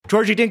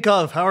Georgi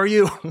Dinkov, how are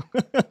you?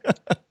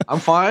 I'm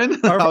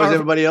fine. How is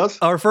everybody else?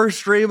 Our first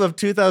stream of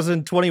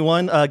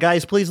 2021.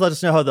 Guys, please let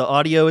us know how the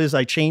audio is.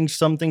 I changed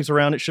some things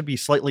around. It should be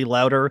slightly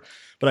louder,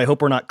 but I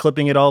hope we're not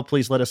clipping it all.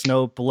 Please let us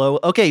know below.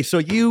 Okay, so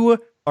you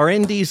are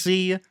in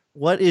DC.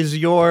 What is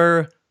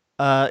your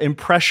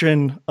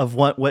impression of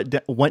what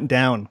went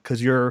down?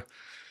 Because you're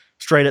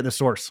straight at the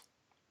source.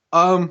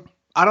 I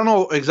don't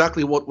know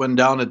exactly what went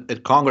down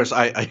at Congress.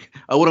 I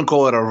wouldn't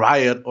call it a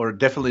riot, or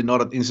definitely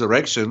not an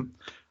insurrection.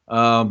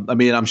 I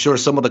mean, I'm sure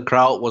some of the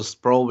crowd was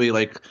probably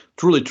like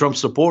truly Trump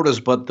supporters,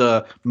 but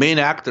the main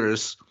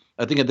actors,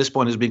 I think at this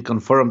point has been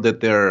confirmed that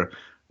they're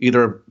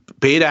either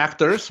paid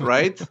actors,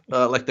 right?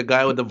 Like the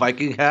guy with the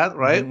Viking hat,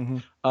 right?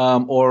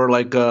 Mm-hmm. Or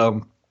like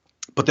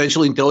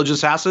potential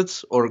intelligence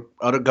assets or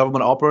other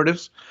government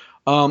operatives.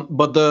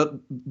 But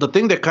the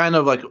thing that kind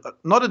of like,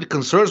 not that it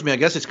concerns me, I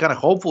guess it's kind of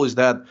hopeful, is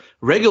that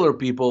regular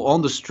people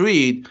on the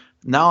street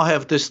now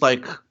have this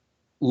like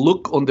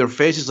look on their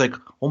faces like,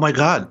 oh my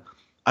God,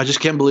 I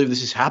just can't believe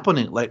this is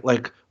happening.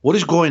 Like what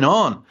is going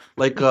on?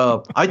 Like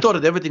I thought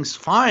that everything's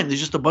fine. There's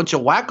just a bunch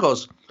of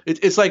wackos.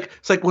 It's like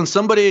when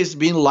somebody is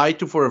being lied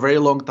to for a very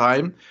long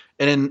time,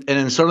 and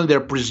then suddenly they're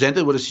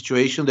presented with a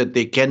situation that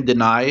they can't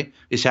deny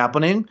is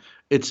happening.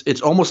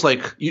 It's almost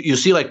like you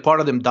see like part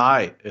of them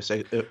die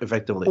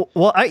effectively.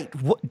 Well,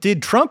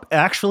 did Trump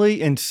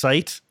actually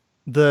incite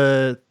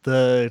the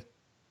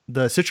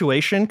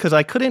situation? Because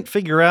I couldn't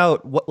figure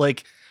out what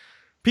like.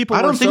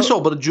 I don't think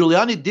so, but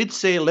Giuliani did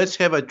say, let's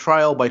have a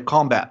trial by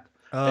combat.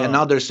 And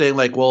now they're saying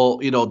like, well,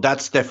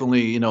 that's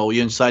definitely,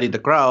 you incited the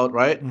crowd,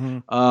 right?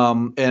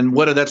 Mm-hmm. And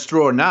whether that's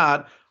true or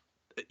not,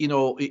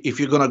 if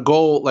you're going to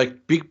go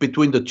like pick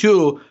between the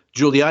two,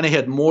 Giuliani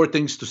had more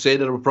things to say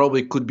that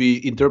probably could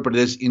be interpreted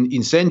as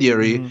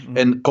incendiary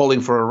and calling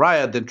for a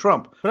riot than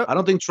Trump. But I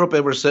don't think Trump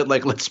ever said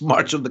like, let's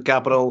march on the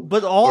Capitol.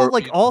 But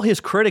all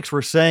his critics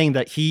were saying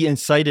that he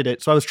incited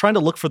it. So I was trying to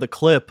look for the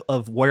clip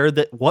of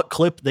what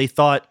clip they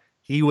thought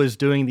he was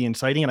doing the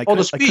inciting, and I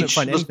couldn't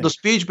find anything. The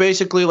speech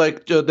basically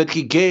like that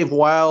he gave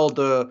while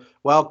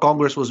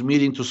Congress was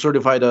meeting to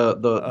certify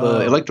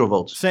the electoral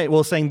votes.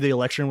 Saying the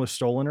election was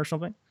stolen or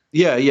something.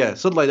 Yeah,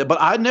 something like that. But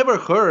I never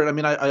heard. I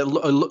mean, I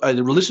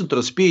listened to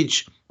the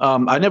speech.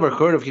 I never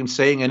heard of him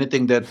saying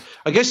anything that.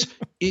 I guess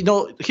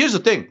here's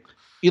the thing.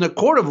 In a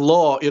court of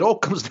law, it all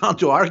comes down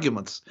to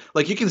arguments.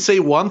 Like you can say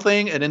one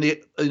thing, and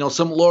then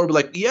some lawyer will be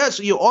like, "Yes,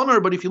 Your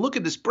Honor, but if you look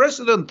at this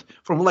precedent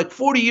from like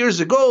 40 years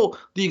ago,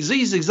 the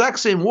exact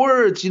same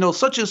words,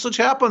 such and such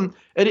happened,"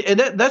 and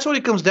that's what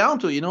it comes down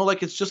to.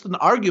 Like it's just an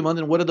argument,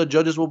 and whether the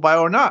judges will buy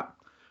or not.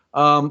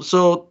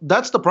 So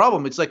that's the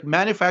problem. It's like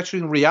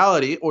manufacturing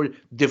reality or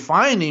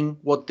defining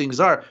what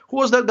things are. Who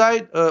was that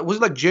guy? Was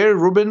it like Jerry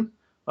Rubin,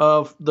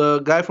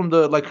 the guy from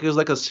he was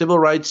like a civil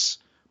rights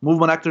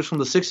movement actors from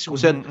the 60s who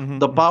said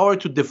the power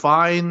to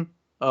define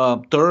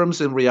terms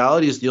and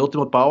reality is the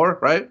ultimate power,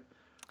 right?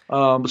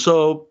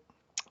 So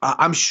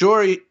I'm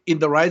sure in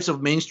the rights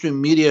of mainstream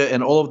media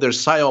and all of their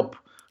PSYOP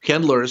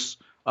handlers,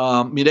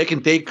 they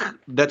can take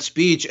that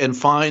speech and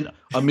find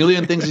a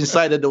million things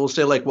inside that they will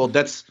say like, well,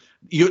 this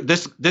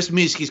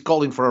means he's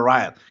calling for a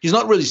riot. He's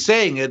not really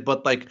saying it,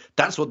 but like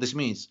that's what this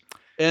means.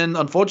 And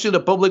unfortunately,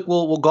 the public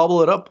will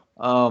gobble it up.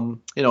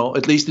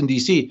 At least in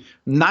DC,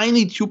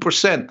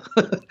 92%.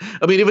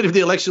 I mean, even if the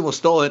election was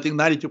stolen, I think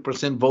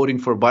 92% voting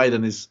for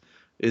Biden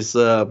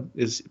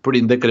is pretty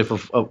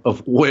indicative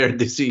of where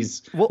DC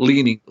is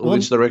leaning,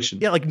 which direction.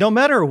 Yeah, like no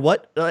matter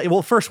what.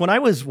 First, when I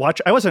was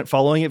I wasn't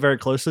following it very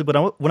closely,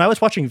 but when I was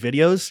watching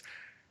videos,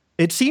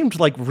 it seemed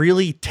like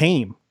really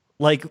tame.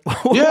 Like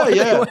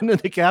they went into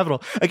the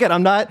Capitol. Again,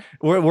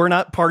 we're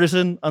not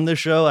partisan on this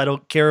show. I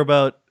don't care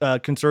about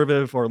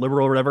conservative or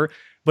liberal or whatever.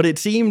 But it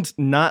seemed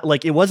not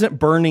like it wasn't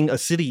burning a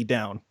city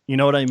down. You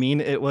know what I mean?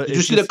 It was. Did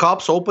you see the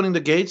cops opening the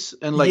gates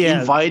and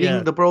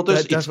inviting the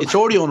protests? It's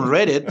already on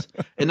Reddit,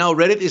 and now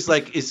Reddit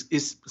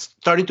is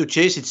starting to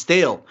chase its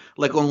tail.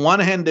 Like on one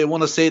hand, they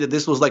want to say that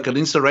this was like an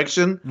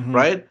insurrection,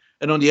 right?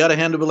 And on the other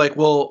hand, they'll be like,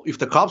 well, if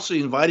the cops are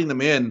inviting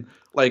them in,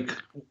 like.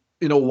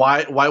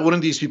 Why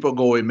wouldn't these people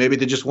go in? Maybe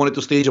they just wanted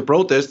to stage a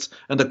protest,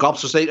 and the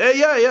cops are saying, "Hey,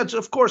 yeah,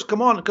 of course,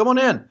 come on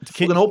in.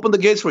 We're gonna open the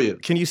gates for you."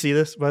 Can you see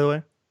this, by the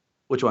way?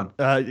 Which one?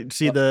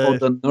 See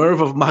the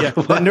nerve of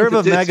MAGA. The nerve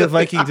of MAGA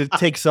Viking to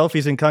take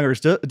selfies in Congress.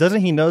 Doesn't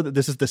he know that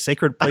this is the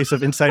sacred place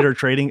of insider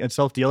trading and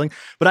self-dealing?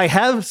 But I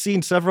have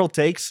seen several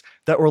takes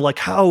that were like,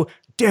 "How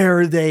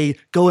dare they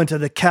go into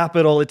the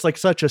Capitol? It's like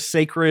such a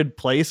sacred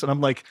place," and I'm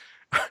like.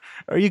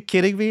 Are you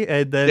kidding me?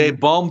 And then they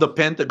bombed the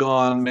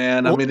Pentagon,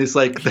 man. I mean, it's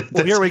like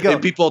here we go.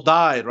 And people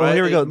died, right? Well,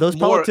 here we go. Those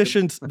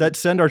politicians that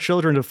send our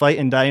children to fight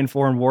and die in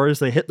foreign wars,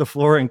 they hit the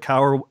floor and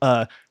cower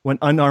when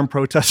unarmed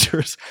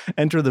protesters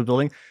enter the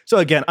building. So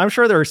again, I'm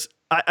sure there's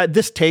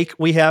this take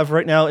we have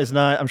right now is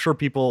not. I'm sure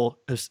people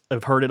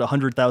have heard it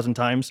 100,000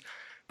 times.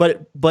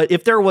 But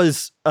if there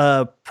was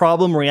a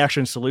problem,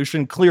 reaction,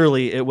 solution,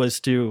 clearly it was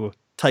to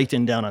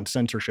tighten down on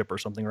censorship or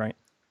something, right?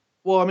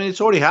 Well, I mean, it's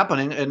already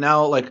happening, and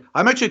now, like,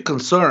 I'm actually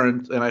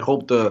concerned, and I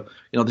hope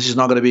this is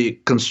not going to be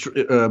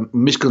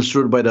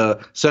misconstrued by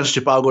the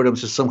censorship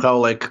algorithms as somehow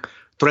like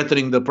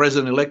threatening the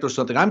president-elect or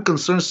something. I'm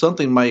concerned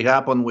something might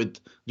happen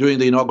during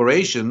the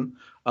inauguration,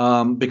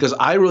 because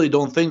I really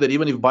don't think that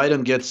even if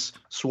Biden gets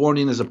sworn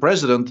in as a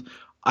president,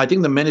 I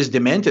think the man is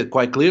demented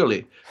quite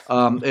clearly.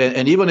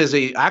 And even as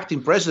a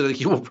acting president,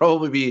 he will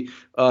probably be,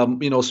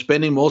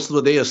 spending most of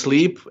the day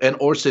asleep and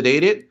or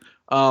sedated.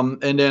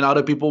 And then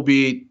other people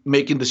be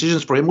making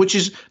decisions for him, which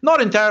is not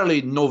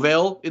entirely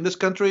novel in this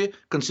country,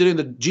 considering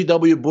that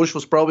G.W. Bush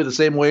was probably the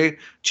same way.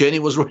 Cheney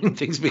was running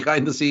things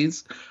behind the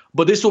scenes.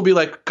 But this will be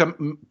like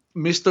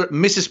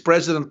Mrs.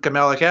 President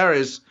Kamala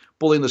Harris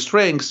pulling the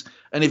strings.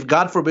 And if,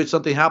 God forbid,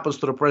 something happens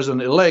to the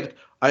president-elect,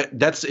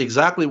 that's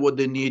exactly what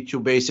they need to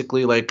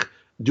basically like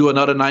do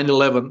another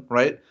 9/11,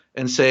 right?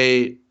 And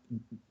say,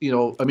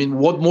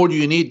 what more do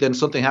you need than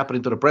something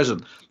happening to the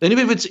president? And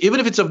even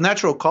if it's of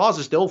natural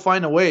causes, they'll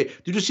find a way.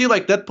 Did you see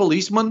like that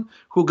policeman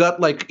who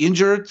got like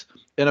injured?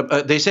 And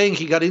they're saying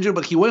he got injured,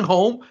 but he went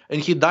home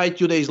and he died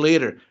 2 days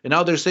later. And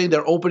now they're saying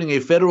they're opening a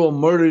federal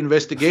murder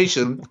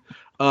investigation.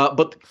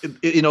 But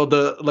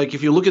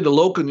if you look at the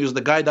local news,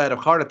 the guy died of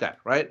heart attack,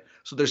 right?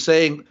 So they're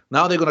saying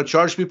now they're going to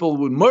charge people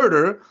with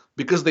murder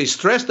because they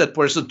stressed that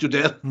person to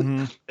death,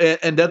 mm-hmm.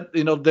 and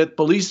that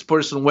police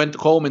person went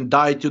home and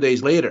died 2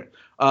 days later.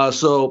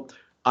 So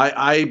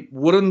I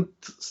wouldn't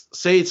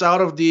say it's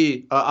out of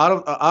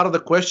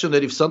the question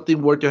that if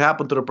something were to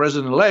happen to the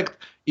president-elect,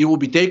 it will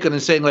be taken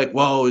and saying like,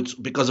 "Whoa, it's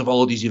because of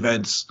all of these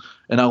events,"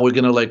 and now we're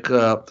gonna like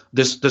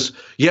this.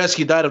 Yes,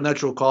 he died of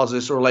natural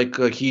causes, or like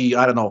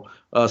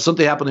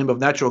something happened to him of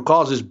natural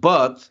causes,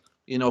 but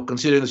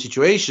considering the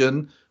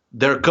situation,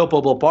 there are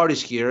culpable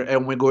parties here,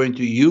 and we're going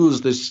to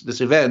use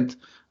this event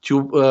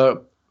to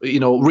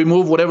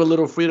remove whatever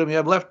little freedom you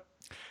have left.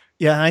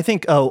 Yeah, and I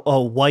think a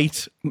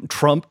white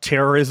Trump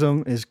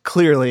terrorism is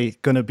clearly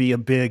going to be a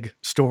big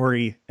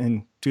story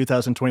in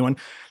 2021.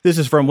 This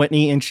is from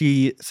Whitney, and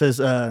she says,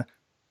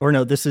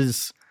 this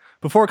is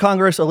before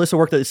Congress. Alyssa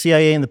worked at the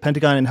CIA and the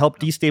Pentagon and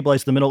helped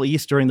destabilize the Middle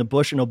East during the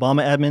Bush and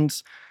Obama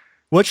admins.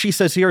 What she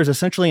says here is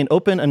essentially an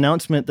open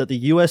announcement that the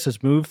U.S.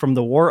 has moved from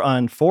the war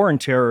on foreign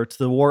terror to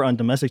the war on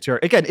domestic terror.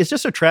 Again, it's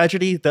just a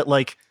tragedy that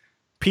like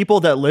people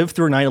that lived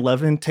through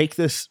 9/11 take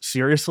this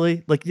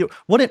seriously. Like,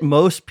 wouldn't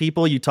most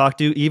people you talk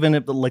to, even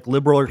if like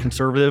liberal or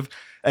conservative,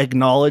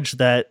 acknowledge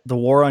that the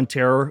war on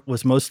terror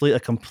was mostly a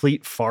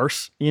complete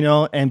farce?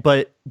 And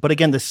but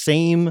again, the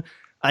same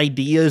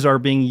ideas are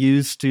being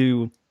used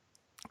for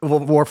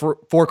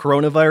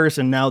coronavirus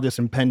and now this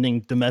impending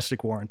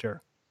domestic war on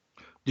terror.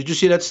 Did you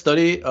see that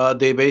study?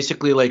 They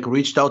basically like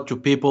reached out to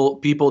people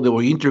that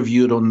were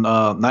interviewed on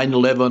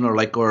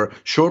 9/11 or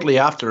shortly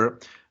after.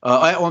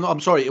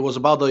 I'm sorry, it was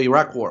about the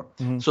Iraq War.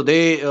 Mm-hmm. So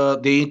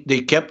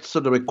they kept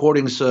the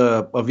recordings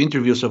of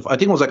interviews of, I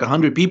think it was like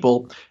 100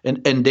 people,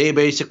 and they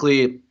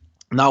basically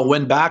now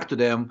went back to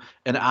them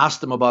and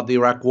asked them about the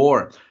Iraq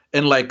War.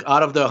 And like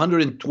out of the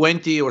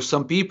 120 or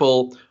some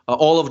people,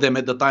 all of them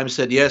at the time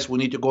said, yes, we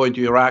need to go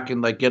into Iraq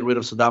and like get rid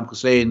of Saddam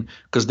Hussein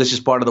because this is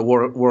part of the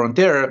war on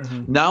terror.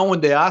 Mm-hmm. Now,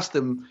 when they asked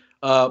them,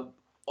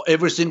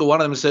 every single one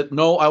of them said,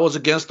 no, I was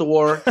against the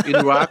war in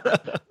Iraq.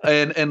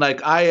 and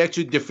like I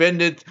actually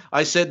defended.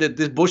 I said that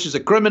this Bush is a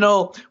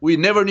criminal. We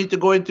never need to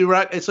go into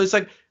Iraq. And so it's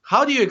like,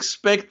 how do you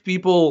expect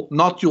people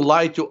not to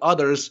lie to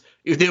others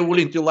if they're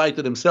willing to lie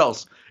to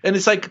themselves? And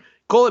it's like,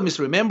 call it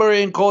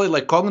misremembering, call it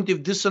like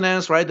cognitive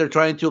dissonance, right? They're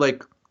trying to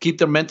like keep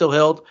their mental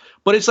health.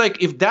 But it's like,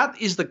 if that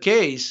is the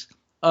case,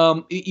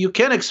 you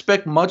can't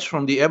expect much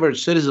from the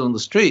average citizen on the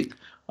street.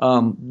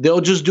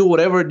 They'll just do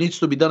whatever needs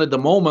to be done at the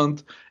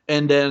moment.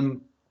 And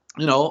then,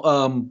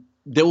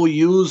 they will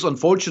use,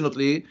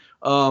 unfortunately,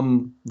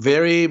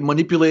 very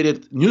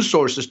manipulated news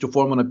sources to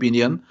form an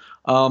opinion.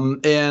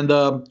 And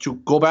to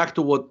go back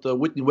to what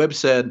Whitney Webb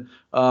said,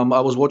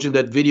 I was watching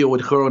that video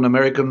with her on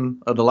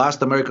The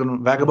Last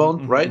American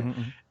Vagabond, mm-hmm, right?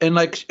 Mm-hmm. And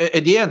like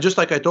at the end, just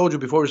like I told you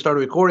before we started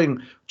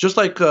recording, just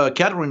like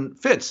Catherine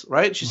Fitz,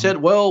 right? She mm-hmm. said,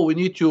 well, we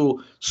need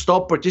to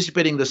stop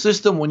participating in the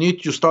system. We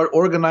need to start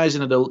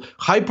organizing at a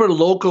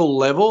hyper-local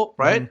level,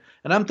 right?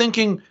 Mm-hmm. And I'm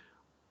thinking,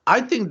 I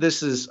think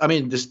this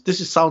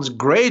sounds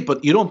great,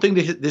 but you don't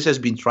think this has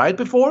been tried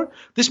before?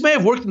 This may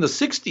have worked in the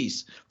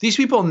 60s. These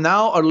people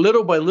now are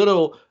little by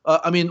little.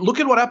 Look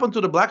at what happened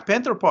to the Black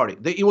Panther Party.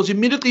 It was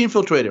immediately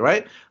infiltrated,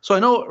 right? So I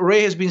know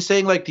Ray has been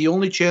saying like the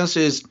only chance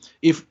is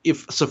if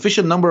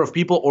sufficient number of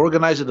people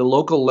organize at the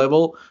local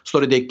level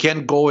so that they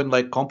can't go and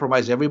like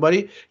compromise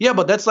everybody. Yeah,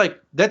 but that's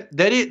like that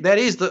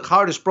is the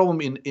hardest problem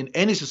in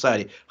any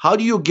society. How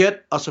do you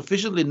get a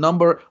sufficiently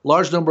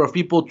large number of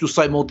people to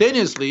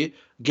simultaneously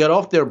get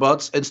off their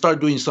butts and start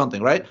doing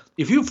something, right?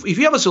 If you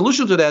have a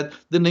solution to that,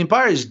 then the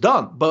empire is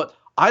done. But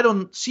I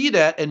don't see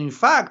that. And in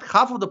fact,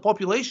 half of the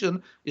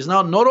population is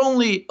now not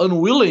only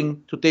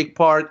unwilling to take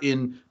part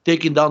in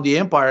taking down the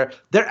empire,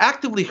 they're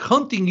actively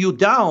hunting you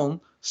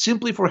down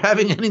simply for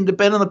having an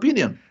independent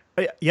opinion.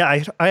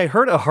 Yeah, I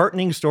heard a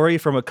heartening story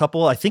from a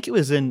couple, I think it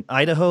was in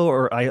Idaho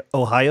or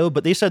Ohio,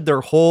 but they said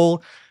their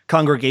whole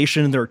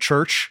congregation in their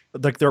church,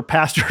 like their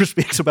pastor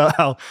speaks about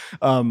how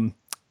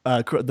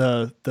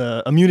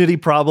the immunity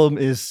problem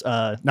is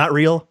not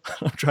real.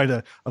 I'm trying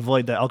to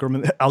avoid the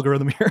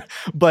algorithm here,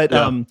 but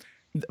yeah.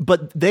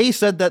 but they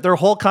said that their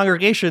whole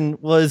congregation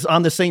was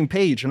on the same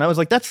page. And I was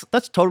like, that's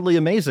totally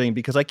amazing,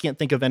 because I can't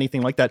think of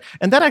anything like that.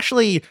 And that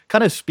actually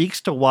kind of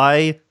speaks to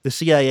why the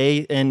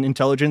CIA and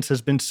intelligence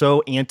has been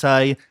so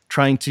anti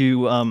trying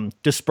to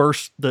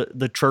disperse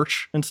the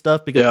church and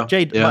stuff. Because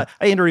I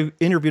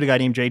interviewed a guy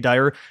named Jay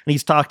Dyer, and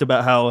he's talked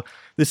about how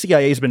the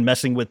CIA has been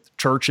messing with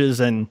churches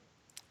and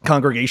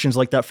congregations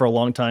like that for a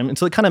long time. And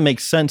so it kind of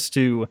makes sense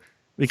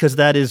because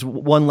that is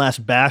one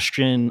last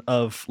bastion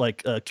of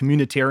like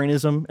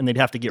communitarianism, and they'd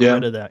have to get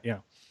rid of that. Yeah.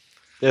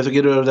 They have to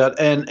get rid of that.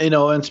 And, and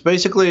it's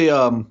basically,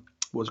 what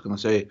was I going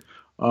to say?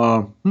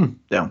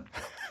 Damn.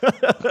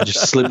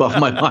 Just slip off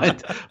my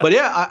mind. But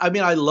yeah, I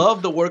mean, I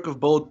love the work of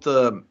both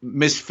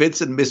Miss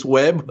Fitz and Miss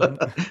Webb.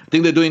 I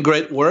think they're doing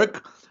great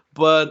work.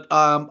 But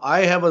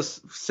I have a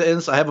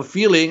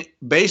feeling,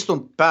 based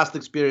on past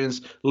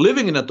experience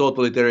living in a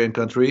totalitarian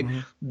country,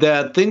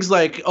 that things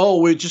like,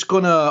 we're just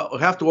going to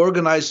have to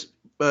organize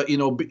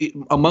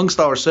amongst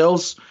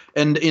ourselves.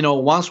 And,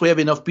 once we have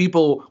enough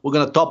people, we're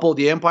going to topple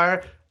the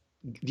empire.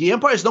 The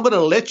empire is not going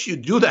to let you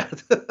do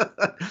that.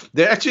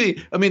 They're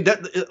actually,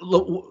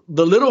 the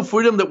little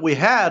freedom that we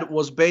had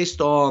was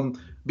based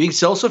on being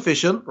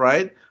self-sufficient,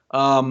 right?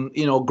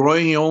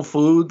 Growing your own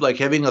food, like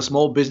having a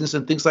small business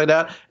and things like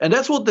that. And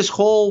that's what this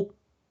whole,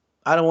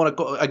 I don't want to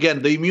call,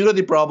 again, the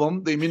immunity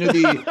problem, the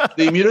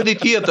immunity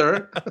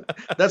theater.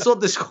 That's what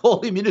this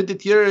whole immunity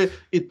theater,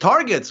 it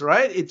targets,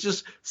 right? It's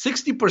just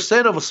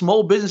 60% of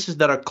small businesses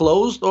that are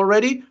closed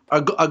already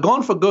are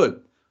gone for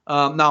good.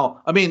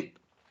 Now, I mean,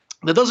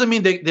 that doesn't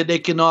mean that they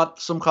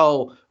cannot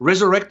somehow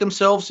resurrect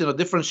themselves in a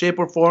different shape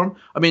or form.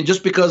 I mean,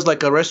 just because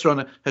like a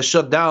restaurant has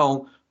shut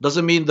down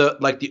doesn't mean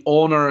that like the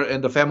owner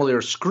and the family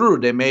are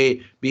screwed. They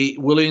may be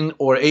willing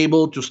or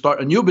able to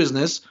start a new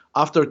business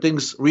after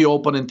things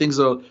reopen and things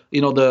are,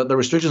 the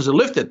restrictions are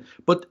lifted.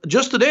 But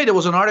just today, there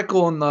was an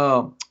article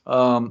on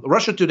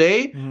Russia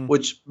Today,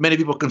 which many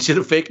people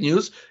consider fake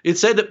news. It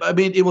said that,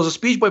 it was a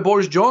speech by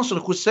Boris Johnson,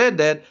 who said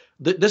that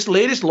this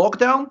latest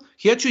lockdown,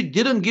 he actually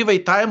didn't give a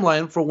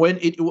timeline for when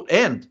it would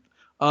end.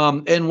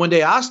 And when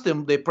they asked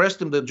him, they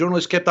pressed him, the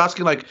journalist kept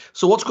asking, like,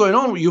 so what's going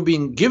on? You've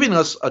been giving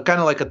us a kind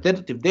of like a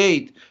tentative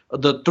date,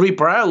 the 3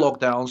 prior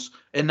lockdowns,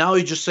 and now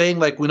you're just saying,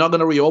 like, we're not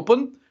going to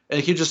reopen?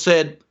 And he just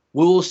said,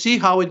 we will see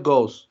how it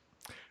goes.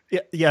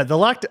 Yeah.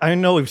 I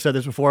know we've said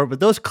this before, but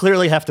those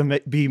clearly have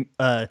to be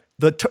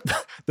the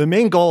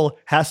main goal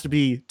has to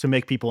be to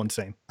make people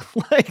insane.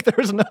 Like I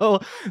think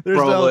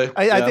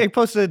I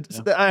posted.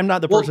 Yeah. I'm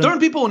not the person. Well, turn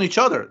people on each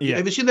other. Yeah.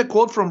 Have you seen that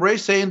quote from Ray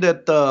saying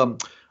that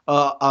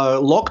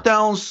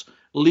lockdowns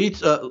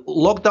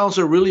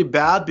are really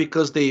bad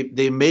because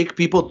they make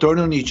people turn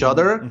on each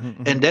other,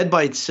 and that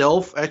by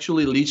itself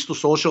actually leads to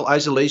social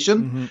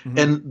isolation.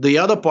 And the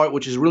other part,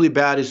 which is really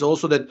bad, is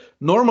also that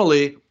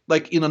normally,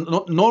 like in a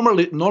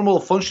normal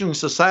functioning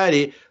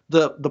society,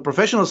 the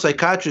professional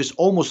psychiatrist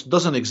almost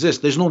doesn't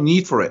exist. There's no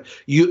need for it.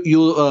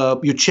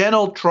 You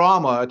channel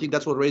trauma. I think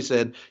that's what Ray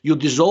said. You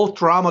dissolve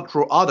trauma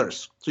through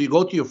others. So you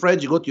go to your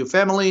friends, you go to your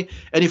family,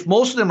 and if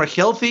most of them are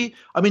healthy,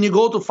 you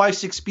go to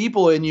 5-6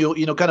 people and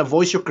you kind of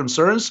voice your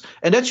concerns,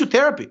 and that's your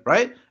therapy,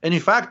 right? And in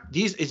fact,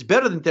 it's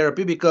better than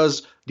therapy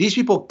because these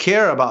people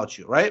care about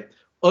you, right?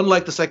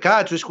 Unlike the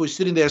psychiatrist who is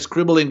sitting there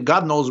scribbling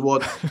God knows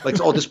what, like,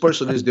 this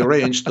person is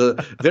deranged,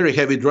 very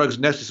heavy drugs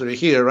necessary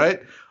here, right?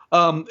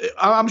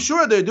 I'm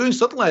sure they're doing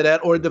something like that,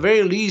 or at the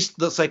very least,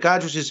 the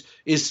psychiatrist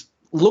is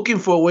looking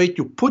for a way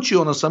to put you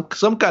on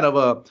some kind of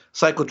a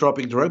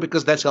psychotropic drug,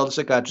 because that's how the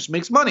psychiatrist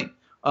makes money.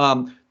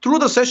 Through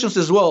the sessions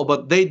as well,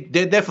 but they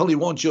definitely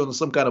want you on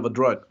some kind of a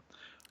drug,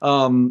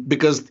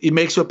 because it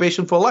makes you a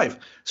patient for life.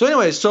 So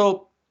anyway,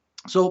 so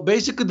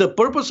basically the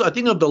purpose, I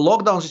think, of the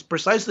lockdowns is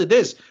precisely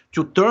this: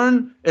 to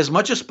turn as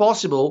much as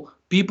possible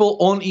people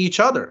on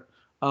each other.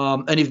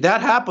 And if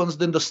that happens,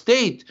 then the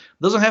state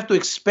doesn't have to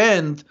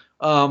expend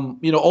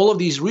all of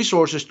these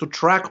resources to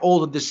track all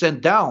the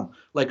descent down.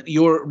 Like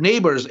your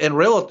neighbors and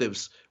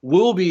relatives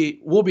will be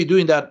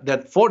doing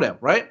that for them,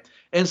 right?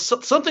 And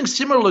something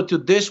similar to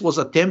this was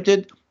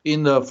attempted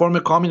in the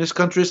former communist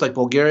countries like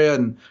Bulgaria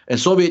and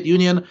Soviet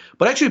Union.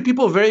 But actually,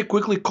 people very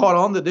quickly caught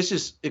on that this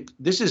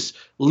is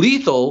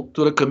lethal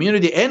to the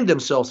community and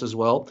themselves as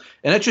well,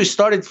 and actually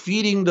started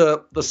feeding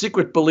the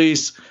secret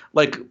police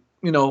like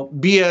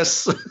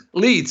BS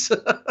leads.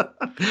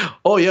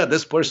 Oh yeah,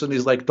 this person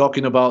is like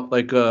talking about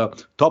like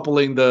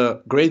toppling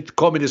the great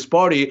Communist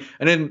Party,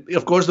 and then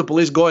of course the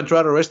police go and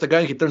try to arrest the guy,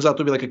 and he turns out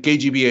to be like a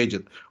KGB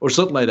agent or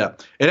something like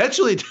that. And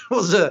actually,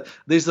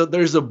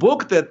 there's a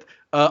book that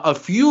a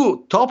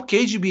few top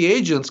KGB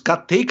agents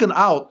got taken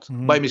out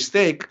by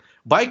mistake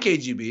by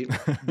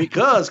KGB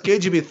because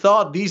KGB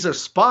thought these are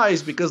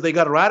spies because they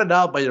got ratted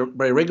out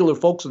by regular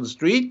folks on the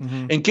street,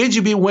 and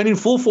KGB went in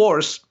full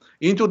force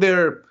into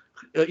their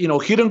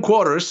hidden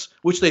quarters,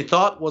 which they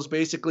thought was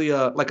basically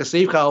like a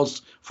safe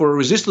house for a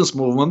resistance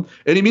movement,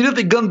 and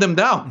immediately gunned them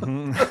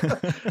down.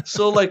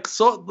 So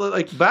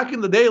back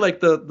in the day,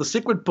 like the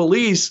secret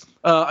police,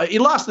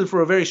 it lasted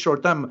for a very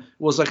short time. It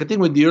was like, I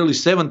think, in the early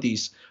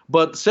 70s.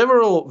 but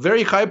several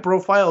very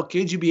high-profile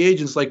KGB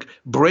agents, like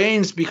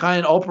brains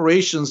behind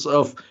operations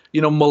of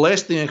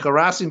molesting and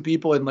harassing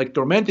people and like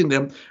tormenting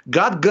them,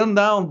 got gunned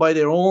down by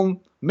their own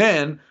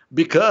men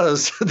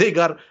because they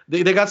got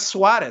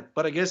swatted.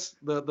 But I guess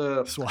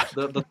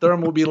the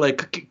term will be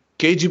like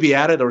KGB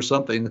added or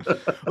something.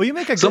 Well, you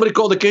make somebody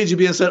called the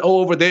KGB and said,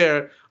 "Oh, over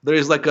there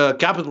is like a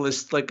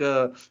capitalist, like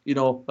they're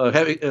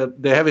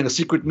having a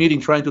secret meeting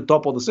trying to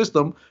topple the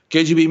system."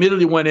 KGB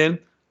immediately went in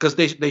because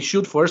they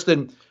shoot first,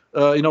 and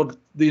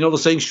the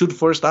saying, "Shoot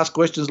first, ask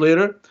questions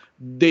later."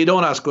 They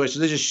don't ask questions;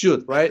 they just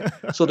shoot, right?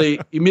 So they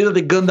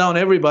immediately gun down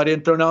everybody,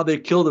 and turn out they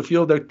killed a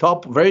few of their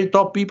very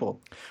top people.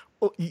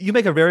 Well, you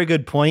make a very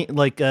good point.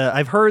 Like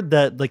I've heard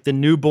that like the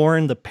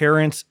newborn, the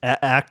parents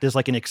act as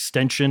like an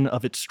extension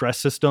of its stress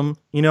system,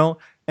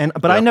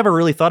 but I never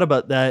really thought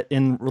about that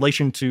in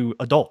relation to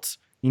adults,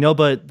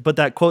 but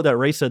that quote that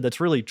Ray said, that's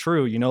really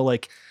true.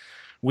 Like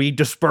we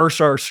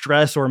disperse our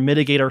stress or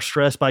mitigate our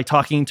stress by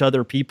talking to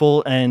other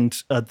people,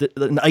 and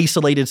an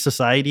isolated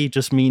society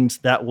just means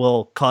that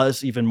will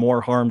cause even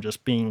more harm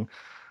just being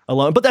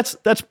alone. But that's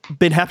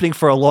been happening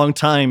for a long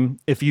time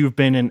if you've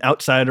been an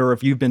outsider or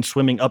if you've been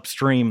swimming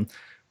upstream,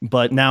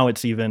 but now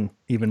it's even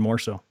more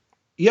so.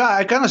 Yeah,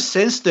 I kind of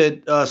sensed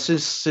it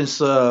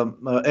since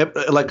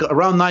like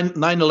around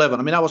 9/11.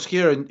 I mean, I was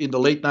here in the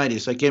late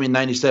 90s. I came in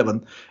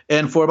 97.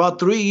 And for about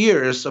 3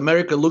 years,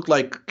 America looked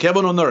like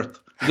heaven on earth.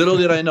 Little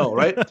did I know,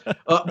 right?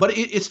 But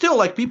it's still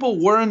like people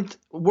weren't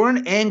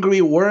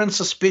angry, weren't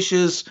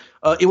suspicious.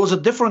 It was a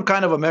different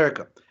kind of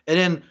America. And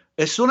then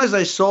as soon as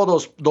I saw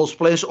those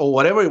planes or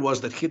whatever it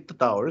was that hit the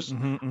towers,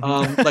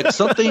 like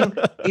something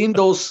in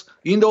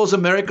those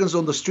Americans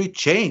on the street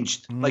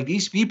changed. Like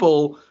these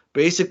people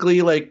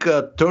basically like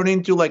turned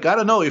into, like, I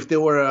don't know, if they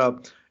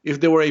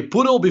were a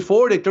poodle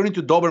before, they turned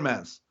into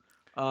Dobermans.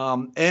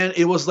 And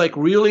it was like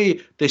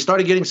really, they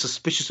started getting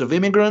suspicious of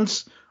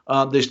immigrants.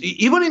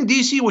 Even in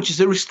DC, which is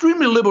an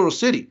extremely liberal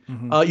city,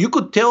 you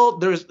could tell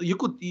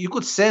you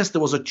could sense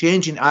there was a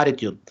change in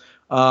attitude.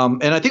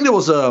 And I think there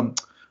was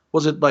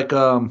what's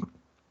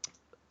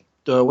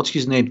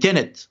his name?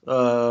 Tenet,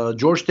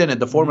 George Tenet,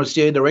 the former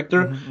CIA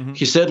director.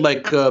 He said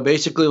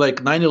basically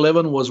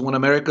 9/11 was when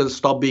America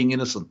stopped being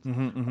innocent.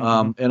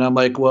 And I'm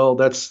like, well,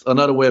 that's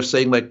another way of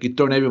saying like you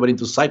turn everybody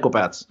into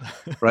psychopaths,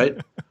 right?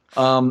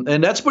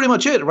 And that's pretty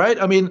much it,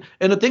 right? I mean,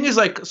 and the thing is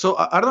like, so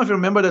I don't know if you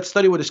remember that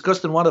study we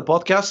discussed in one of the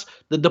podcasts,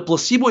 that the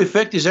placebo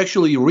effect is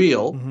actually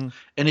real,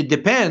 and it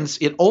depends.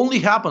 It only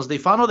happens. They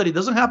found out that it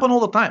doesn't happen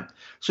all the time.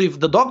 So if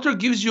the doctor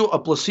gives you a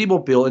placebo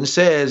pill and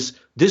says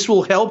this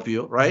will help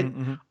you, right?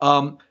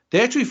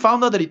 They actually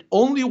found out that it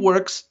only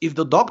works if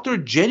the doctor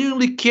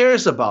genuinely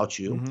cares about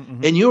you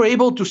and you're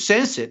able to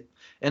sense it.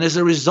 And as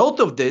a result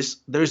of this,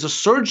 there is a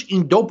surge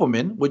in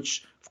dopamine,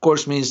 which of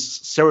course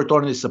means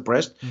serotonin is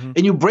suppressed,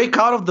 and you break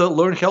out of the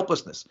learned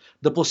helplessness.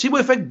 The placebo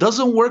effect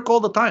doesn't work all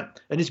the time.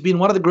 And it's been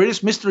one of the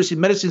greatest mysteries in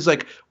medicine. Is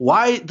like,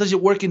 why does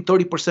it work in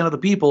 30% of the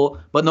people,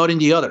 but not in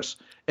the others?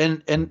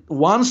 And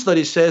one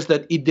study says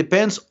that it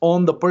depends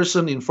on the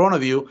person in front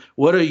of you,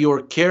 whether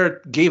your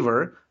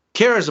caregiver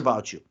cares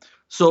about you.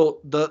 So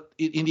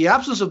in the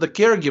absence of the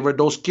caregiver,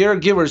 those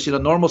caregivers in a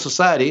normal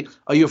society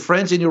are your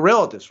friends and your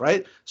relatives,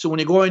 right? So when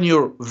you go and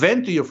you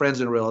vent to your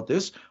friends and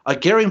relatives, a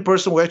caring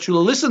person will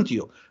actually listen to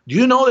you. Do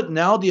you know that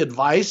now the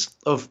advice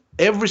of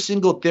every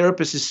single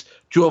therapist is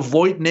to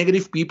avoid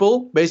negative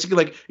people? Basically,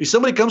 like if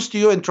somebody comes to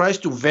you and tries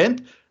to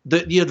vent,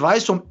 the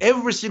advice from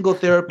every single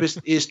therapist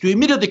is to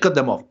immediately cut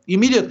them off,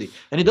 immediately.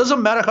 And it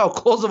doesn't matter how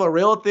close of a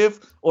relative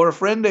or a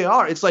friend they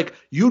are. It's like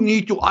you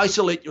need to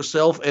isolate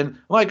yourself. And I'm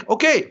like,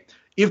 okay,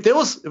 if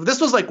this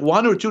was like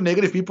one or two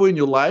negative people in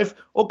your life,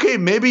 okay,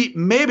 maybe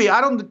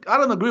I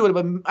don't agree with it,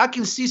 but I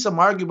can see some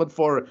argument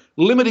for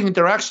limiting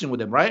interaction with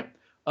them, right?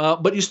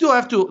 But you still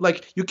have to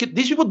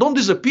these people don't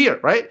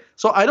disappear, right?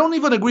 So I don't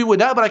even agree with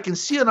that, but I can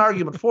see an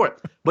argument for it.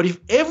 But if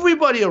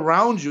everybody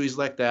around you is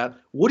like that,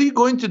 what are you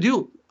going to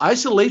do?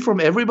 Isolate from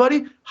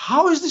everybody?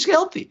 How is this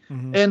healthy?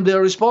 And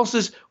the response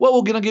is, well,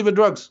 we're gonna give you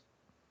drugs.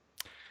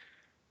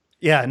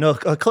 Yeah, no.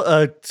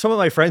 Some of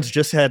my friends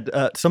just had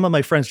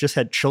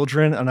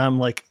children, and I'm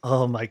like,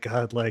 oh my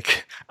god,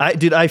 like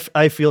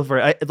I feel for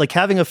it. Like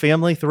having a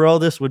family through all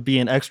this would be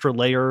an extra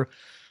layer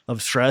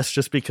of stress,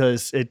 just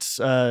because it's.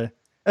 So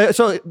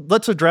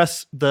let's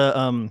address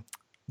the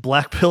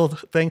black pilled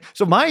thing.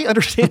 So my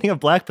understanding of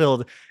black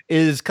pilled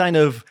is kind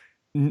of.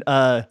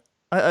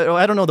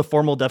 I don't know the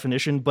formal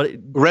definition, but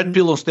red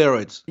pill on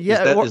steroids.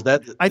 Yeah,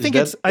 I think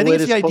it's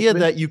the idea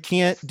that you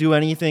can't do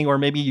anything, or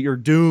maybe you're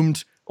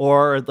doomed,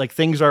 or like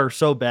things are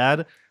so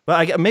bad.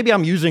 But maybe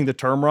I'm using the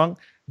term wrong.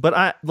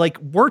 But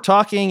we're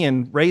talking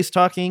and Ray's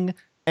talking,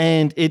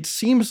 and it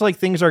seems like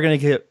things are going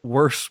to get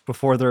worse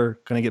before they're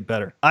going to get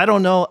better. I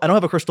don't know. I don't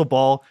have a crystal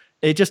ball.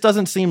 It just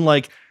doesn't seem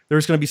like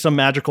there's going to be some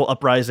magical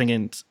uprising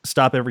and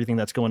stop everything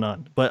that's going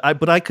on. But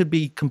I could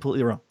be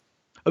completely wrong.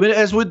 I mean,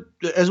 as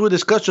we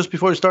discussed just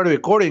before we started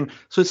recording,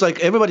 so it's like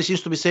everybody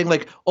seems to be saying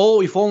like,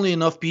 oh, if only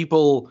enough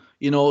people,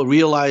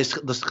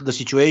 realized the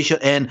situation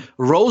and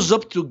rose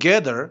up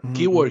together. Mm-hmm.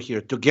 Keyword here,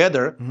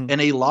 together, Mm-hmm.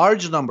 and a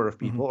large number of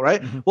people, Mm-hmm.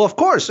 right? Mm-hmm. Well, of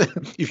course,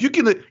 if you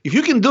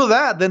can do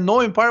that, then no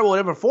empire will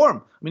ever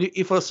form. I mean,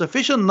 if a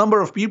sufficient number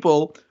of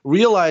people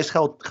realize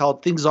how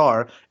things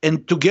are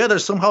and together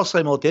somehow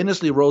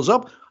simultaneously rose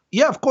up,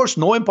 yeah, of course,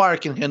 no empire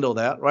can handle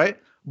that, right?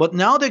 But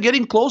now they're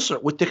getting closer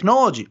with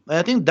technology. And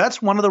I think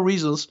that's one of the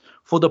reasons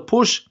for the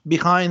push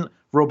behind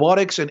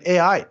robotics and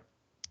AI.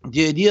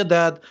 The idea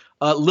that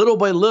little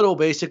by little,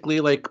 basically,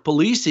 like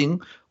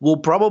policing will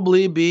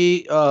probably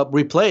be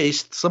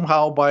replaced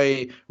somehow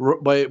by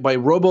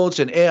robots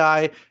and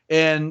AI,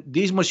 and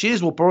these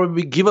machines will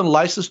probably be given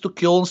license to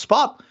kill and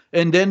spot,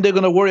 and then they're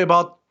going to worry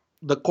about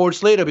the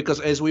courts later, because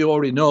as we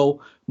already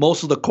know,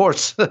 most of the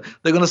courts they're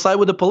going to side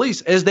with the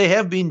police, as they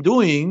have been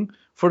doing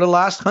for the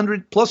last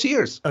 100+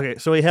 years. Okay,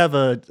 so we have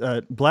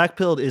a black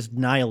pill is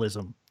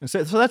nihilism.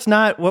 So that's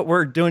not what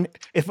we're doing.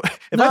 If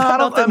No, I I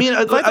don't. I mean,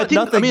 I think.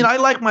 nothing, I mean, I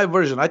like my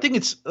version. I think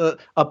it's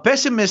a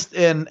pessimist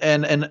and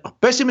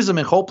pessimism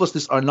and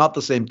hopelessness are not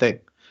the same thing.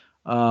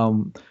 I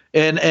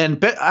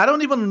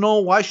don't even know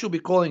why I should be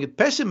calling it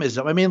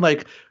pessimism. I mean,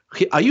 like,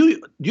 do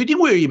you think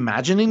we're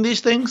imagining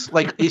these things?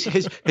 Like,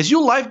 has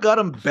your life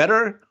gotten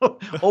better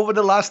over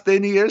the last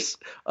 10 years,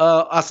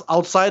 as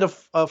outside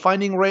of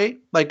finding Ray?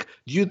 Like,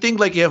 do you think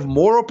like you have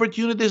more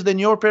opportunities than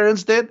your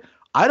parents did?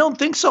 I don't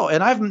think so.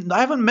 And I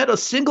haven't met a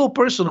single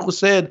person who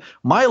said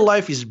my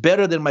life is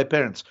better than my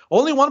parents.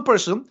 Only one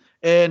person,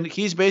 and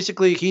he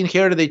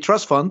inherited a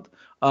trust fund.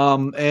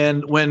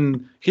 And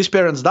when his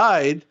parents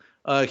died,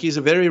 he's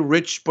a very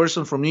rich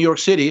person from New York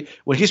City.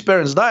 When his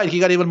parents died, he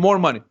got even more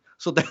money.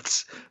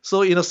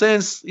 So in a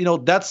sense,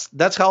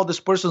 that's how this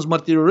person's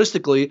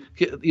materialistically,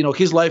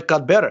 his life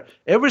got better.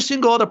 Every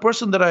single other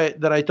person that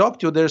I talk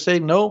to, they're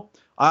saying no.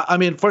 I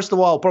mean, first of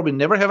all, I'll probably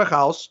never have a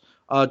house.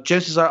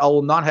 Chances are I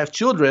will not have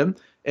children,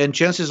 and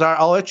chances are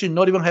I'll actually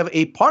not even have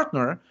a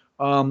partner,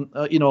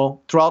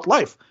 throughout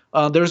life.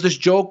 There's this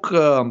joke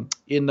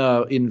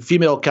in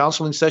female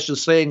counseling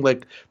sessions saying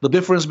like the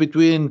difference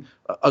between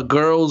a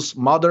girl's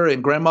mother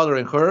and grandmother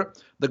and her.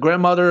 The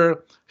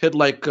grandmother had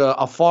like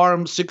a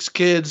farm, 6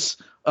 kids,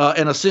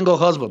 and a single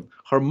husband.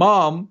 Her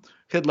mom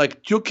had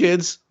like 2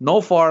 kids,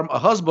 no farm, a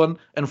husband,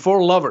 and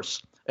 4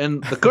 lovers.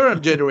 And the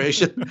current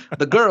generation,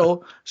 the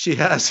girl, she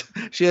has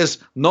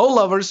no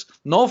lovers,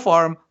 no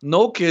farm,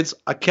 no kids,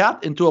 a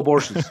cat, and 2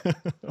 abortions.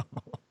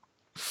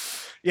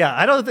 Yeah,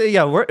 I don't think.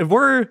 Yeah,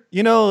 we're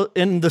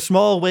in the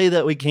small way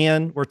that we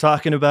can. We're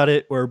talking about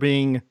it. We're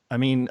being,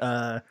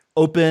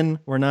 open.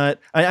 We're not.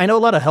 I know a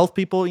lot of health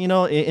people.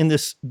 In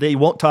this, they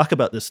won't talk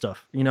about this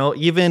stuff.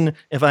 Even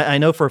if I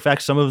know for a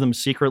fact some of them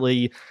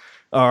secretly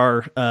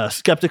are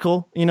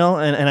skeptical. And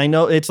I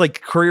know it's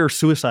like career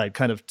suicide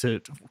kind of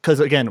because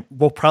again,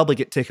 we'll probably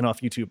get taken off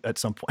YouTube at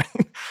some point.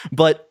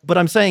 but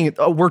I'm saying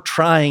we're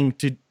trying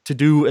to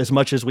do as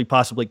much as we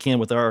possibly can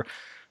with our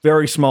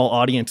very small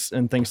audience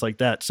and things like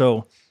that.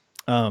 So,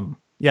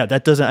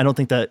 that doesn't. I don't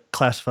think that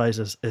classifies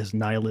as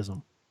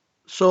nihilism.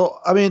 So,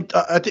 I mean,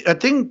 I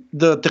think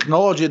the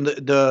technology and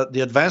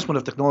the advancement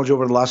of technology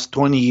over the last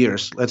 20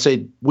 years, let's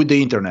say with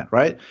the internet,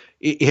 right?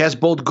 It has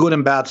both good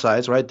and bad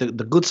sides, right? The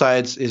good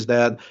sides is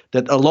that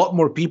a lot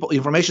more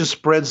information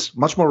spreads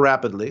much more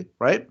rapidly,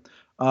 right?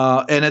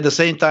 And at the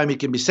same time, it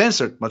can be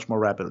censored much more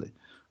rapidly.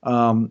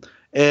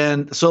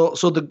 And so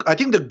I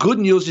think the good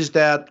news is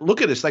that,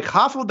 look at this, like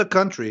half of the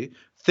country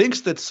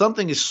thinks that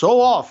something is so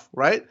off,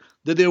 right,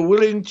 that they're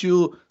willing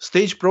to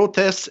stage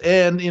protests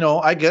and,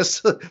 I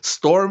guess,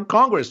 storm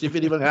Congress if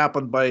it even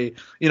happened by,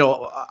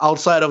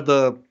 outside of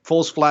the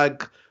false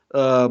flag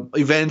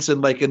events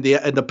and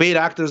the paid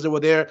actors that were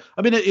there.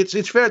 I mean,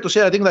 it's fair to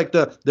say, I think like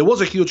there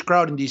was a huge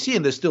crowd in DC,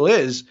 and there still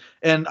is,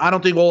 and I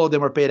don't think all of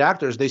them are paid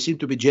actors. They seem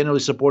to be generally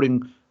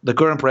supporting the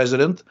current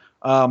president,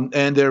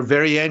 and they're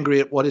very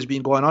angry at what is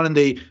being going on, and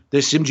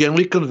they seem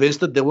generally convinced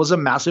that there was a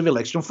massive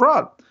election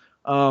fraud.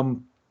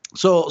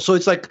 So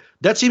it's like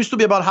that seems to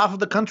be about half of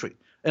the country.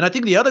 And I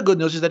think the other good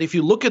news is that if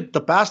you look at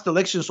the past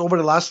elections over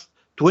the last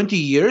 20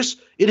 years,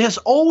 it has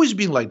always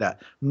been like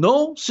that.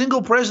 No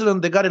single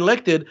president that got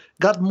elected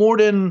got more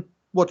than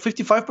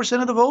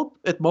 55% of the vote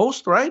at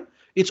most, right?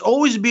 It's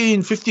always been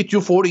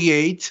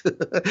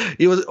 52-48.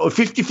 It was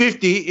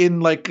 50-50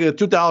 in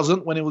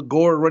 2000 when it was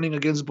Gore running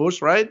against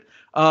Bush, right?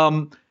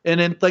 And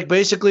then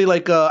basically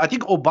I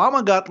think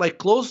Obama got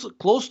close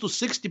to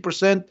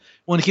 60%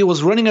 when he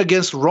was running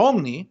against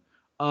Romney.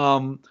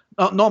 No,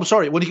 I'm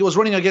sorry. When he was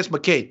running against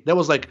McCain, that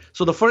was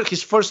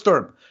his first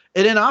term.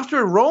 And then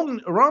after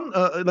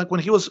when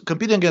he was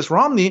competing against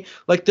Romney,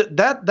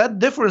 that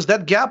difference,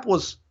 that gap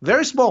was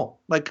very small,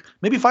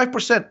 maybe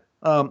 5%,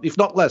 if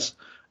not less.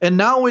 And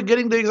now we're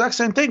getting the exact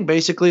same thing,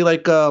 basically.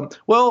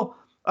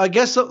 I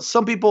guess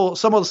some of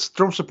the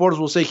Trump supporters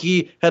will say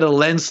he had a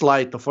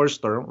landslide the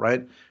first term,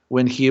 right,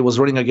 when he was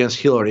running against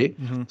Hillary.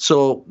 Mm-hmm.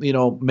 So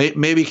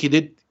maybe he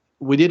did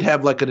we did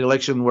have like an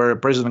election where a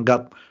president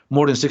got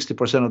more than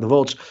 60% of the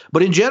votes.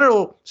 But in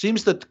general,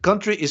 seems that the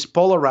country is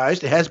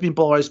polarized. It has been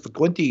polarized for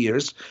 20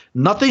 years.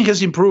 Nothing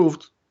has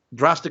improved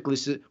drastically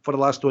for the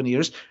last 20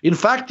 years. In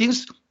fact,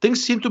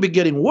 things seem to be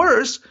getting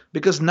worse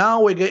because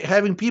now we're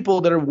having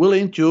people that are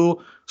willing to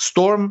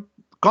storm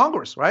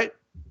Congress, right?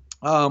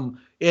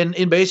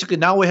 And basically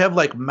now we have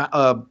like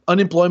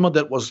unemployment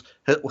that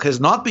has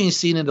not been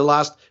seen in the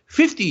last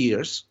 50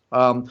 years.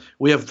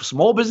 We have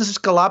small businesses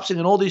collapsing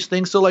and all these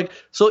things. So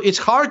it's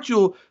hard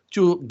to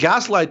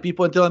gaslight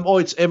people and tell them,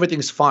 oh,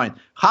 everything's fine.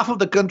 Half of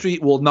the country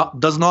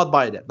does not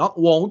buy that. Not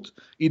won't.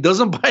 It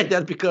doesn't buy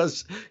that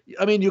because,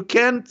 I mean, you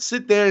can't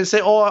sit there and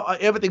say, oh,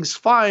 everything's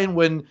fine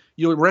when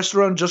your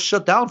restaurant just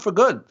shut down for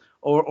good,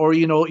 or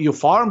your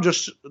farm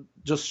just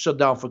shut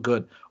down for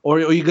good, or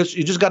you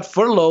just got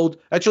furloughed.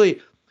 Actually,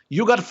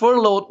 you got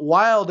furloughed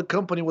while the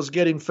company was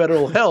getting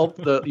federal help,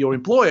 your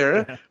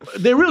employer.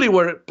 They really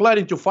were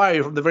planning to fire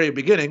you from the very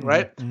beginning,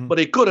 right? Mm-hmm. But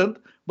they couldn't.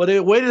 But they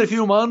waited a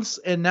few months,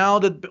 and now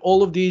that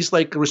all of these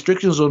like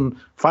restrictions on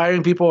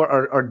firing people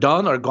are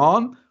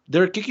gone,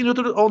 they're kicking you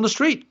on the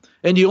street.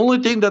 And the only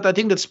thing that I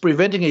think that's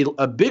preventing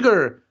a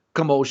bigger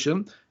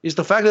commotion is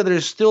the fact that there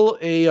is still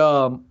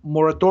a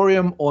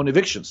moratorium on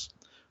evictions.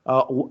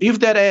 If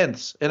that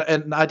ends,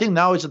 and I think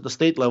now it's at the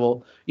state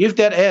level, if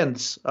that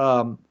ends,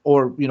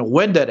 or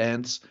when that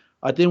ends,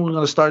 I think we're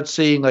going to start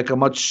seeing like a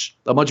much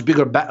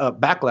bigger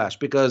backlash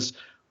because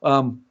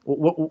what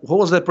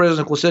was that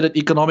president who said that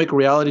economic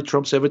reality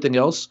trumps everything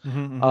else?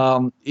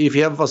 Mm-hmm. If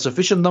you have a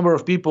sufficient number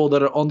of people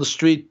that are on the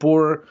street,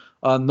 poor,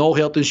 no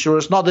health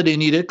insurance, not that they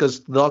need it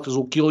because the doctors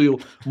will kill you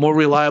more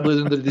reliably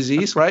than the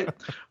disease, right?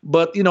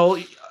 But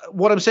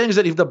what I'm saying is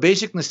that if the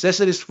basic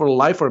necessities for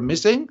life are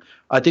missing,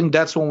 I think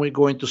that's when we're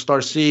going to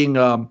start seeing.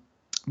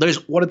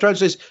 What I'm trying to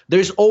say is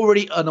there's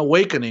already an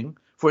awakening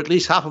for at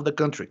least half of the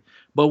country,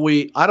 but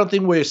I don't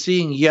think we're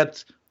seeing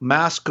yet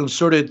mass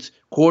concerted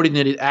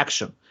coordinated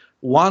action.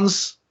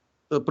 Once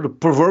the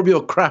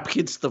proverbial crap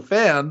hits the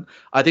fan,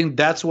 I think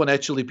that's when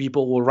actually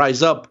people will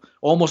rise up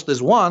almost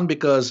as one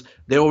because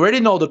they already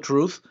know the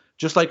truth.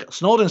 Just like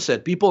Snowden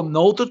said, people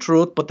know the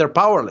truth, but they're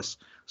powerless.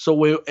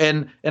 So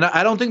and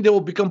I don't think they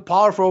will become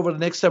powerful over the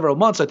next several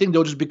months. I think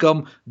they'll just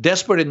become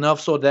desperate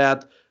enough so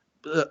that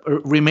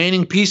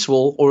remaining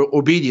peaceful or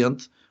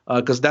obedient,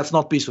 because that's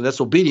not peaceful, that's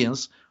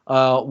obedience,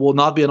 will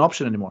not be an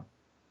option anymore.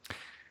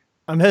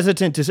 I'm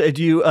hesitant to say,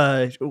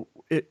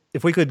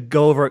 if we could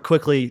go over it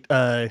quickly.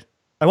 I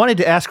wanted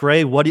to ask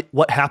Ray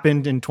what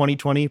happened in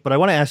 2020, but I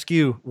want to ask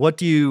you,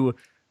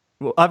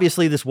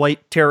 obviously this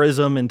white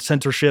terrorism and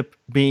censorship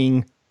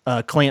being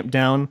clamped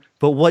down,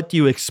 but what do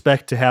you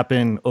expect to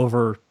happen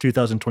over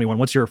 2021?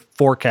 What's your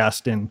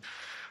forecast in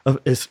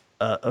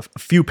a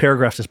few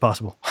paragraphs as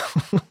possible?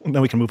 And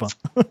then we can move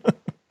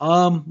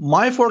on.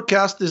 My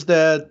forecast is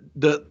that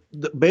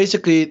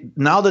basically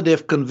now that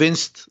they've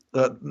convinced,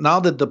 now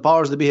that the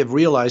powers that be have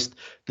realized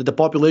that the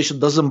population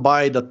doesn't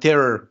buy the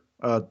terror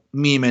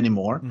meme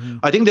anymore. Mm-hmm.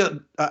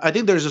 I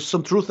think there's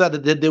some truth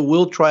that they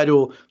will try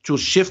to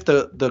shift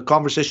the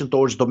conversation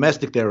towards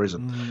domestic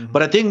terrorism. Mm-hmm.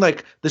 But I think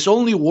like this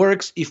only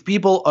works if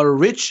people are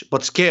rich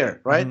but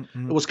scared, right?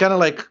 Mm-hmm. It was kind of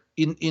like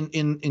in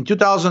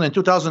 2000 and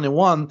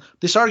 2001,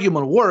 this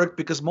argument worked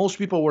because most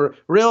people were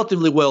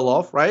relatively well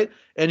off, right?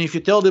 And if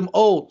you tell them,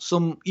 oh,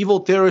 some evil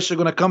terrorists are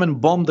going to come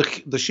and bomb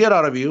the shit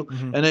out of you,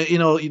 mm-hmm.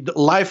 and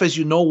life as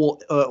you know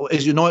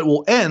it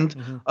will end.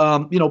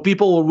 Mm-hmm.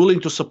 People were willing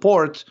to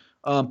support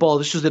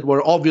politicians that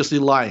were obviously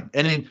lying.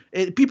 And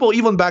people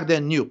even back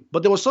then knew.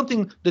 But there was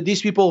something that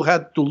these people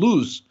had to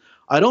lose.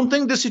 I don't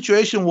think the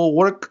situation will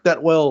work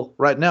that well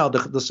right now,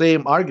 the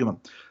same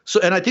argument. So,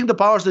 and I think the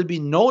powers that be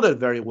know that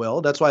very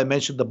well. That's why I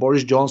mentioned the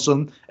Boris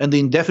Johnson and the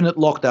indefinite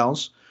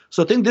lockdowns.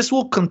 So I think this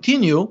will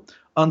continue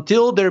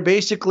until they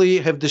basically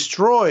have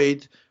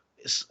destroyed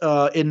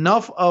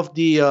enough of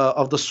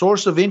the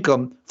source of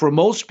income for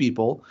most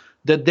people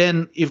that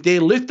then if they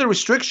lift the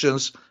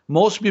restrictions,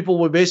 most people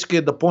will basically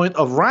at the point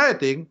of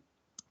rioting.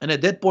 And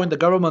at that point, the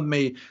government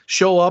may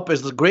show up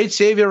as the great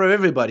savior of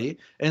everybody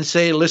and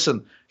say,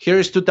 listen, here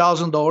is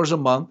 $2,000 a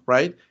month,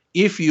 right?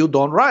 If you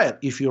don't riot.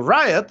 If you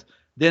riot,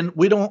 then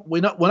we don't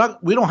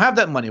have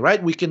that money,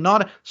 right? We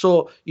cannot.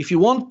 So if you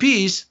want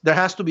peace, there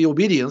has to be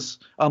obedience.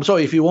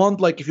 If you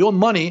want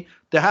money,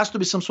 there has to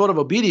be some sort of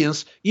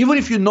obedience, even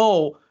if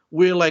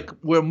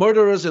we're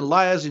murderers and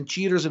liars and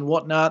cheaters and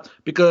whatnot,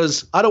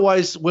 because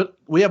otherwise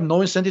we have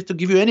no incentive to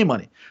give you any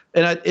money.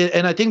 And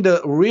I think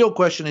the real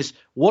question is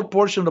what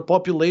portion of the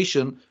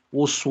population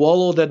will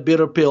swallow that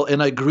bitter pill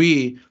and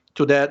agree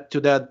to that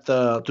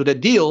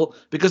deal,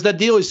 because that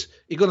deal is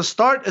going to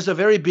start as a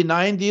very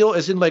benign deal,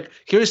 as in like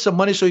here is some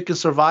money so you can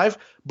survive.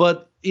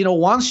 But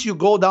once you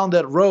go down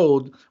that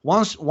road,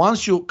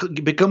 once you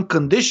become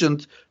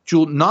conditioned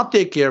to not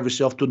take care of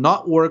yourself, to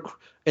not work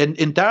and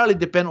entirely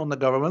depend on the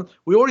government,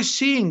 we're already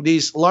seeing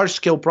these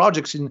large-scale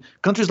projects in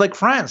countries like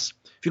France.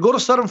 If you go to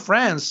southern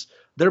France,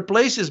 there are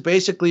places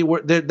basically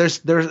where there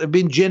have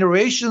been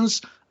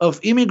generations of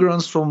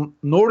immigrants from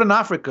northern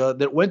Africa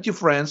that went to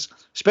France,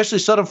 especially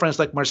southern France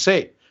like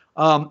Marseille.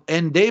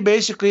 and they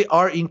basically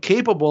are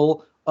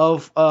incapable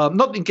of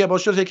not incapable, I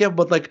should say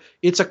capable, but like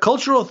it's a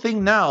cultural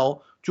thing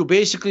now to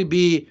basically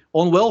be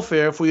on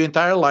welfare for your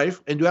entire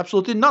life and do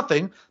absolutely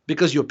nothing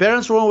because your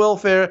parents were on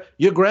welfare,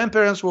 your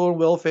grandparents were on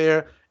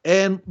welfare,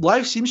 and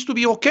life seems to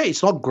be okay.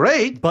 It's not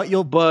great, but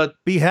you'll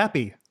be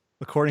happy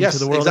according to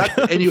the world.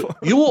 Exactly. And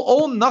you will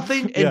own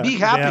nothing and be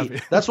happy.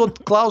 That's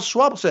what Klaus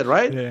Schwab said,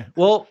 right? Yeah.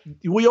 Well,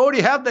 we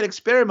already have that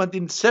experiment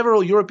in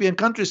several European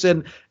countries,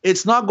 and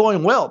it's not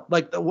going well.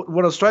 Like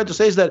what I was trying to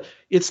say is that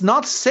it's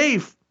not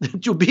safe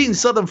to be in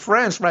southern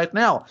France right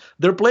now.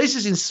 There are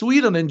places in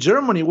Sweden and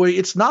Germany where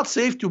it's not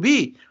safe to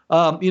be.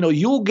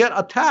 You'll get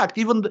attacked.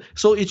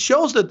 So it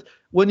shows that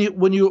when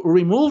you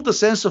remove the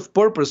sense of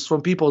purpose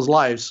from people's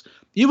lives,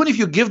 even if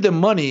you give them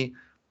money,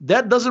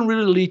 that doesn't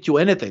really lead to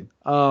anything.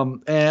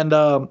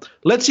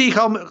 Let's see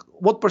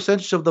what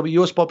percentage of the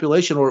U.S.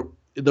 population or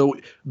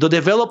the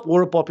developed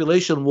world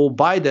population will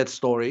buy that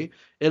story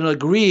and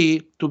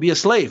agree to be a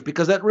slave,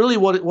 because that's really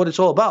what it's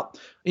all about.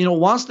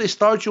 Once they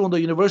start you on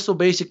the universal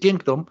basic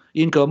income,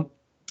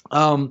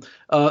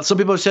 some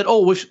people have said,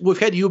 "Oh, we've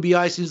had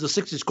UBI since the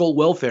 60s called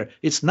welfare."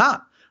 It's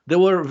not. There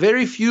were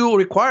very few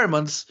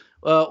requirements.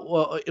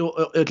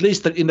 At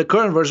least in the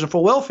current version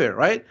for welfare,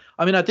 right?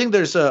 I mean, I think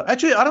there's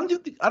actually I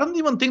don't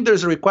even think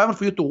there's a requirement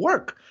for you to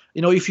work.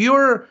 If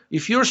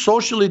you're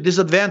socially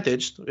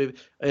disadvantaged,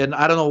 and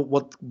I don't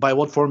know by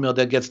what formula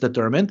that gets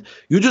determined,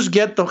 you just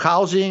get the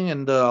housing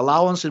and the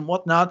allowance and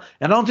whatnot.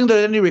 And I don't think there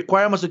are any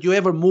requirements that you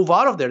ever move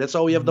out of there. That's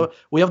how we have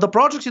the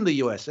projects in the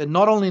U.S. and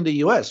not only in the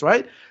U.S.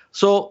 right?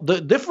 So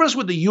the difference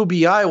with the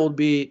UBI will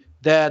be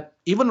that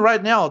even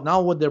right now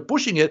when they're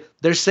pushing it,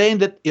 they're saying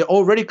that it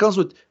already comes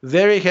with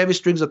very heavy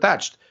strings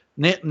attached.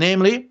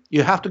 Namely,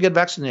 you have to get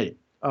vaccinated.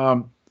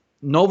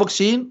 No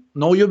vaccine,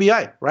 no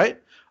UBI, right?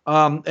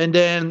 And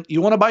then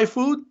you want to buy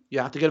food, you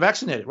have to get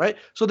vaccinated, right?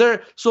 So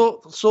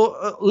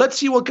let's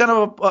see what kind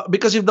of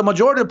because if the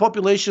majority of the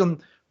population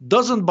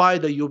doesn't buy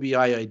the UBI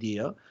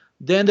idea,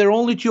 then there are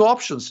only two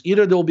options.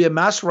 Either there will be a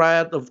mass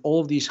riot of all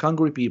of these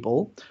hungry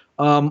people,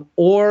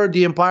 or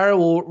the empire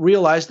will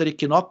realize that it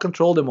cannot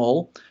control them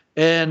all.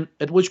 And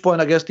at which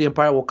point, I guess the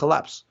empire will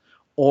collapse.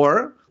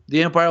 Or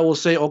the empire will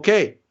say,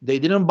 okay, they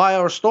didn't buy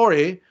our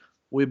story.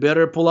 We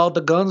better pull out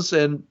the guns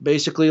and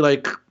basically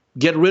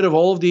get rid of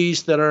all of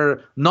these that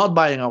are not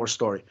buying our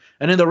story.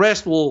 And then the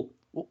rest will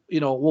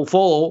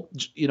follow,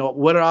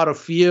 whether out of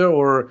fear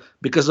or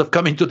because of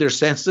coming to their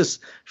senses,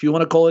 if you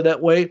want to call it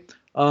that way.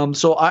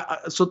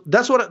 So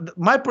that's what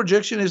my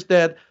projection is,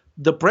 that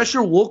the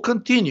pressure will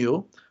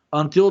continue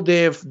until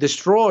they've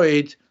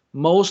destroyed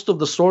most of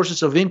the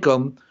sources of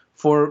income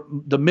for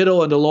the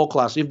middle and the low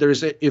class, if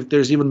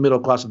there's even middle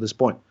class at this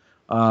point.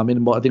 I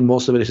think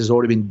most of it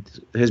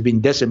has been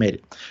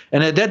decimated,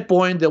 and at that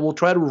point they will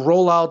try to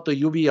roll out the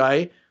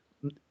UBI,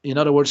 in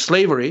other words,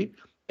 slavery,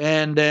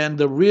 and then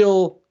the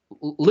real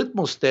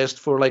litmus test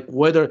for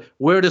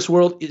where this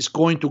world is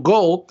going to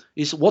go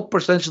is what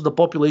percentage of the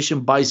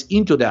population buys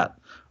into that.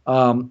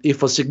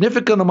 If a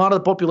significant amount of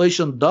the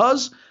population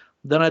does,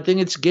 then I think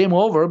it's game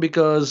over,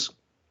 because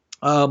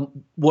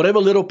whatever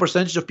little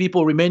percentage of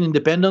people remain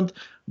independent,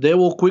 they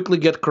will quickly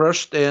get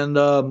crushed, and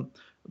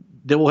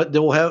they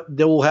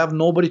will have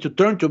nobody to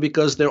turn to,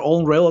 because their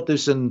own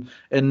relatives and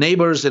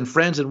neighbors and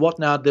friends and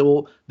whatnot, they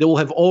will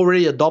have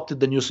already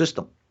adopted the new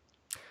system.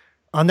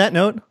 On that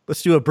note,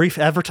 let's do a brief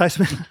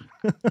advertisement.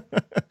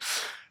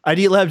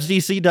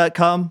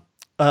 IdeaLabsDC.com,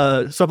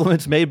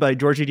 supplements made by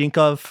Georgy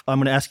Dinkov. I'm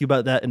going to ask you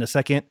about that in a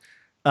second.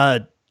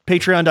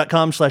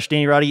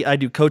 Patreon.com/Danny Roddy. I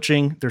do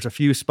coaching. There's a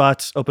few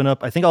spots open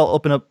up. I think I'll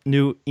open up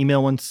new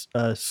email ones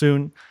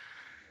soon.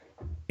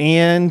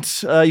 And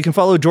you can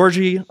follow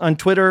Georgie on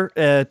Twitter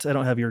at, I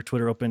don't have your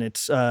Twitter open.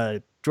 It's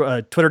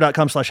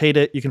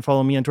twitter.com/hateit. You can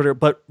follow me on Twitter.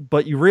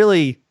 But you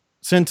really,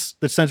 since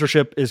the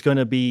censorship is going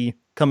to be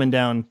coming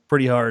down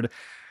pretty hard,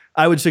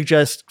 I would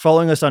suggest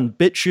following us on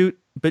BitChute,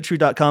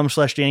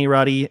 bitchute.com/Danny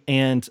Roddy.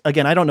 And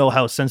again, I don't know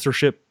how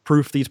censorship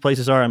proof these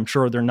places are. I'm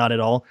sure they're not at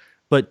all.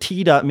 But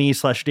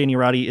t.me/Danny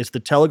Roddy is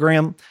the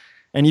Telegram,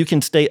 and you can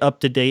stay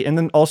up to date. And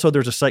then also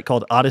there's a site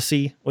called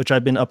Odyssey, which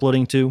I've been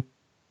uploading to.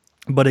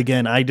 But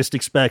again, I just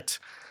expect,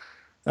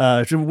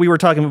 we were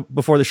talking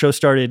before the show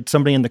started,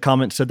 somebody in the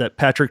comments said that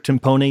Patrick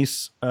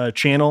Timpone's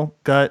channel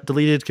got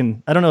deleted.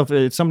 I don't know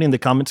if somebody in the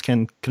comments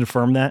can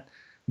confirm that,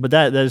 but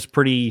that is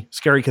pretty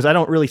scary, because I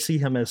don't really see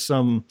him as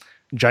some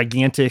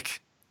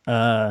gigantic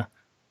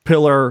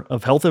pillar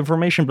of health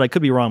information, but I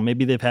could be wrong.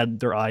 Maybe they've had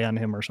their eye on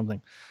him or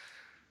something.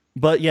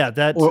 But yeah,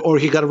 that or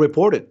he got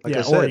reported. Like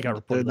I said, or he got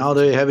reported. Now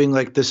they're having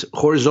this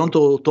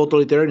horizontal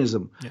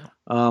totalitarianism. Yeah.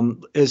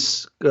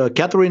 As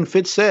Catherine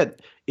Fitz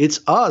said,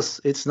 it's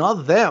us, it's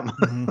not them.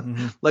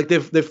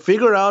 Mm-hmm. They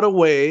figure out a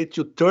way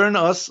to turn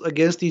us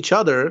against each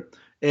other,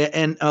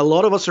 and a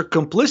lot of us are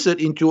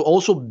complicit into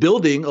also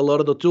building a lot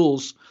of the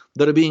tools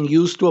that are being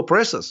used to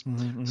oppress us.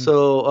 Mm-hmm.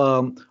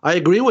 So I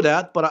agree with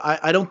that, but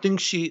I don't think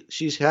she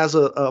has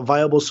a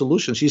viable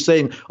solution. She's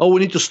saying, oh,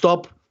 we need to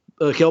stop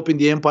helping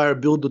the empire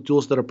build the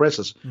tools that oppress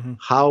us. Mm-hmm.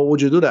 How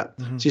would you do that?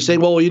 She's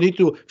saying, well, you need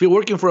to, if you're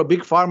working for a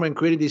big pharma and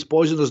creating these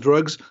poisonous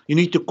drugs, you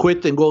need to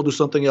quit and go do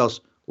something else.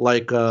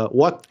 Like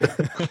what?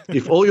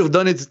 If all you've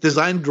done is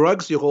design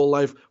drugs your whole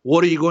life,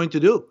 what are you going to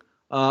do?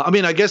 I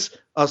mean, I guess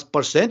a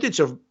percentage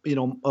of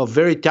of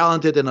very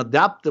talented and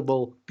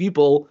adaptable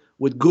people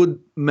with good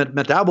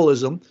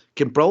metabolism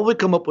can probably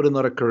come up with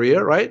another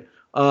career, right?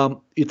 I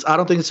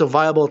don't think it's a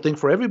viable thing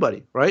for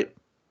everybody, right?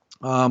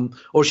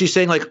 Or she's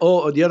saying like,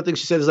 the other thing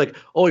she said is like,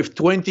 if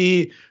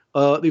 20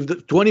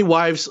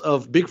 wives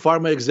of big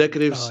pharma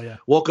executives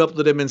walk up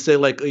to them and say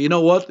like, you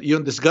know what,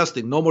 you're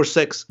disgusting, no more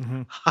sex.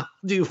 How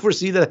do you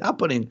foresee that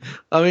happening?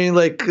 I mean,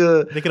 like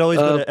they could always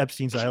go to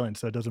Epstein's Island,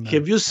 so it doesn't matter.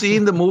 Have you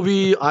seen the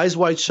movie Eyes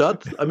Wide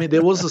Shut? I mean,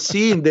 there was a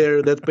scene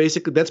there that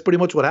that's pretty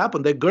much what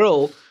happened. That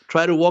girl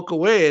tried to walk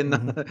away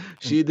and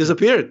she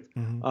disappeared.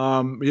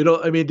 I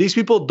mean, these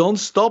people don't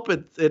stop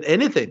at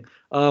anything.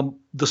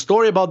 The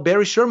story about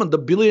Barry Sherman, the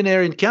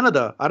billionaire in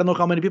Canada. I don't know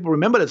how many people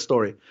remember that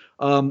story.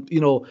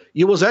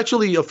 It was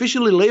actually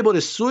officially labeled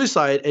as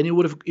suicide, and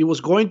it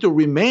was going to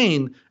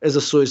remain as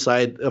a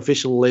suicide,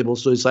 officially labeled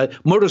suicide,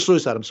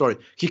 murder-suicide. I'm sorry.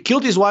 He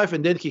killed his wife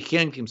and then he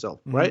hanged himself,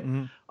 right?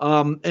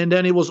 And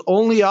then it was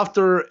only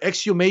after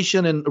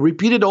exhumation and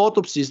repeated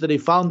autopsies that they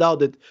found out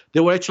that they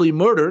were actually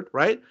murdered,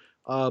 right?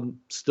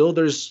 Still,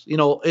 there's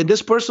and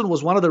this person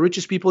was one of the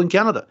richest people in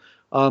Canada.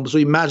 So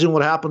imagine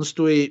what happens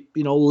to a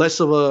less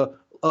of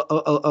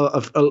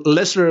a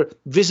lesser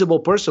visible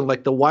person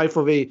like the wife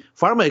of a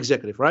pharma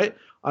executive, right?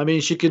 I mean,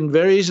 she can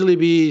very easily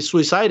be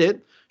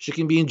suicided. She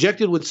can be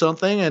injected with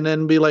something and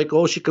then be like,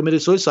 she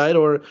committed suicide.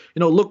 Or,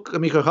 look, I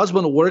mean, her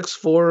husband works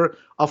for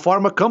a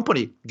pharma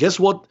company. Guess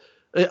what?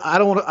 I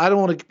don't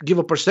want to give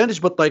a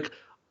percentage, but like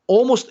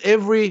almost I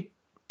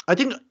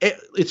think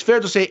it's fair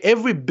to say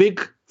every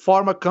big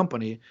pharma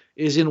company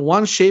is in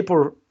one shape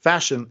or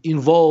fashion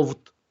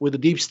involved with the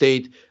deep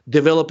state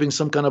developing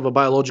some kind of a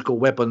biological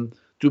weapon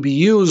to be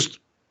used,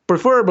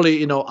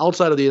 preferably,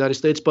 outside of the United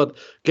States. But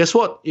guess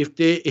what? If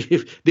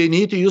they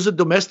need to use it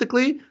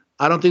domestically,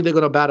 I don't think they're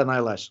going to bat an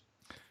eyelash.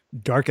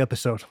 Dark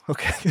episode.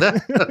 Okay.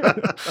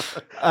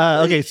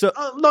 Okay. So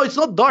no, it's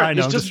not dark.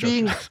 Know,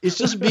 it's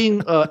just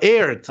being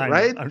aired,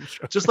 right?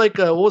 Sure. Just like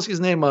what was his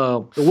name?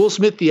 Will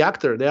Smith, the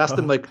actor. They asked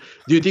him like,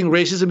 "Do you think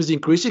racism is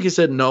increasing?" He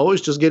said, "No,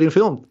 it's just getting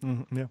filmed."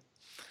 Yeah.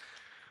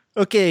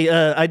 Okay,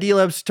 ID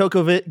Labs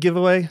Tocovit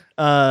giveaway.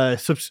 I'm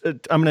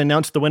going to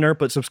announce the winner,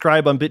 but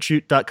subscribe on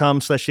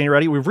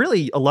BitChute.com/DannyRowdy. We've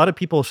really, a lot of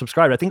people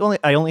subscribed. I think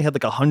I only had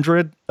like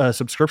 100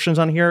 subscriptions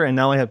on here, and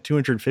now I have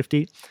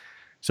 250.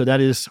 So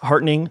that is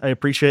heartening. I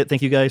appreciate it.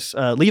 Thank you guys.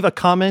 Leave a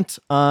comment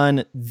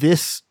on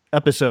this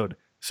episode.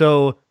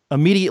 So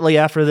immediately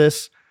after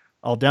this,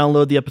 I'll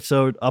download the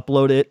episode,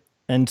 upload it.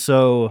 And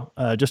so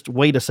just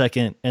wait a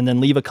second and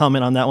then leave a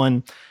comment on that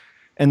one.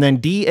 And then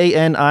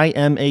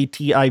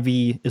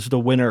DANIMATIV is the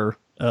winner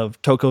of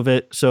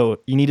Tocovit. So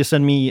you need to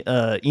send me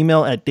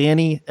email at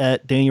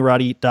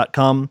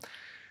danny@dannyrowdy.com.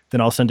 Then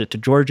I'll send it to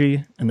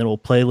Georgie, and then we'll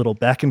play a little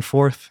back and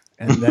forth,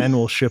 and then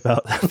we'll ship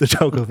out the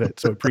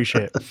Tocovit. So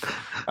appreciate it.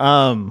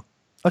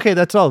 Okay,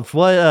 that's all.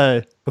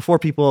 Before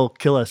people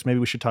kill us, maybe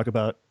we should talk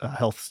about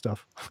health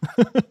stuff.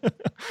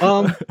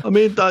 I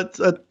mean,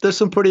 there's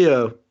some pretty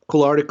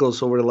cool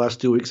articles over the last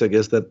 2 weeks, I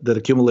guess, that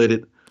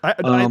accumulated. The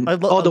one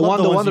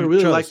that I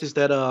really liked is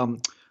that I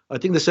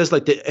think that says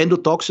like the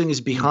endotoxin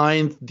is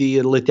behind the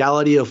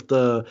lethality of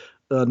the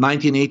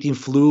 1918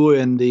 flu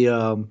and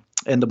the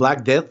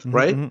Black Death,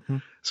 right? Mm-hmm.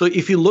 So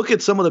if you look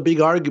at some of the big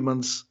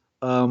arguments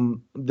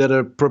that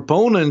are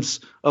proponents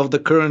of the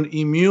current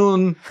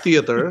immune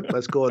theater,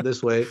 let's go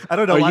this way. I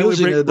don't know why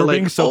we're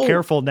being so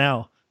careful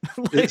now.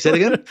 Say it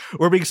again?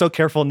 We're being so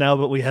careful now,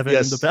 but we haven't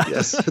in the past.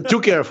 Yes, too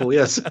careful,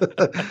 yes.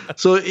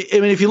 So, I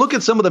mean, if you look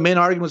at some of the main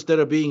arguments that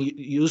are being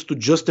used to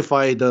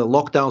justify the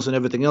lockdowns and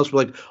everything else,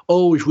 we're like,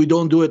 if we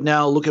don't do it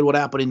now, look at what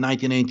happened in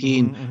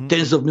 1918. Mm-hmm.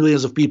 Tens of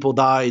millions of people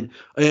died.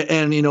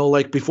 And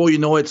like before you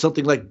know it,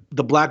 something like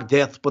the Black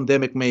Death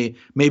pandemic may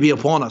be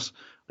upon us.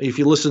 If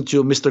you listen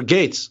to Mr.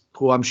 Gates,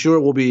 who I'm sure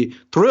will be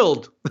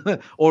thrilled,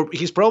 or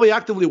he's probably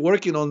actively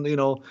working on,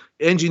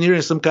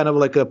 engineering some kind of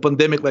like a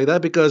pandemic like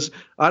that, because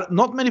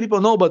not many people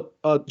know, but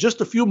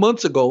just a few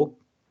months ago,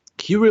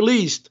 he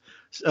released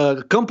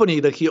a company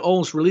that he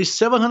owns released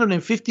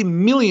 750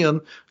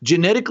 million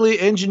genetically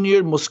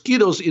engineered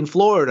mosquitoes in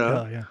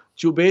Florida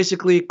to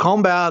basically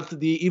combat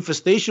the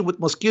infestation with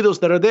mosquitoes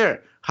that are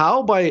there.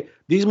 How? By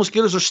these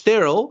mosquitoes are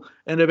sterile,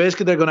 and they're going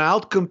to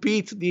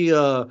outcompete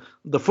the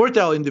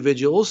fertile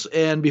individuals,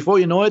 and before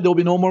you know it, there'll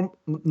be no more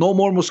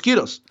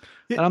mosquitoes.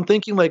 Yeah. And I'm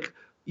thinking like,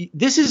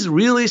 this is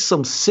really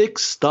some sick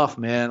stuff,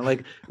 man.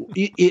 Like,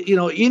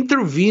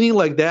 intervening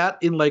like that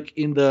in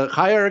the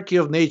hierarchy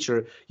of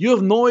nature. You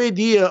have no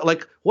idea.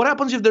 Like, what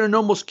happens if there are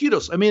no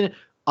mosquitoes? I mean,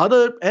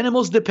 other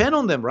animals depend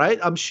on them, right?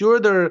 I'm sure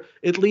there are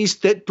at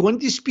least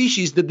 20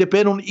 species that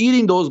depend on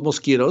eating those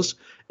mosquitoes.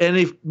 And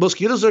if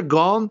mosquitoes are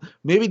gone,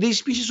 maybe these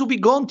species will be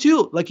gone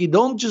too. Like, he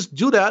don't just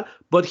do that,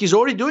 but he's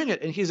already doing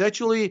it. And he's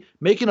actually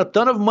making a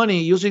ton of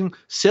money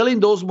selling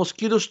those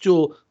mosquitoes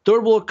to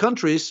third world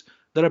countries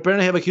that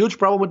apparently have a huge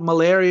problem with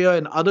malaria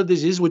and other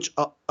diseases, which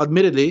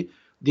admittedly,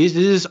 these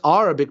diseases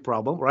are a big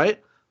problem,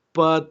 right?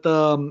 But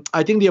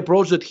I think the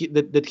approach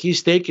that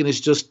he's taken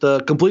is just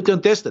completely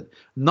untested,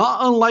 not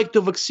unlike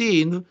the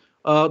vaccines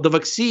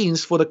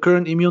for the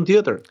current immune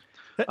theater.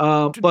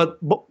 Yeah,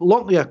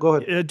 go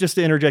ahead. Just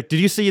to interject, did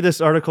you see this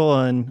article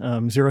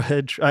on Zero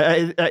Hedge?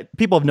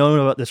 People have known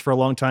about this for a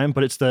long time,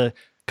 but it's the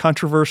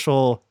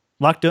controversial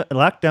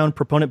lockdown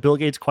proponent Bill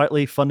Gates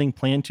quietly funding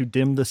plan to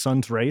dim the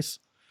sun's rays.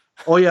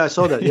 Oh yeah, I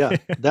saw that. Yeah,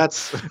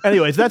 that's.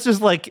 Anyways, that's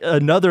just like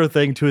another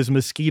thing to his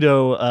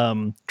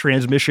mosquito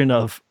transmission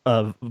of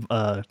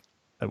what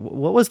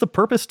was the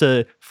purpose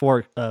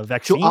for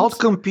vaccines? To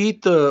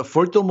outcompete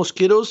fertile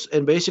mosquitoes,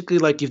 and basically,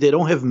 like if they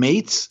don't have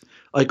mates,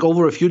 like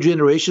over a few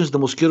generations, the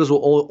mosquitoes will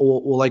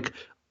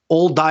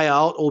all die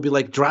out or be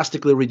like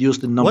drastically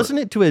reduced in number. Wasn't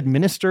it to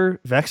administer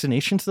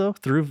vaccinations though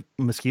through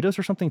mosquitoes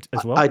or something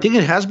as well? I think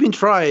it has been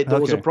tried. There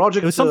was a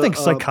project. It was something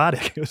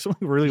psychotic. It was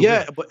something really weird.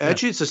 Yeah, but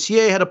actually, it's a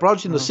CIA had a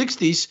project in the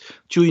 60s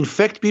to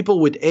infect people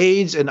with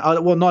AIDS and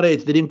well, not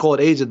AIDS. They didn't call it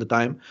AIDS at the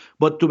time,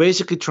 but to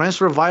basically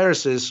transfer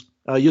viruses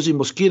using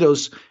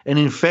mosquitoes and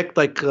infect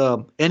like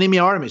enemy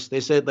armies. They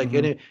said like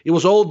it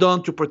was all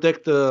done to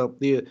protect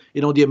the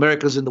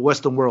Americans in the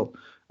Western world.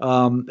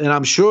 And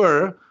I'm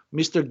sure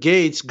Mr.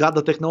 Gates got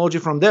the technology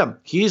from them.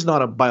 He's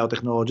not a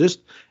biotechnologist.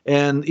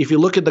 And if you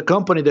look at the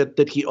company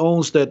that he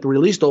owns that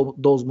released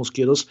those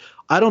mosquitoes,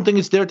 I don't think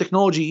it's their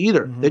technology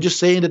either. They're just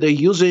saying that they're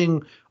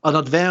using an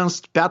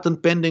advanced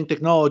patent pending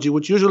technology,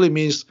 which usually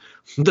means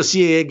the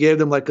CIA gave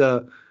them like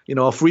a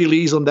free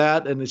lease on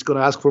that, and it's going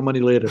to ask for money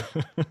later.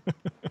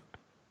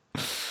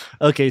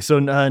 Okay, so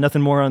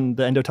nothing more on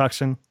the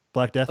endotoxin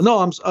Black Death? No,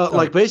 I'm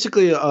like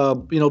basically,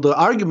 the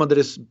argument that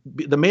is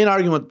the main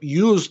argument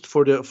used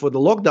for the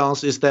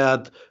lockdowns is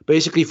that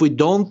basically if we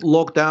don't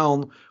lock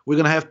down, we're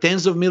going to have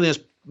tens of millions,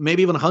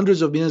 maybe even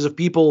hundreds of millions of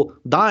people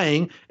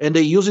dying, and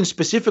they're using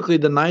specifically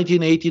the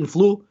 1918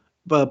 flu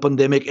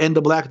pandemic and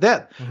the Black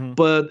Death.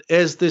 But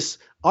as this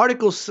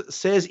article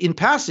says in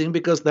passing,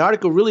 because the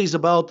article really is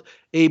about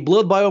a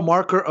blood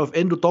biomarker of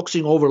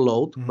endotoxin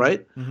overload,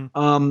 right?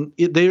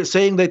 They're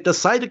saying that the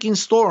cytokine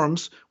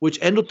storms, which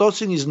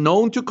endotoxin is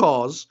known to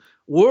cause,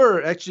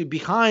 were actually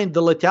behind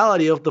the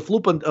lethality of the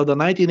of the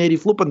 1980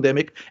 flu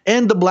pandemic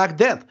and the Black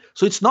Death.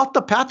 So it's not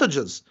the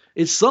pathogens.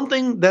 It's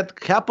something that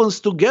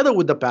happens together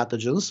with the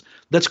pathogens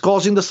that's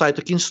causing the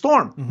cytokine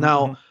storm.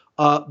 Now,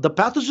 the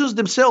pathogens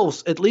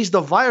themselves, at least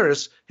the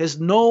virus, has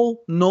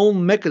no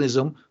known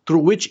mechanism through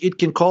which it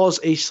can cause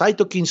a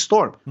cytokine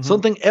storm.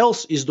 Something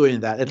else is doing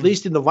that, at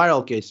least in the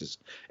viral cases.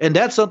 And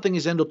that something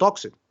is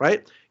endotoxin,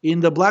 right? In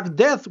the Black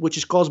Death, which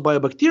is caused by a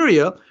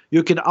bacteria,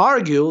 you can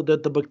argue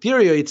that the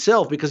bacteria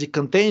itself, because it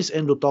contains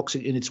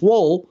endotoxin in its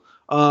wall,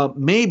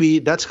 maybe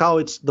that's how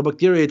the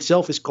bacteria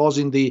itself is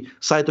causing the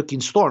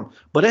cytokine storm.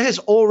 But it has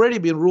already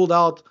been ruled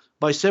out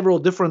by several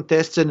different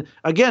tests. And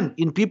again,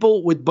 in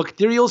people with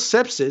bacterial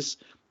sepsis,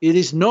 it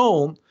is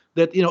known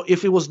that,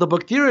 if it was the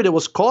bacteria that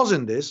was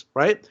causing this,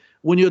 right,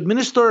 when you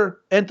administer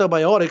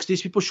antibiotics,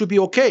 these people should be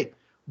okay.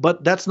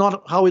 But that's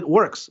not how it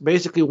works.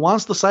 Basically,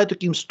 once the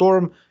cytokine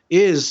storm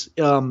is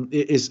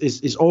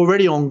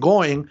already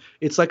ongoing,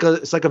 it's like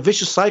a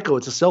vicious cycle.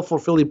 It's a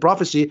self-fulfilling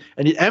prophecy,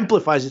 and it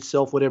amplifies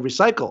itself with every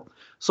cycle.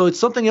 So it's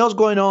something else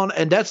going on,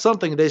 and that's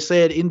something they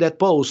said in that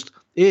post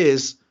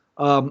is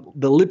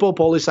the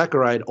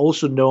lipopolysaccharide,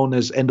 also known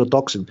as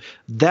endotoxin.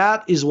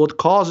 That is what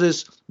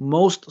causes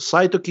most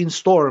cytokine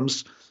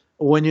storms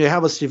when you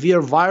have a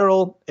severe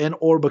viral and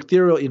or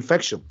bacterial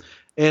infection.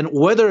 And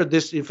whether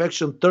this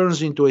infection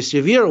turns into a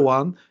severe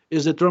one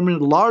is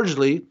determined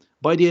largely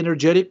by the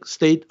energetic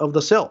state of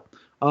the cell.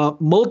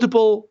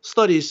 Multiple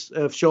studies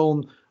have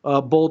shown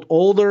both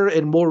older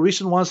and more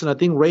recent ones, and I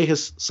think Ray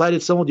has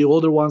cited some of the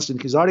older ones in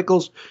his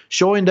articles,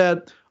 showing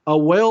that a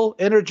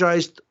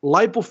well-energized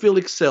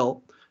lipophilic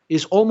cell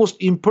is almost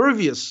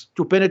impervious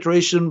to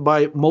penetration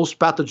by most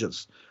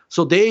pathogens.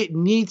 So they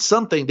need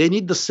something. They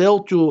need the cell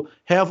to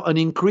have an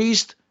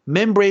increased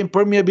membrane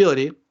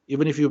permeability,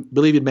 even if you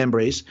believe in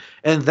membranes.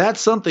 And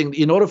that's something,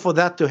 in order for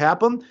that to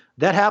happen,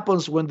 that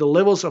happens when the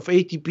levels of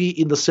ATP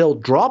in the cell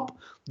drop,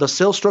 the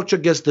cell structure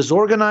gets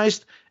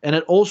disorganized, and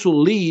it also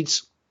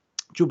leads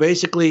to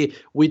basically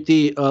with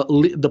the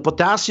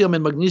potassium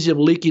and magnesium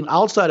leaking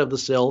outside of the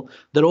cell,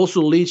 that also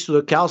leads to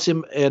the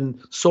calcium and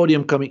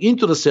sodium coming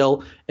into the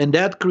cell, and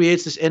that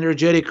creates this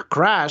energetic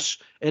crash.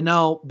 And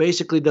now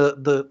basically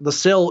the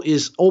cell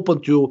is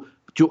open to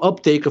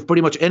uptake of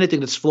pretty much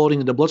anything that's floating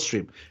in the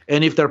bloodstream.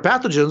 And if they're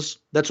pathogens,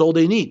 that's all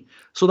they need.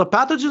 So the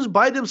pathogens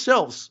by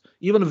themselves,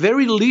 even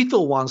very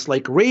lethal ones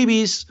like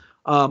rabies,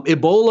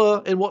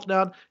 Ebola, and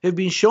whatnot, have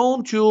been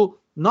shown to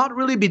not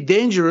really be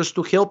dangerous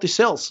to healthy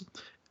cells.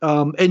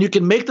 And you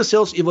can make the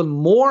cells even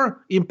more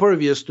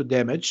impervious to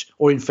damage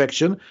or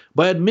infection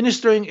by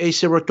administering a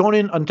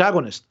serotonin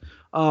antagonist.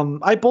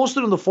 I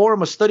posted on the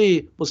forum a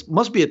study,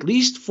 must be at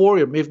least 4,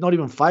 if not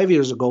even 5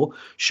 years ago,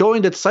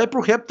 showing that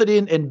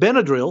cyproheptadine and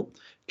Benadryl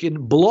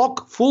can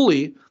block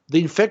fully the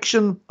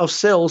infection of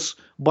cells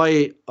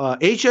by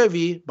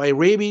HIV, by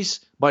rabies,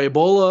 by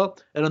Ebola,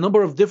 and a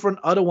number of different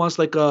other ones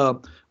like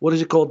what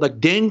is it called, like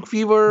dengue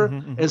fever,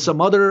 and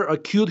some other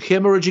acute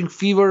hemorrhaging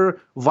fever,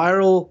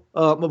 viral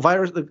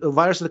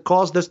virus that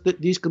caused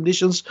these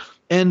conditions.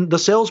 And the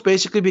cells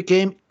basically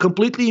became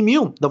completely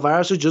immune. The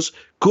viruses just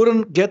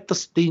couldn't get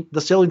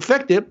the cell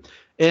infected.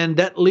 And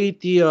that led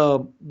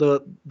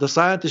the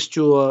scientists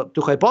to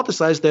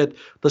hypothesize that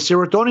the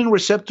serotonin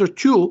receptor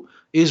 2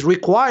 is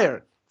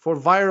required for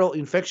viral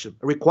infection.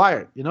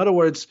 Required. In other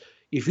words,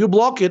 if you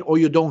block it or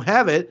you don't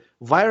have it,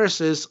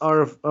 viruses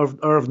are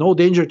of no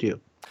danger to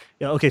you.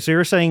 Yeah. Okay. So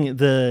you're saying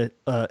the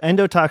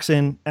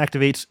endotoxin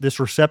activates this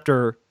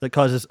receptor that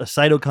causes a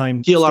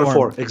cytokine TLR4.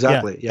 storm.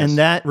 Exactly. Yeah. Yes. And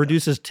that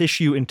reduces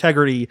tissue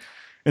integrity.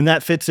 And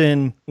that fits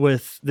in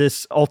with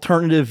this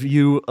alternative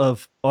view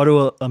of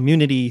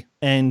autoimmunity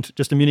and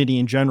just immunity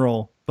in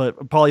general.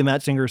 But Polly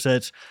Matzinger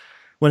says,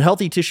 when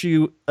healthy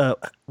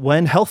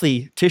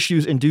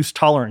tissues induce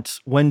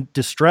tolerance, when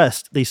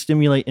distressed, they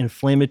stimulate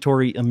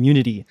inflammatory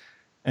immunity.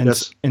 And,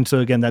 yes. And so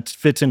again, that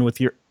fits in with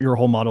your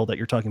whole model that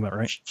you're talking about,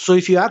 right? So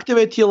if you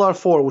activate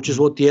TLR4, which is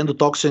what the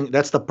endotoxin,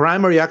 that's the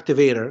primary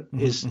activator,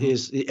 is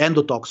the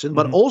endotoxin,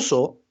 but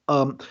also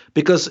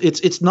because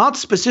it's not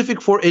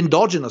specific for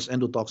endogenous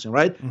endotoxin,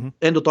 right?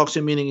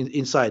 Endotoxin meaning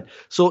inside.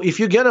 So if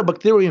you get a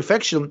bacterial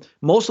infection,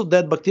 most of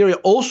that bacteria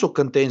also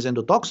contains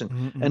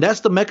endotoxin. And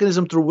that's the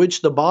mechanism through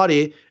which the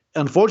body,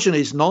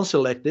 unfortunately, is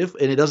non-selective,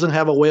 and it doesn't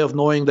have a way of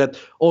knowing that,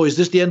 oh, is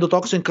this the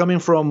endotoxin coming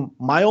from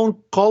my own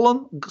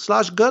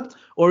colon/gut,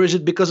 or is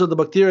it because of the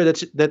bacteria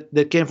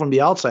that came from the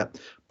outside?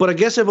 But I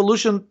guess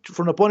evolution,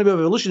 from the point of view of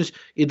evolution, is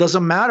it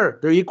doesn't matter.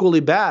 They're equally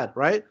bad,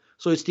 right?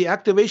 So it's the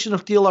activation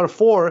of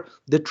TLR4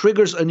 that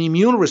triggers an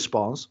immune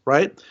response,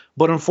 right?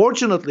 But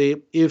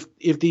unfortunately, if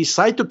the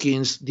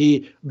cytokines,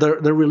 the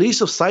release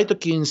of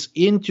cytokines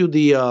into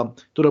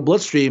the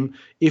bloodstream,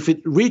 if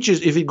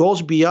it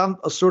goes beyond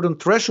a certain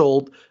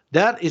threshold,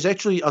 that is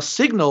actually a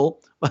signal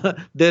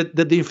that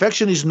the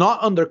infection is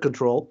not under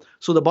control.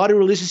 So the body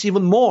releases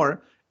even more,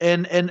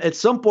 and at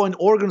some point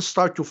organs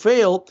start to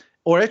fail.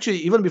 Or actually,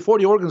 even before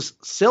the organs,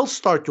 cells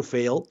start to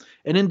fail,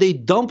 and then they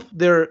dump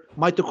their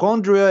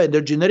mitochondria and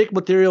their genetic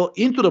material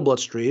into the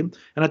bloodstream.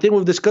 And I think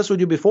we've discussed with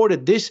you before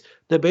that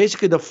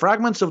basically the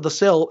fragments of the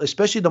cell,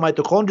 especially the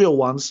mitochondrial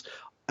ones,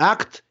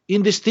 act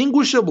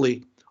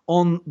indistinguishably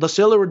on the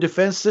cellular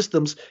defense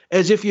systems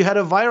as if you had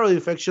a viral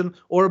infection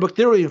or a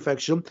bacterial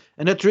infection,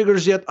 and that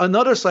triggers yet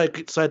another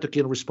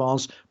cytokine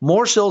response.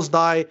 More cells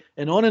die,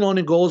 and on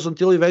it goes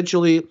until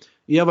eventually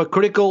you have a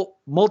critical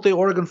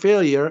multi-organ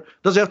failure.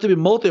 Doesn't have to be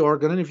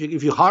multi-organ.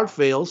 If your heart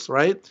fails,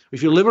 right?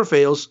 If your liver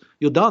fails,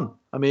 you're done.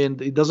 I mean,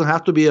 it doesn't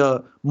have to be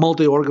a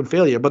multi-organ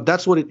failure, but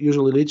that's what it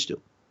usually leads to.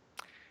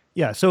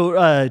 Yeah. So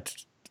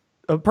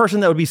a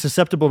person that would be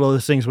susceptible to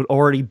those things would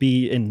already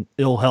be in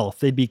ill health.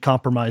 They'd be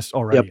compromised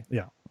already. Yep.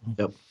 Yeah.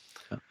 Yep.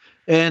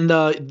 And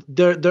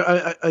there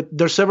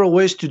are several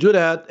ways to do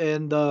that.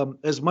 And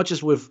as much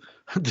as we've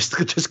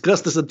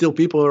discussed this until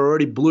people are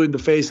already blue in the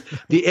face,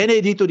 the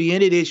NAD to the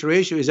NADH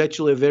ratio is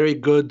actually a very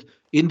good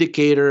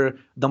indicator.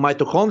 The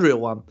mitochondrial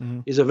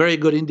one is a very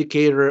good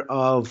indicator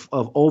of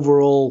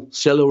overall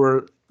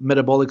cellular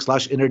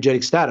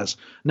metabolic/energetic status.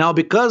 Now,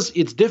 because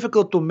it's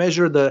difficult to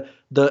measure the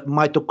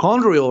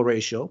mitochondrial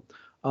ratio,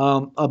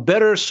 a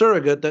better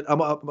surrogate that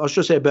I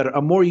should say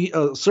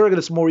a surrogate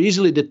that's more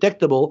easily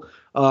detectable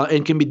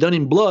and can be done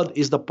in blood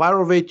is the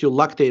pyruvate to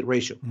lactate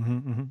ratio.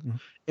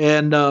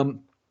 And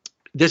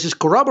this is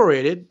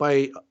corroborated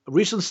by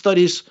recent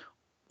studies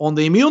on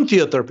the immune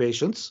theater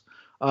patients,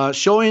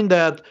 showing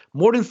that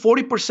more than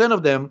 40%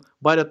 of them,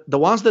 by the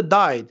ones that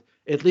died,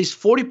 at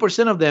least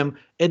 40% of them,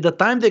 at the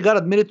time they got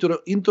admitted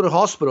into the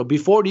hospital,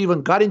 before they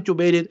even got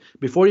intubated,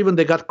 before even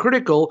they got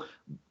critical,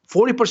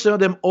 40% of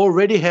them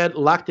already had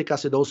lactic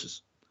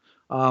acidosis.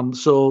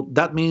 So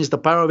that means the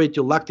pyruvate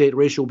to lactate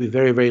ratio will be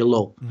very, very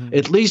low,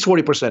 at least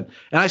 40%.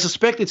 And I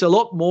suspect it's a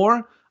lot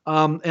more.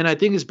 And I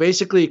think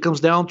it comes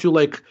down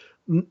to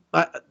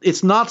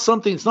it's not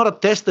a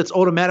test that's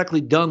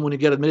automatically done when you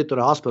get admitted to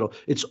the hospital.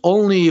 It's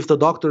only if the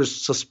doctors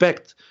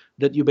suspect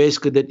that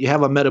you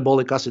have a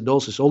metabolic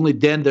acidosis. Only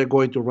then they're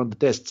going to run the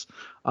tests.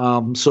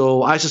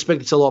 So I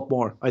suspect it's a lot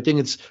more. I think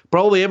it's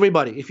probably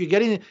everybody. If you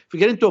get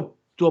into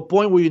a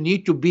point where you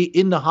need to be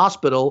in the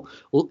hospital,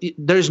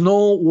 there's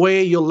no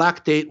way your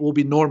lactate will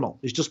be normal.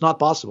 It's just not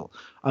possible.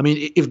 I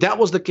mean, if that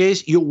was the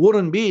case, you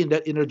wouldn't be in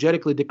that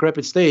energetically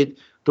decrepit state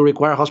to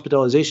require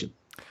hospitalization.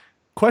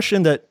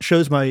 Question that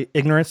shows my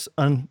ignorance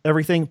on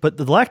everything, but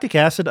the lactic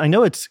acid, I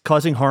know it's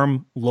causing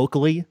harm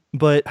locally,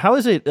 but how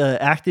is it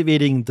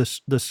activating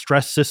the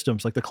stress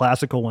systems, like the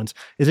classical ones?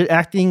 Is it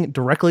acting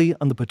directly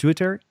on the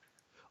pituitary?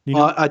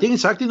 I think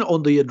it's acting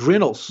on the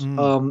adrenals.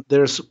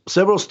 There's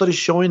several studies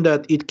showing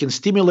that it can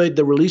stimulate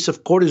the release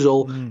of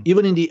cortisol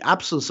even in the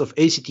absence of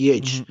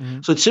ACTH.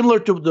 So it's similar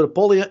to the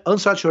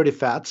polyunsaturated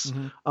fats.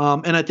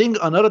 And I think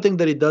another thing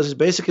that it does is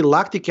basically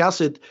lactic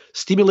acid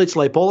stimulates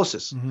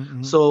lipolysis.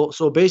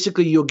 So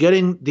basically you're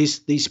getting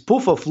this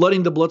PUFA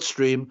flooding the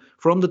bloodstream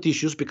from the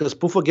tissues, because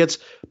PUFA gets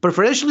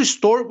preferentially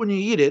stored when you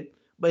eat it,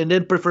 and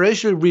then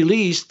preferentially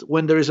released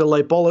when there is a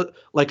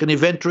like an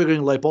event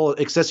triggering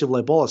excessive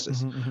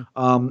lipolysis.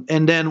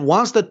 And then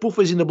once that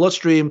PUFA is in the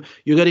bloodstream,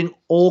 you're getting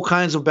all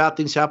kinds of bad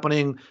things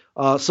happening.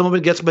 Some of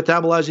it gets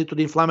metabolized into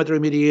the inflammatory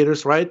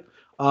mediators, right?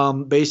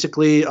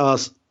 Basically,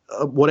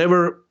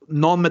 whatever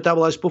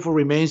non-metabolized PUFA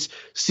remains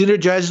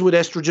synergizes with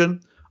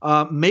estrogen,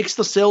 makes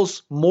the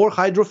cells more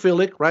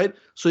hydrophilic, right?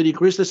 So it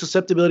increases the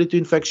susceptibility to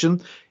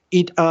infection.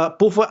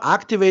 PUFA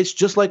activates,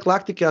 just like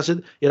lactic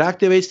acid, it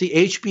activates the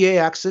HPA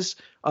axis.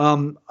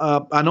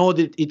 I know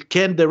that it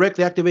can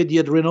directly activate the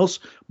adrenals,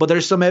 but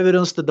there's some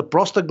evidence that the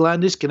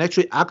prostaglandins can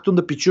actually act on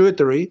the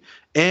pituitary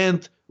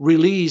and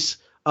release,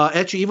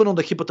 actually even on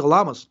the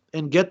hypothalamus,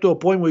 and get to a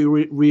point where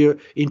we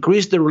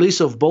increase the release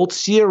of both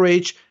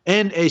CRH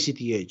and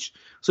ACTH.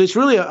 So it's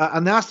really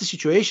a nasty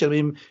situation. I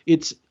mean,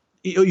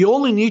 you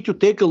only need to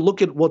take a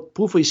look at what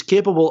PUFA is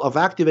capable of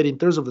activating in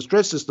terms of the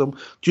stress system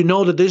to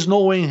know that there's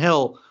no way in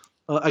hell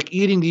like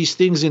eating these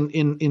things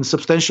in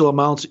substantial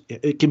amounts,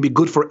 it can be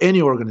good for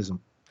any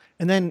organism.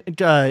 And then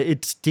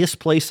it's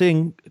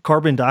displacing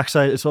carbon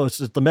dioxide, so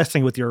it's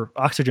messing with your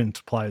oxygen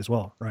supply as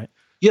well, right?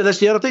 Yeah, that's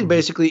the other thing.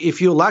 Basically,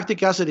 if your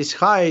lactic acid is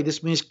high,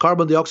 this means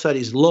carbon dioxide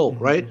is low,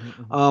 right?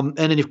 And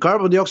then if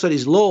carbon dioxide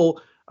is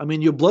low, I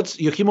mean, your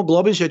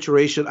hemoglobin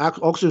saturation,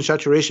 oxygen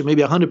saturation,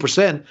 maybe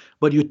 100%,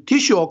 but your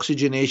tissue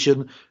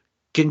oxygenation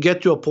can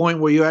get to a point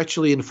where you're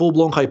actually in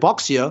full-blown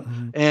hypoxia,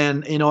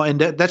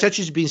 and that's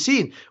actually been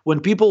seen when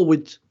people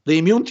with the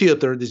immune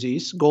theater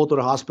disease go to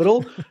the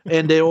hospital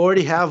and they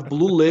already have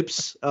blue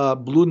lips,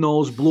 blue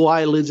nose, blue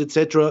eyelids,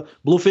 etc.,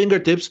 blue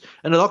fingertips,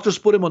 and the doctors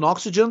put them on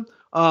oxygen.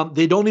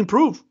 They don't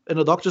improve, and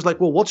the doctor's like,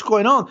 well, what's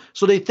going on?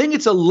 So they think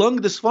it's a lung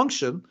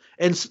dysfunction,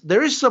 and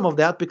there is some of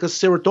that because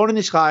serotonin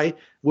is high.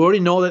 We already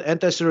know that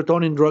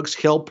anti-serotonin drugs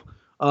help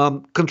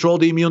control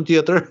the immune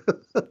theater.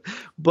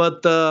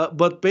 but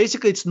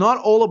basically it's not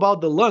all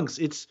about the lungs.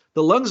 It's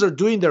the lungs are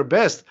doing their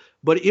best,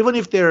 but even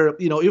if they're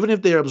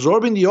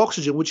absorbing the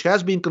oxygen, which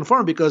has been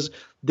confirmed because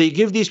they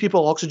give these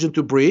people oxygen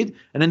to breathe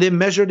and then they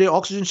measure their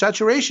oxygen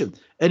saturation,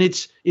 and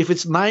if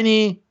it's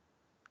 92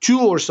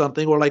 or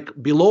something, or like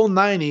below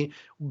 90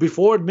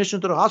 before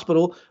admission to the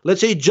hospital, let's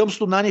say it jumps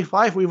to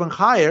 95 or even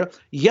higher,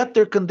 yet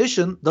their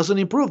condition doesn't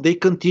improve. They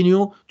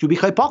continue to be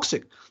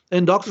hypoxic.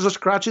 And doctors are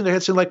scratching their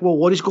heads saying like, well,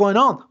 what is going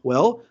on?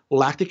 Well,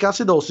 lactic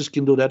acidosis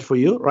can do that for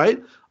you,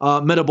 right?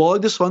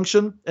 Metabolic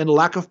dysfunction and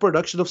lack of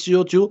production of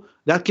CO2,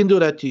 that can do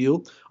that to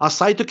you. A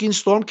cytokine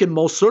storm can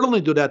most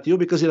certainly do that to you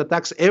because it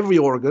attacks every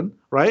organ,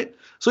 right?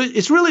 So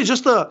it's really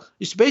just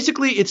it's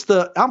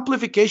the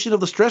amplification of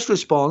the stress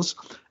response.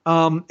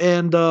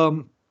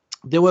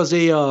 There was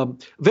a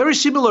very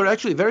similar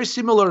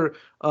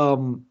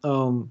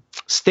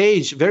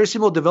stage, very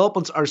similar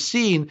developments are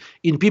seen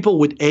in people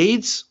with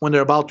AIDS when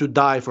they're about to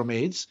die from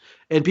AIDS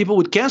and people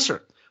with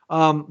cancer.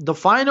 The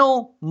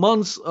final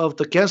months of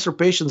the cancer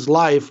patient's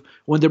life,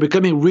 when they're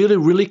becoming really,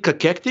 really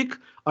cachectic,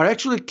 are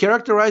actually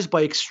characterized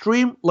by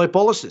extreme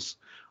lipolysis.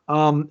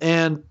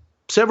 And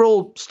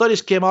several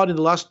studies came out in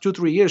the last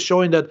 2-3 years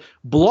showing that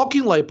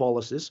blocking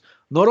lipolysis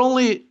not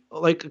only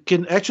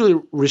can actually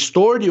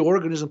restore the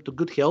organism to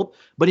good health,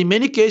 but in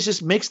many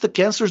cases makes the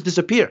cancers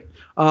disappear.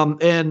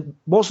 And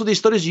most of these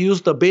studies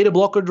use the beta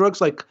blocker drugs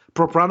like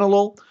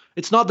propranolol.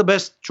 It's not the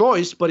best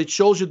choice, but it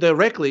shows you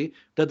directly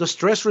that the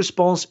stress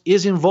response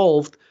is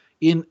involved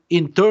in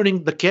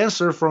turning the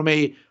cancer from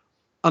a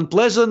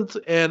unpleasant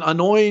and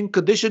annoying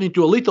condition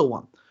into a lethal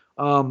one.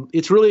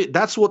 It's really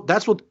that's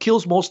what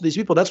kills most of these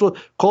people. That's what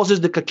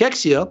causes the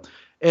cachexia.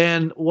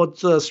 And what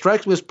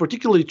strikes me as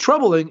particularly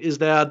troubling is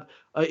that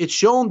it's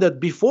shown that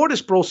before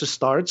this process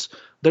starts,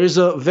 there is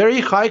a very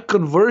high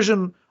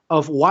conversion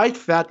of white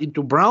fat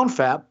into brown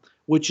fat,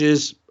 which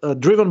is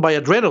driven by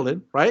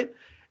adrenaline, right?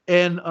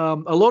 And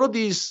a lot of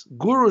these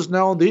gurus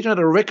now on the internet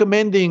are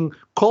recommending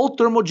cold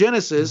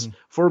thermogenesis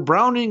for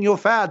browning your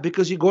fat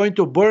because you're going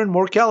to burn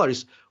more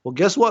calories. Well,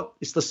 guess what?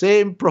 It's the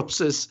same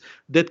process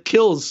that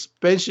kills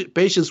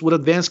patients with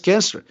advanced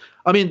cancer.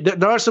 I mean,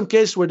 there are some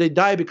cases where they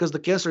die because the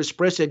cancer is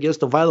pressing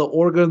against a vital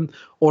organ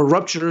or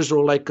ruptures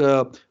or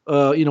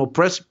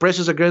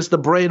presses against the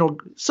brain or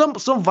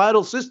some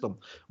vital system.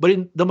 But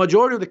in the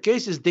majority of the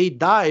cases, they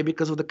die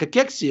because of the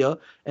cachexia,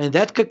 and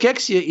that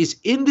cachexia is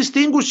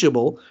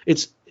indistinguishable.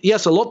 It's,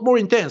 yes, a lot more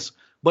intense,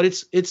 but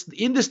it's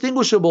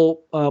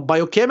indistinguishable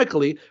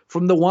biochemically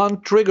from the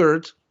one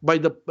triggered by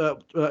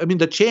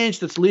the change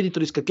that's leading to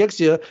this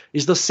cachexia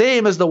is the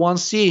same as the one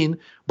seen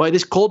by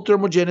this cold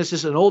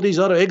thermogenesis and all these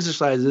other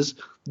exercises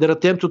that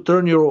attempt to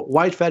turn your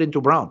white fat into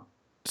brown.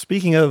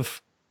 Speaking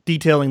of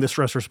detailing the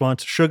stress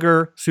response,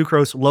 sugar,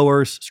 sucrose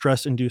lowers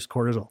stress-induced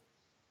cortisol.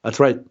 That's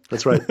right.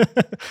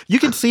 You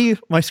can see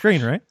my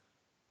screen, right?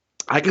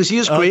 I can see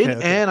your screen,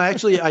 okay. And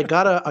I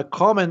got a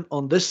comment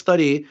on this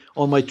study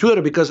on my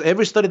Twitter because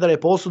every study that I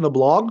post on the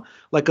blog,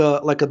 like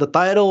the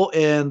title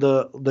and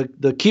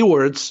the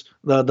keywords,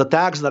 the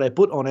tags that I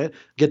put on it,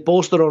 get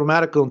posted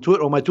automatically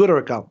on my Twitter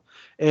account.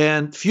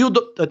 And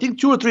I think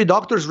 2 or 3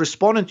 doctors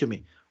responded to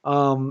me,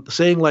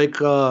 saying like,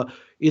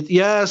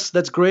 Yes,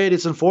 that's great.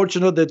 It's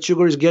unfortunate that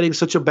sugar is getting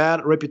such a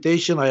bad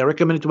reputation. I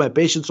recommend it to my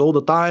patients all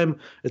the time,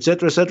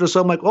 etc., etc.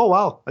 So I'm like, oh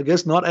wow, I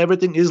guess not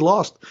everything is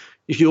lost.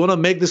 If you want to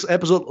make this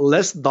episode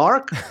less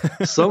dark,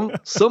 some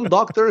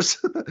doctors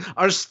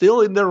are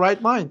still in their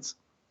right minds.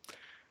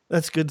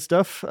 That's good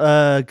stuff.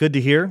 Good to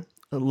hear.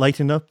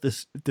 Lighten up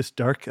this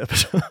dark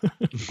episode.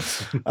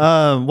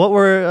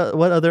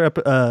 What other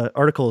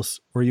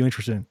articles were you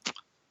interested in?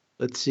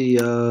 Let's see.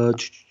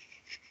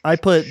 I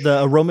put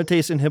the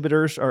aromatase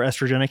inhibitors are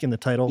estrogenic in the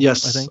title.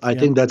 Yes, I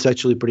think that's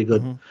actually pretty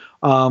good.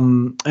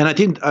 And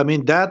I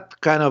mean,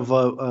 that kind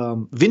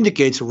of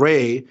vindicates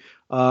Ray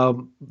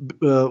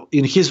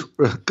in his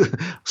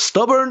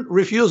stubborn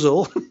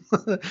refusal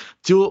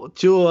to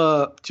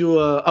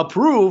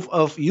approve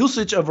of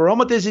usage of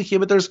aromatase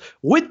inhibitors,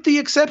 with the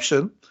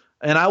exception,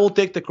 and I will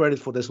take the credit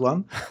for this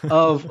one,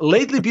 of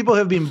lately people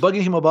have been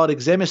bugging him about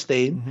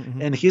exemestane,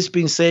 and he's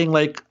been saying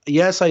like,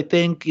 yes, I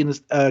think in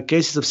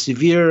cases of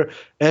severe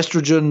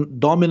estrogen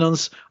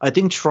dominance, I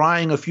think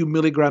trying a few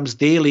milligrams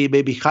daily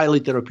may be highly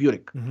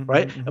therapeutic,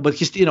 right? But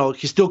he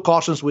still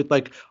cautions with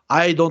like,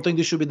 I don't think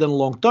this should be done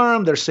long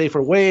term. There's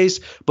safer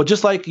ways. But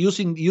just like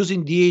using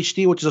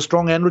DHT, which is a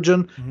strong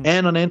androgen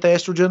and an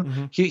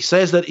anti-estrogen, he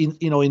says that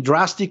in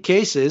drastic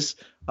cases,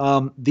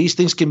 these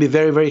things can be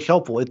very, very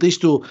helpful, at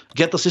least to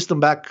get the system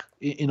back,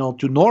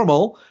 to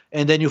normal,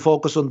 and then you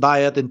focus on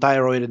diet and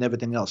thyroid and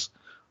everything else.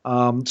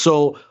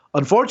 So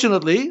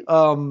unfortunately,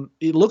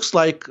 it looks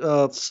like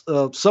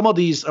some of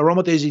these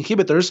aromatase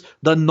inhibitors,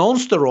 the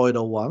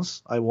non-steroidal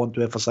ones, I want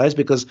to emphasize,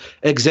 because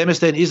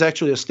exemestane is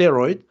actually a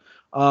steroid,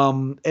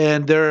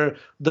 and they're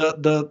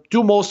the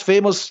two most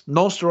famous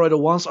non-steroidal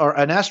ones are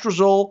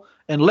anastrozole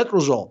and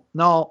letrozole.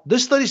 Now,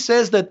 this study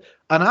says that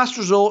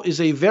anastrozole is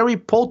a very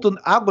potent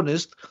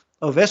agonist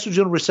of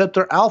estrogen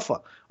receptor alpha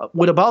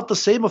with about the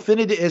same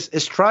affinity as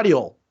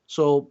estradiol.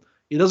 So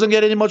it doesn't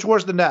get any much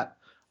worse than that.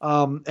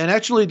 And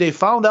actually, they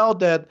found out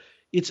that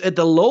it's at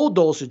the low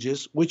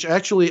dosages, which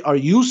actually are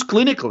used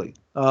clinically,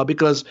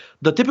 because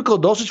the typical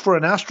dosage for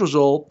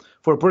anastrozole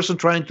for a person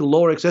trying to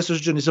lower excess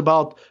estrogen is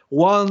about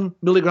 1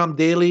 milligram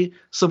daily.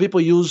 Some people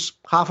use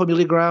 0.5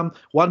 milligram.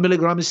 1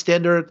 milligram is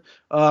standard.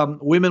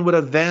 Women with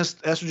advanced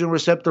estrogen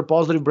receptor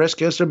positive breast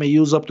cancer may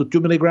use up to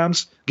 2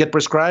 milligrams, get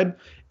prescribed.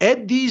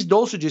 At these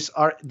doses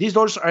are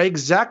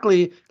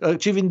exactly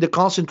achieving the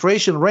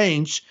concentration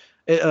range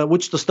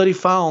which the study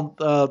found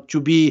to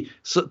be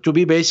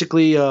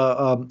basically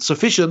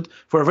sufficient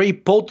for a very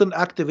potent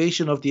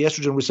activation of the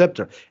estrogen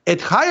receptor. At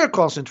higher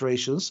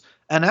concentrations,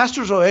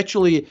 anastrozole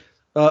actually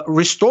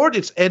restored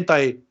its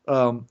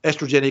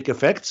anti-estrogenic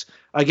effects.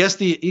 I guess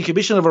the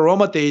inhibition of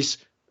aromatase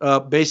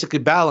basically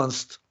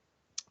balanced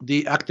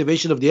the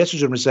activation of the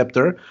estrogen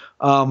receptor.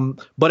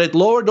 But at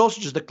lower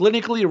dosages, the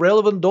clinically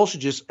relevant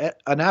dosages,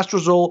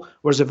 anastrozole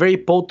was a very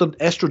potent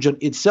estrogen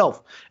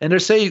itself. And they're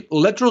saying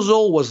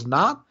letrozole was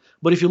not.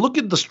 But if you look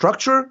at the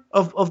structure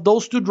of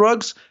those two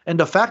drugs and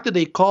the fact that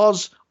they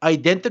cause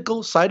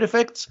identical side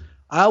effects,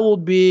 I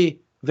would be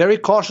very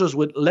cautious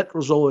with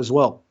letrozole as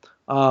well.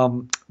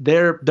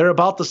 They're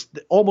about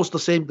almost the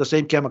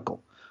same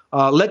chemical.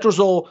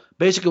 Letrozole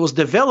basically was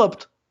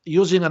developed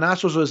using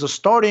anastrozole as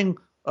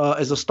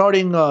a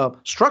starting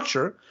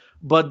structure,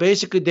 but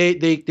basically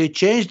they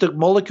changed the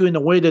molecule in a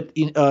way that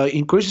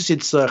increases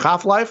its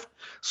half-life.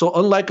 So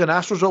unlike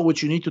anastrozole,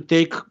 which you need to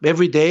take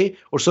every day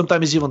or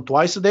sometimes even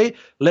twice a day,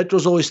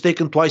 letrozole is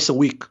taken twice a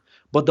week.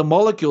 But the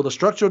molecule, the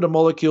structure of the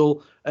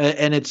molecule,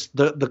 and it's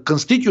the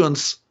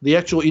constituents, the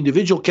actual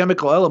individual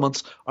chemical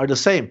elements are the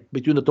same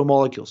between the two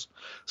molecules.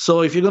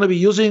 So if you're going to be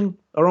using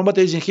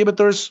aromatase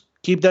inhibitors,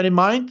 keep that in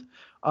mind.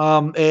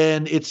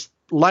 And it's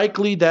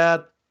likely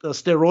that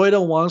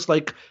steroidal ones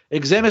like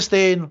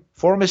exemestane,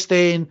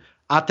 formestane,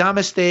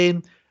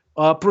 atamestane,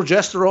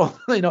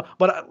 progesterone,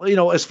 but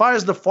as far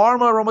as the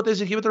pharma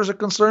aromatase inhibitors are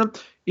concerned,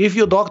 if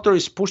your doctor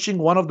is pushing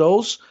one of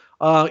those,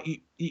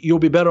 you'll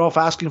be better off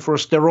asking for a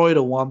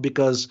steroidal one,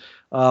 because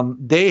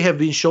they have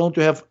been shown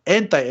to have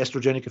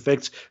anti-estrogenic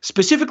effects,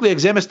 specifically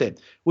exemestane,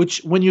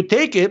 which when you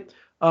take it,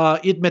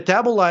 it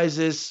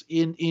metabolizes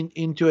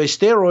into a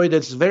steroid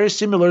that's very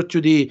similar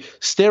to the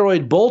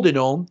steroid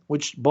boldenone,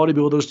 which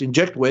bodybuilders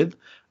inject with,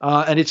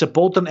 and it's a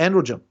potent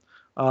androgen.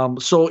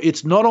 So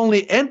it's not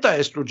only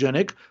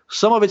anti-estrogenic,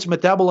 some of its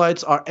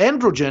metabolites are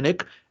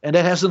androgenic, and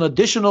that has an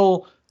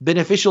additional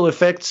beneficial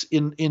effects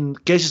in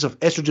cases of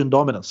estrogen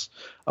dominance.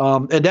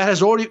 And that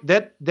has already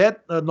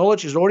that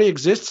knowledge already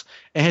exists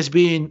and has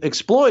been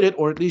exploited,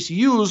 or at least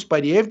used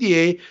by the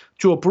FDA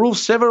to approve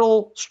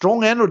several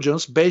strong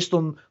androgens based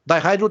on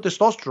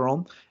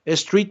dihydrotestosterone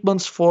as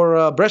treatments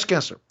for breast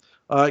cancer.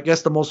 I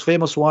guess the most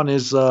famous one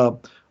is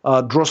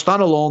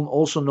drostanolone,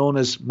 also known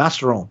as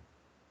Masteron.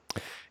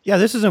 Yeah,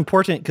 this is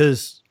important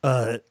because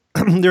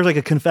there's like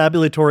a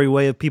confabulatory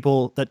way of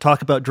people that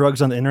talk about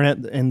drugs on the internet,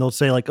 and they'll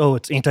say like, oh,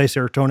 it's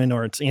anti-serotonin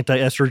or it's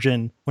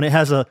anti-estrogen when it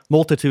has a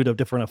multitude of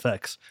different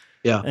effects.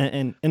 Yeah.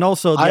 And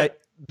also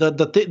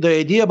the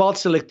idea about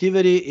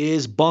selectivity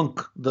is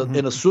bunk.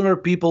 And the sooner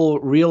people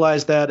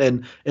realize that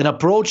and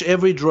approach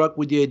every drug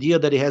with the idea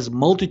that it has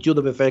multitude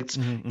of effects,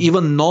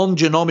 even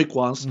non-genomic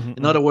ones.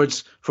 In other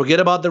words, forget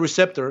about the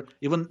receptor.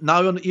 Even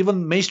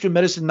mainstream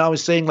medicine now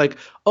is saying like,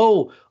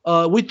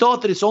 we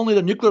thought that it's only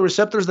the nuclear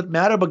receptors that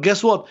matter, but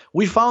guess what?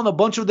 We found a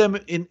bunch of them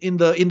in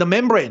the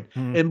membrane.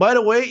 And by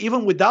the way,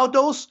 even without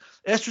those,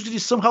 estrogen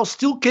is somehow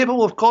still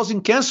capable of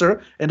causing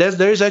cancer. And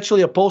there is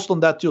actually a post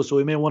on that too. So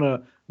we may want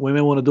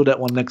to do that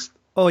one next.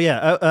 Oh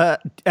yeah.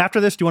 After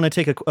this, do you want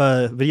to take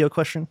a video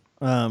question?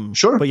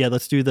 Sure. But yeah,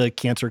 let's do the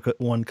cancer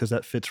one because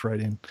that fits right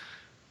in.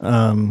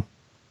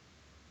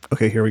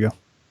 Okay, here we go.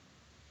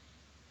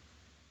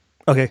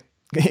 Okay.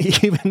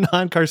 Even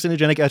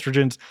non-carcinogenic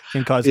estrogens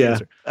can cause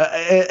cancer.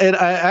 And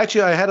I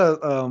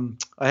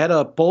had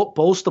a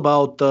post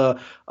about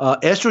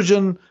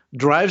estrogen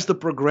drives the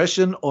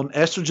progression on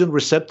estrogen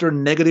receptor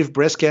negative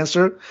breast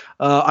cancer.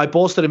 I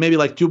posted it maybe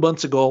like 2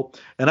 months ago,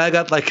 and I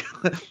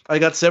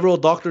got several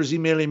doctors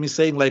emailing me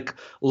saying like,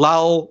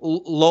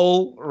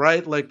 lol,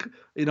 right? Like,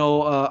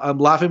 I'm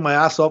laughing my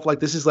ass off. Like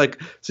this is like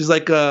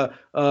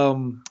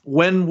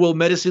when will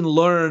medicine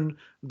learn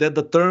that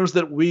the terms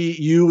that we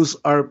use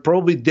are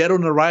probably dead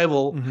on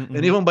arrival,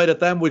 and even by the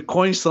time we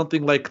coin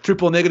something like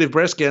triple negative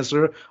breast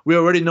cancer, we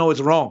already know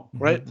it's wrong,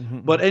 right?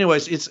 But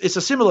anyways, it's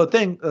a similar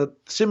thing, a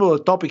similar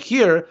topic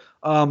here.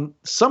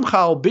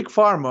 Somehow, big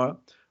pharma,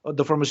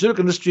 the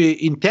pharmaceutical industry,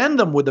 in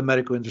tandem with the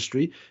medical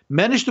industry,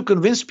 managed to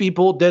convince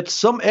people that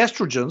some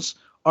estrogens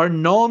are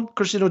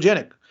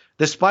non-carcinogenic,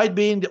 despite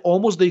being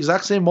almost the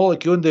exact same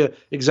molecule. And the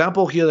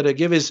example here that I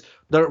give is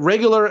the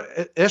regular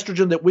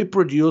estrogen that we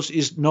produce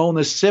is known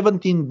as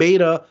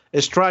 17-beta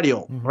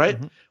estradiol, right?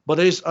 But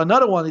there's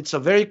another one. It's a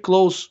very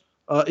close,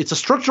 it's a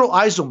structural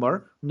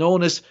isomer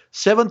known as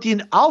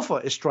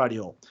 17-alpha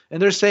estradiol.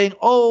 And they're saying,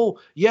 oh,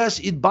 yes,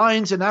 it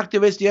binds and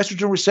activates the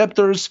estrogen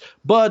receptors,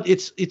 but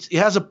it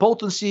has a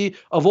potency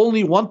of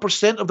only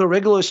 1% of the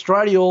regular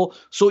estradiol,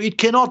 so it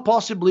cannot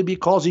possibly be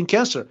causing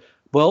cancer.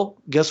 Well,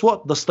 guess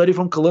what? The study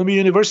from Columbia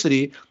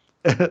University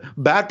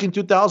back in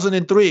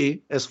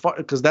 2003,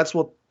 because that's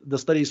what the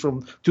studies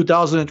from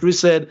 2003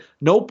 said,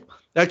 nope,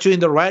 actually in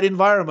the right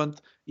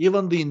environment,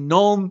 even the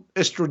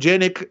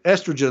non-estrogenic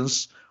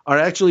estrogens are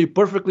actually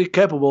perfectly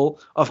capable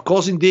of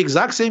causing the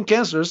exact same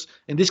cancers,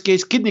 in this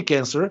case kidney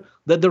cancer,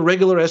 that the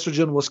regular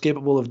estrogen was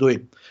capable of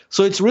doing.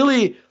 So it's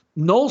really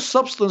no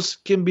substance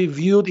can be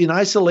viewed in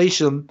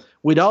isolation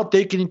without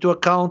taking into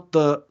account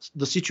the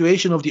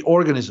situation of the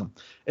organism.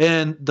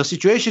 And the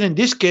situation in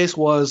this case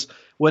was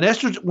when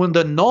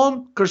the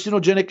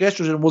non-carcinogenic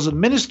estrogen was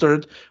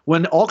administered,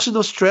 when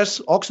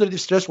oxidative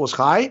stress was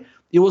high,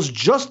 it was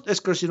just as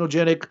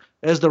carcinogenic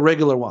as the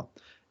regular one.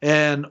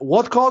 And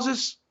what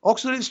causes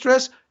oxidative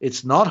stress?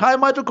 It's not high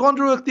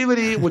mitochondrial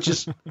activity, which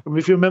is,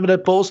 if you remember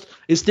that post,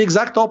 it's the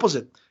exact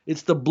opposite.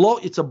 It's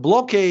a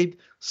blockade,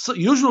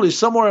 usually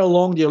somewhere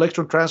along the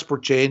electron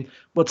transport chain,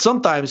 but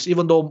sometimes,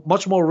 even though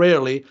much more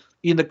rarely,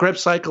 in the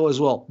Krebs cycle as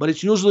well. But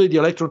it's usually the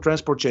electron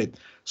transport chain.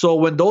 So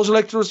when those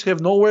electrons have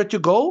nowhere to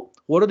go,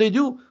 what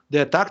do? They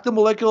attack the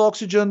molecular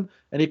oxygen,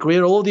 and they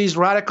create all these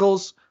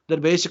radicals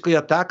that basically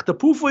attack the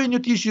PUFA in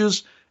your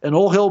tissues, and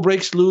all hell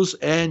breaks loose,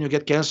 and you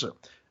get cancer.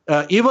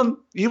 Even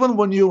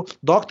when your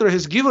doctor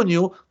has given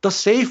you the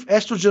safe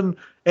estrogen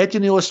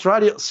ethinyl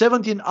estradiol,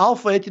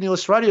 17-alpha ethinyl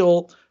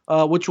estradiol,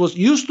 which was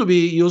used to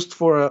be used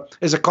for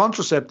as a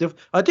contraceptive.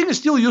 I think it's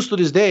still used to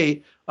this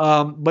day,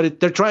 but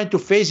they're trying to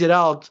phase it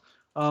out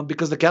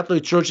because the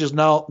Catholic Church is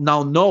now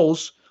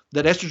knows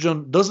that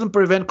estrogen doesn't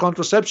prevent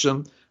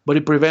contraception, but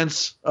it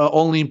prevents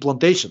only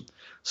implantation.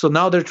 So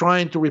now they're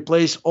trying to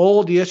replace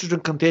all the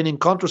estrogen-containing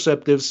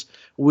contraceptives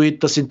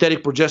with the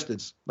synthetic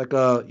progestins, like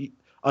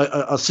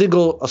a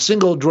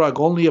single drug,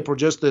 only a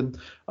progestin,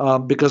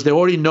 because they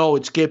already know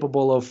it's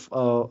capable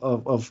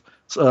of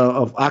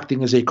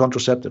acting as a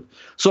contraceptive.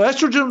 So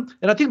estrogen,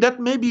 and I think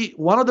that may be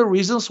one of the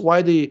reasons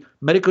why the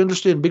medical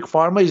industry and big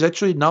pharma is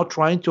actually now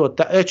trying to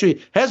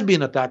has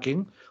been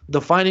attacking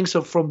the findings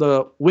from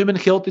the Women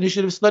Health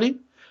Initiative study.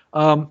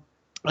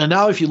 And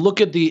now if you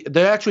look at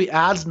there are actually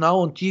ads now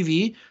on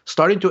TV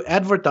starting to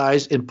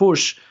advertise and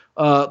push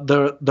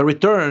the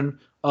return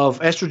of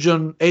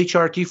estrogen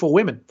HRT for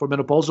women, for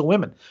menopausal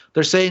women.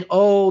 They're saying,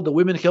 the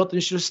Women Health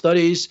Initiative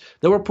studies,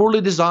 they were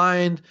poorly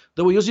designed.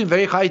 They were using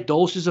very high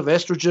doses of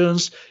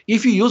estrogens.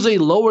 If you use a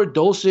lower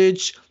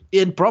dosage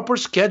in proper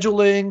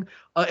scheduling,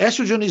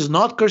 estrogen is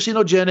not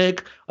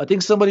carcinogenic. I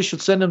think somebody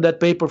should send them that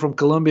paper from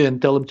Columbia and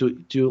tell them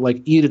to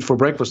like eat it for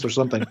breakfast or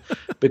something,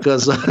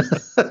 because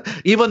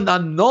even a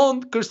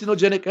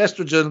non-carcinogenic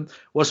estrogen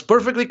was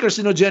perfectly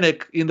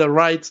carcinogenic in the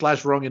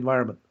right/wrong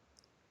environment.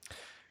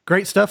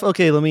 Great stuff.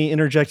 Okay, let me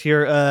interject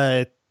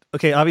here.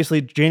 Okay,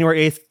 obviously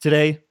January 8th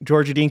today,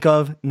 Georgia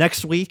Dinkov.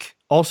 Next week,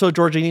 also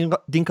Georgia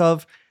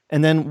Dinkov.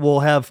 And then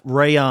we'll have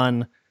Ray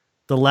on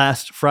the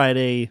last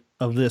Friday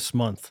of this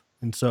month.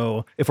 And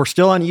so if we're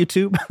still on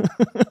YouTube,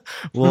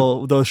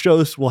 those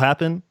shows will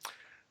happen.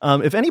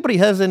 If anybody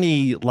has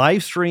any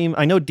live stream,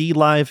 I know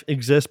DLive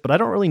exists, but I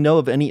don't really know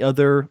of any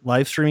other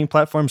live streaming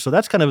platforms. So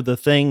that's kind of the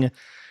thing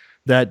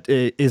that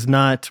is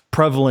not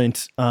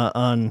prevalent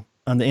on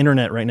the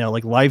internet right now,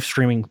 like live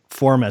streaming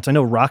formats. I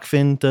know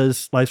Rockfin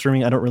does live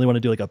streaming. I don't really want to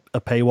do like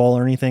a paywall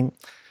or anything.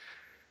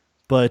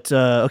 But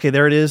okay,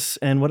 there it is.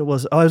 And what it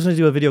was, I was going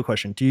to do a video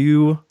question. Do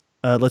you,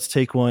 let's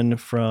take one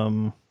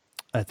from,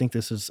 I think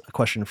this is a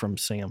question from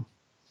Sam.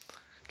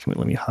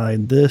 Let me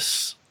hide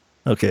this.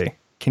 Okay.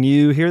 Can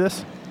you hear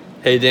this?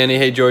 Hey, Danny.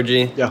 Hey,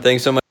 Georgie. Yeah.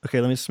 Thanks so much. Okay,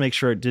 let me just make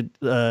sure. Did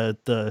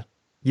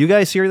you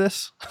guys hear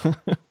this?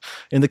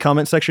 In the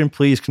comment section,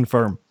 please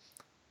confirm.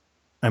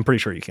 I'm pretty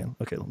sure you can.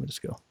 Okay, let me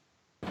just go.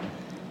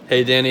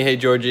 Hey, Danny. Hey,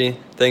 Georgie.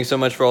 Thanks so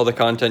much for all the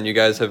content you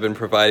guys have been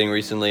providing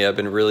recently. I've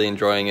been really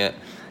enjoying it.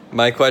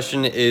 My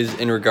question is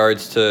in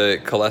regards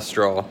to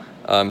cholesterol,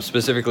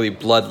 specifically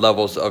blood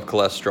levels of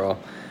cholesterol.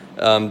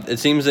 It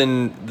seems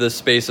in the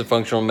space of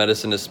functional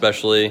medicine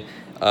especially,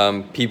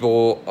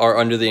 people are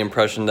under the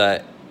impression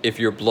that if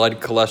your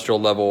blood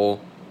cholesterol level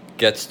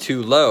gets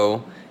too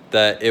low,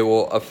 that it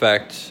will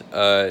affect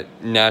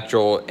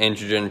natural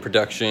androgen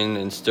production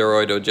and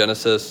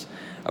steroidogenesis.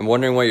 I'm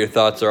wondering what your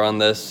thoughts are on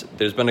this.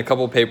 There's been a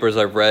couple papers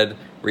I've read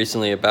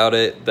recently about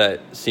it that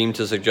seem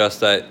to suggest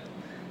that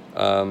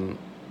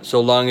so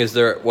long as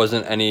there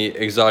wasn't any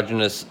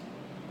exogenous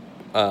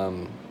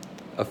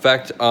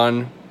effect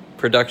on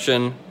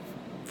production,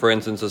 for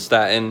instance, a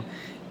statin,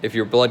 if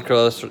your blood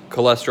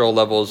cholesterol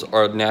levels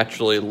are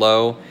naturally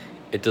low,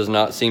 it does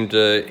not seem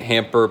to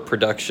hamper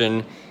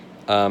production,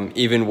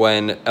 even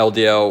when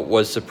LDL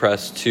was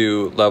suppressed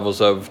to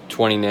levels of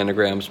 20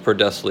 nanograms per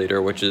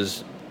deciliter, which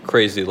is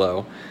crazy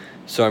low.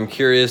 So I'm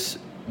curious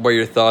what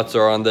your thoughts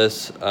are on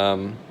this,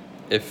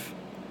 if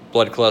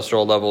blood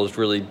cholesterol levels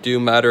really do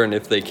matter and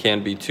if they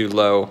can be too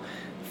low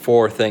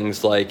for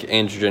things like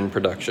androgen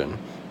production.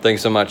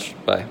 Thanks so much.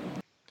 Bye.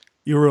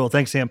 You rule.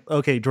 Thanks, Sam.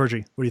 Okay,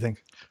 Georgie, what do you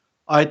think?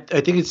 I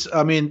think it's,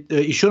 I mean,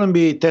 it shouldn't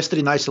be tested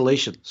in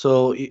isolation.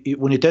 So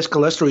when you test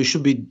cholesterol, you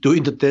should be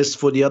doing the test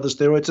for the other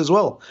steroids as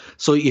well.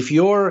 So if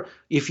your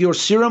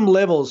serum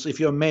levels, if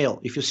you're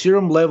male, if your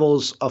serum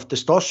levels of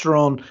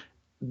testosterone,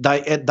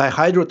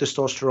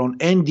 dihydrotestosterone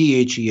and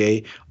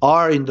DHEA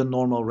are in the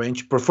normal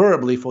range,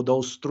 preferably for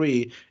those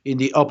three in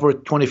the upper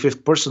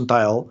 25th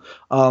percentile,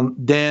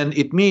 then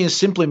it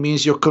simply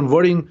means you're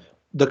converting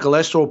the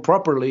cholesterol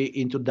properly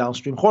into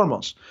downstream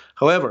hormones.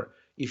 However,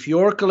 if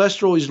your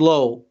cholesterol is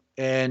low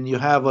and you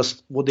have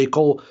what they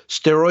call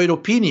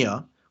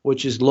steroidopenia,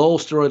 which is low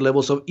steroid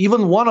levels of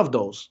even one of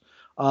those,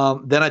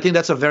 then I think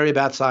that's a very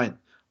bad sign.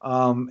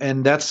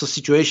 And that's a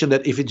situation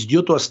that if it's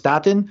due to a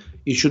statin,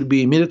 it should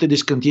be immediately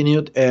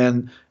discontinued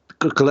and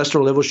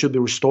cholesterol levels should be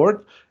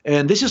restored.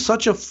 And this is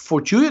such a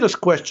fortuitous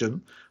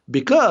question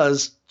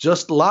because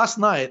just last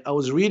night I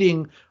was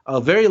reading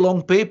a very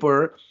long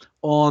paper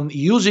on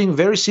using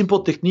very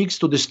simple techniques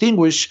to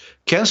distinguish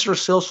cancer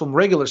cells from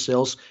regular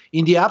cells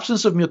in the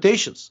absence of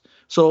mutations.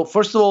 So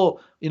first of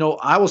all,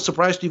 I was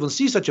surprised to even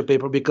see such a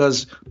paper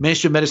because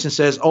mainstream medicine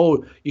says,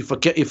 oh, if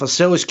a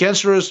cell is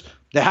cancerous,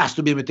 there has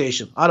to be a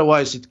mutation.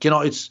 Otherwise, it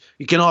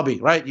cannot be,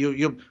 right?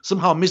 You're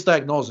somehow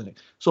misdiagnosing it.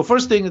 So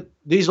first thing,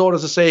 these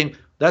authors are saying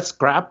that's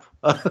crap.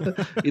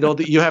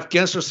 You have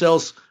cancer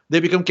cells; they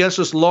become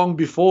cancerous long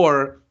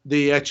before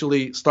they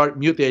actually start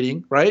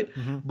mutating, right?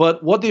 Mm-hmm.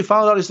 But what they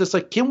found out is this: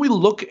 can we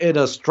look at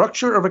a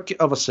structure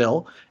of a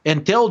cell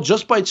and tell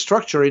just by its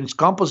structure and its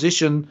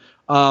composition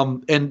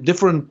and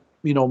different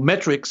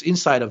metrics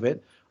inside of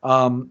it,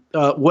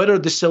 whether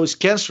the cell is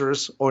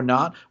cancerous or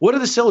not, whether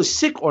the cell is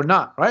sick or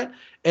not, right?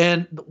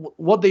 And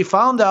what they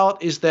found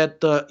out is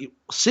that the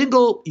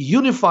single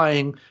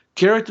unifying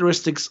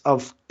characteristics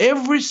of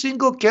every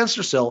single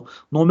cancer cell,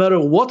 no matter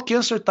what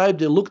cancer type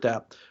they looked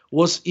at,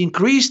 was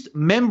increased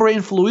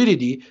membrane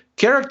fluidity,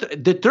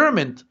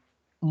 determined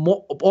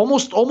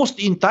almost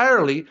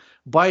entirely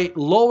by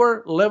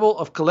lower level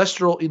of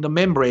cholesterol in the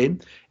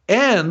membrane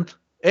and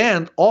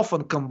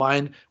often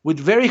combined with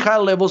very high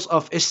levels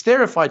of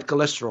esterified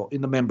cholesterol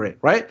in the membrane,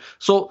 right?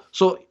 So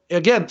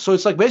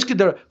it's like basically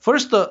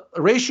the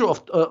ratio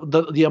of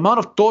the amount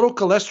of total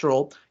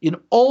cholesterol in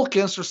all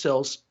cancer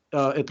cells,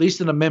 at least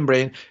in the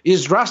membrane,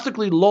 is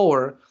drastically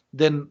lower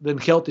than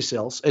healthy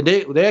cells. And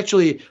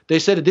they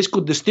said that this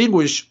could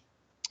distinguish.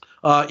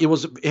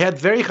 It had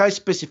very high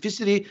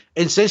specificity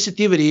and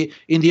sensitivity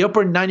in the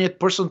upper 90th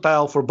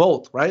percentile for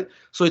both, right?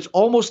 So it's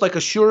almost like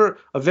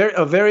a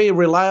very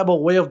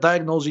reliable way of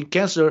diagnosing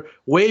cancer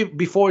way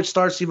before it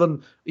starts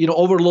even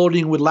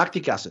overloading with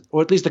lactic acid,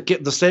 or at least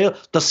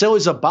the cell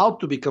is about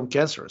to become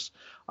cancerous.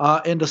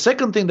 And the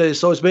second thing that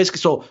is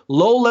basically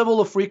low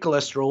level of free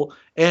cholesterol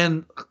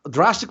and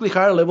drastically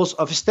higher levels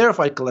of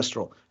esterified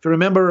cholesterol. If you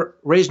remember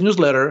Ray's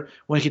newsletter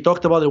when he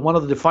talked about one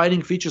of the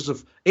defining features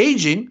of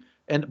aging.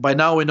 And by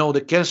now we know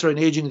that cancer and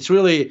aging, it's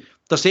really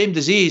the same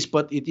disease,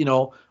 but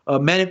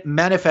it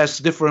manifests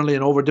differently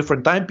and over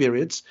different time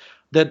periods.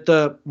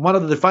 That one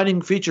of the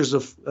defining features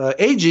of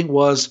aging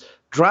was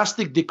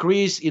drastic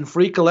decrease in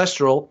free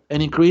cholesterol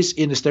and increase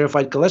in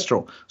esterified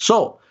cholesterol.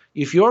 So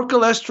if your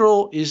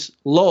cholesterol is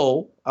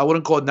low, I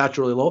wouldn't call it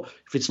naturally low.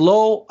 If it's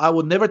low, I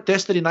would never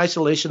test it in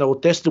isolation. I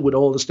would test it with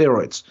all the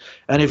steroids.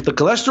 And if the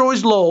cholesterol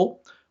is low,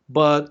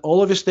 but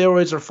all of your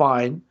steroids are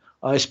fine.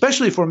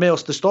 Especially for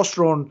males,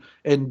 testosterone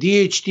and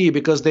DHT,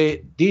 because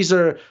these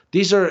are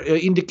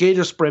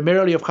indicators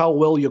primarily of how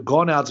well your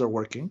gonads are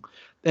working.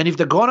 And if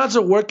the gonads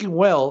are working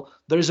well,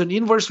 there is an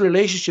inverse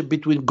relationship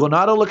between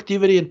gonadal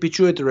activity and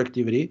pituitary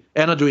activity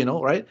and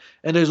adrenal, right?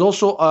 And there's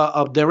also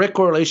a direct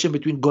correlation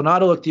between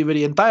gonadal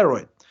activity and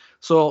thyroid.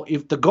 So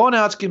if the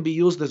gonads can be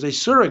used as a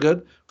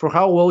surrogate for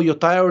how well your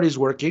thyroid is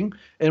working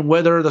and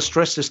whether the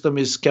stress system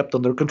is kept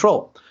under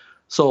control.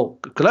 So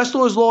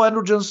cholesterol is low,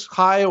 androgens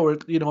high, or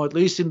at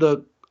least in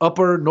the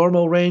upper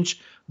normal range,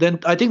 then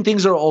I think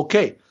things are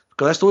okay.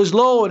 Cholesterol is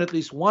low, and at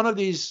least one of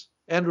these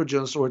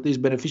androgens, or at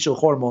least beneficial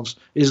hormones,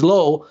 is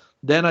low,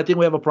 then I think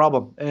we have a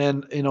problem.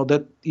 And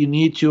that you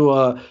need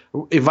to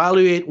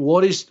evaluate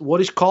what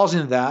is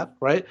causing that,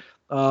 right?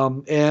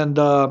 And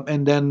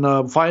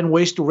then find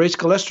ways to raise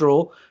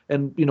cholesterol.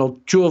 And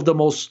two of the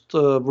most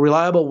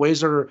reliable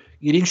ways are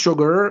eating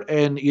sugar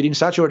and eating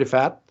saturated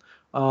fat.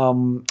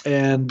 You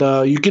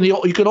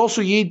can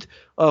also eat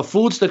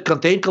foods that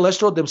contain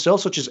cholesterol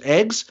themselves, such as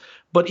eggs.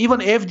 But even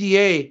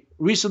FDA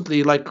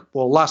recently,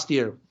 last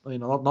year,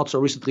 not so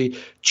recently,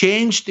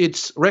 changed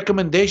its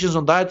recommendations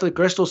on dietary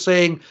cholesterol,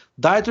 saying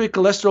dietary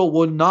cholesterol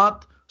will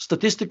not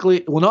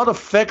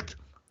affect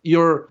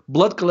your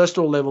blood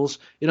cholesterol levels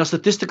in a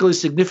statistically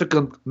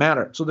significant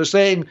manner. So they're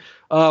saying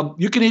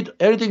you can eat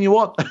everything you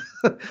want.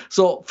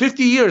 So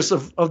 50 years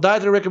of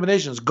dietary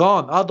recommendations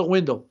gone out the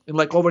window in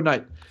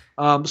overnight.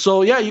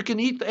 So yeah, you can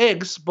eat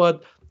eggs,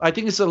 but I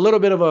think it's a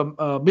little bit of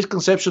a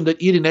misconception that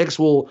eating eggs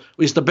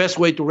is the best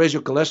way to raise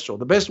your cholesterol.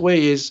 The best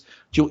way is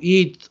to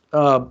eat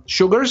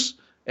sugars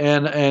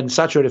and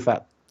saturated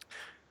fat.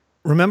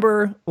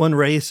 Remember when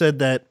Ray said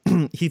that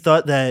he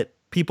thought that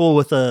people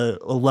with a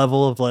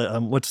level of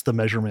what's the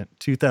measurement?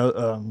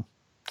 2000.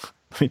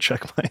 Let me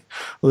check my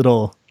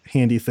little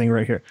handy thing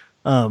right here.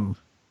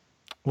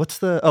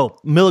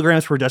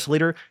 Milligrams per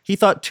deciliter. He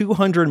thought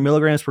 200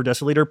 milligrams per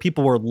deciliter,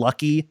 people were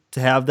lucky to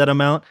have that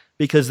amount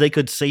because they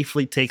could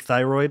safely take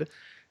thyroid.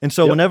 And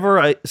so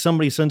whenever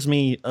somebody sends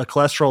me a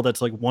cholesterol that's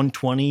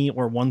 120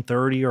 or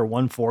 130 or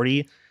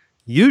 140,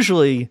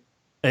 usually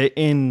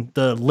in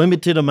the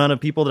limited amount of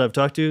people that I've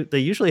talked to, they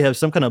usually have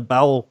some kind of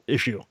bowel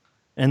issue.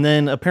 And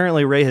then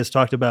apparently Ray has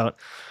talked about,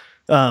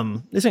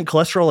 isn't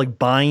cholesterol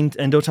bind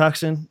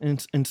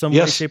endotoxin in some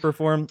way, shape, or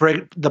form?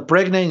 The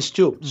pregnanes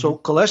too. Mm-hmm. So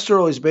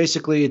cholesterol is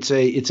basically it's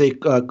a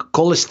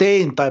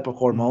cholesterol type of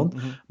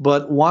hormone,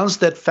 but once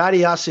that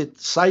fatty acid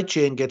side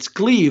chain gets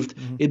cleaved,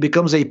 it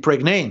becomes a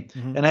pregnane.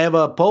 And I have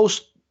a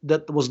post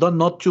that was done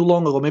not too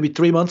long ago, maybe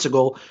 3 months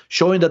ago,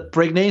 showing that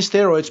pregnane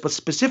steroids, but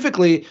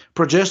specifically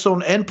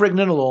progesterone and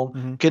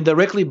pregnenolone, can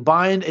directly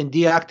bind and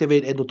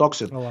deactivate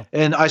endotoxin. Oh, wow.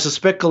 And I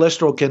suspect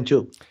cholesterol can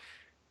too.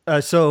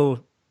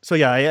 So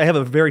yeah, I have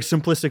a very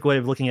simplistic way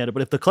of looking at it.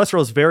 But if the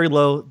cholesterol is very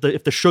low,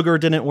 if the sugar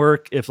didn't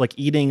work, if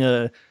eating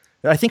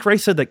I think Ray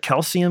said that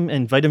calcium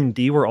and vitamin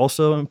D were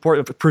also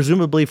important,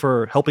 presumably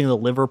for helping the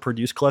liver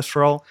produce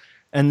cholesterol.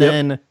 And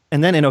then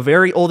in a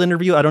very old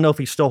interview, I don't know if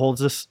he still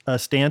holds this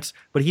stance,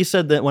 but he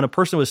said that when a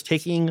person was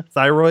taking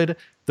thyroid,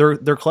 their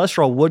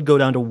cholesterol would go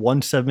down to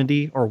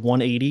 170 or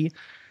 180.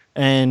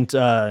 And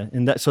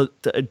that, so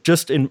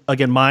just in,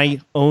 again,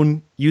 my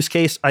own use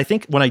case, I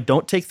think when I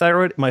don't take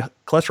thyroid, my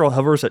cholesterol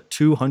hovers at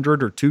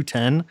 200 or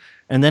 210,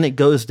 and then it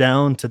goes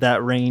down to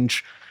that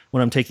range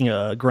when I'm taking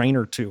a grain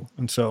or two.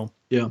 And so,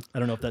 yeah, I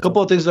don't know if that's a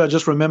couple of things that I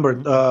just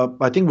remembered.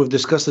 I think we've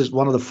discussed this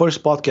one of the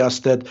first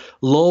podcasts, that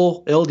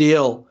low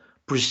LDL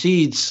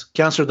precedes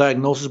cancer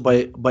diagnosis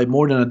by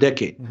more than a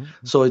decade.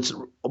 So it's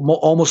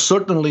almost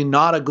certainly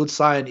not a good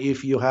sign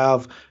if you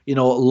have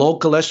low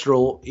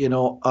cholesterol,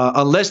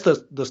 unless the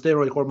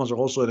steroid hormones are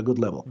also at a good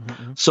level.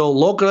 So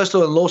low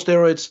cholesterol and low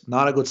steroids,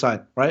 not a good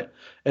sign, right?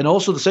 And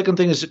also the second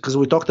thing is, because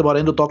we talked about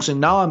endotoxin,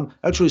 now I'm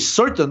actually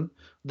certain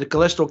the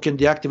cholesterol can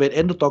deactivate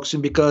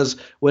endotoxin, because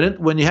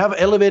when you have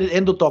elevated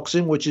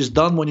endotoxin, which is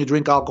done when you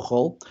drink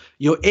alcohol,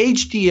 your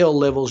HDL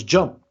levels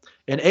jump.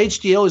 And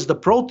HDL is the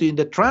protein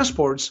that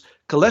transports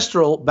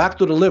cholesterol back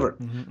to the liver.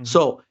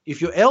 So if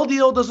your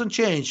LDL doesn't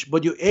change,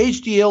 but your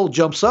HDL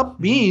jumps up,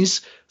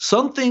 means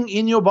something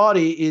in your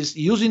body is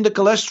using the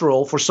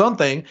cholesterol for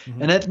something,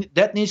 and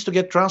that needs to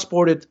get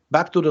transported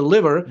back to the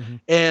liver.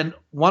 And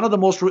one of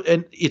the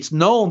and it's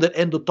known that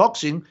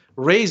endotoxin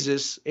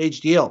raises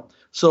HDL.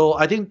 So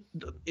I think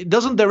it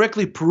doesn't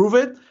directly prove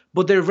it,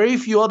 but there are very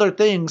few other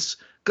things,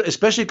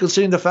 especially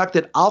considering the fact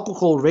that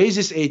alcohol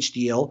raises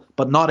HDL,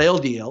 but not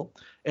LDL.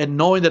 And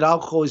knowing that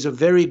alcohol is a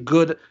very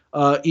good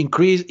activator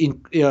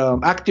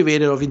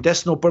of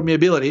intestinal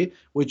permeability,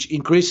 which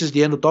increases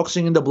the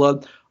endotoxin in the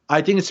blood,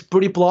 I think it's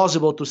pretty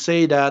plausible to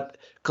say that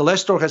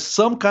cholesterol has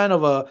some kind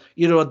of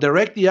either a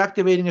direct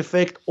deactivating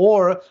effect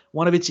or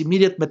one of its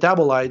immediate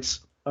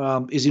metabolites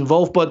is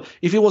involved. But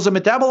if it was a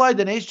metabolite,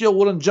 then HDL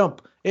wouldn't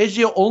jump.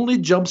 HDL only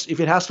jumps if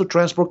it has to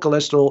transport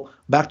cholesterol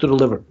back to the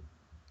liver.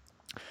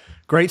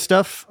 Great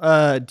stuff.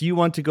 Do you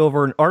want to go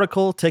over an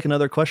article, take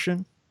another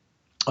question?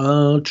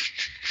 Let's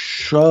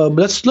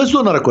do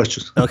another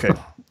question. Okay.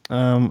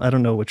 I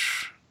don't know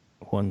which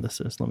one this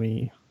is. Let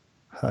me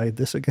hide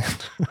this again.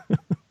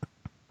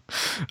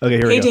 Okay,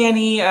 here we Hey, go.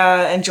 Danny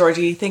and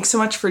Georgie, thanks so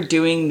much for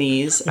doing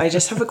these. I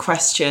just have a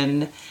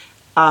question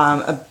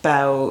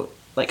about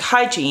like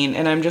hygiene,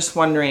 and I'm just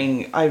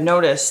wondering. I've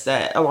noticed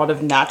that a lot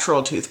of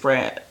natural toothpaste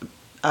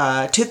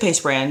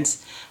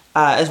brands,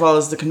 as well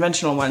as the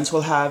conventional ones,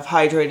 will have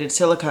hydrated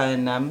silica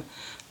in them.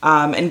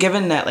 And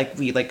given that like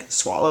we like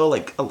swallow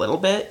like a little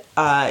bit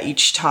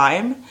each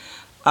time,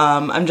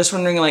 I'm just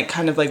wondering like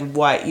kind of like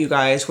what you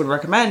guys would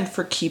recommend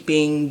for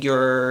keeping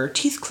your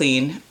teeth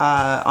clean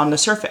on the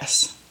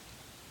surface.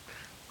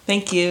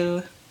 Thank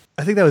you.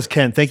 I think that was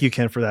Ken. Thank you,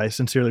 Ken, for that. I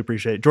sincerely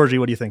appreciate it. Georgie,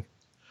 what do you think?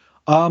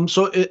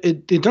 So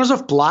in terms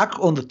of plaque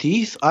on the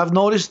teeth, I've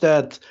noticed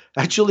that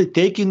actually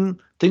taking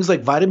things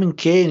like vitamin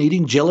K and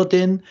eating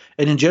gelatin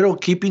and in general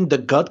keeping the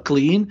gut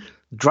clean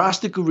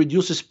drastically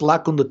reduces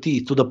plaque on the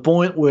teeth to the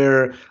point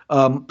where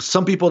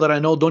some people that I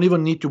know don't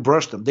even need to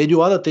brush them. They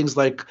do other things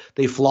like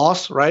they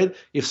floss, right?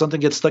 If something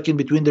gets stuck in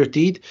between their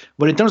teeth.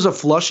 But in terms of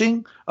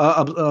flushing,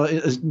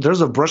 in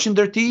terms of brushing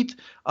their teeth,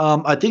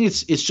 I think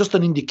it's just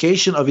an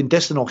indication of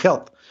intestinal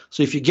health.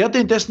 So if you get the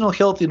intestinal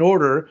health in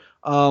order,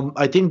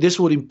 I think this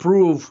would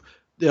improve.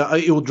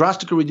 It will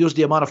drastically reduce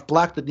the amount of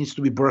plaque that needs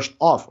to be brushed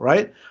off,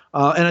 right?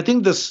 And I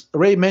think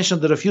Ray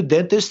mentioned that a few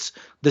dentists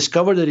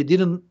discovered that they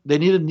didn't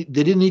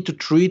need to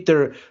treat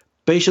their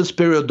patient's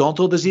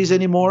periodontal disease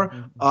anymore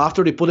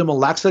after they put them on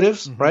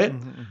laxatives, right?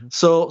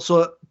 So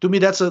to me,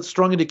 that's a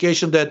strong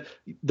indication that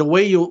the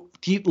way your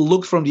teeth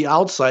look from the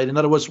outside, in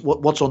other words,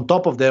 what's on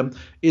top of them,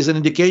 is an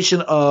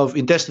indication of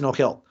intestinal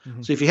health.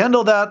 So if you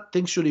handle that,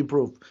 things should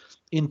improve.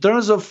 In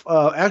terms of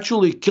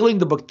actually killing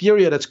the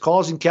bacteria that's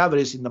causing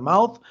cavities in the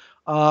mouth,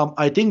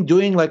 I think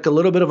doing like a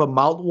little bit of a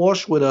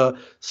mouthwash with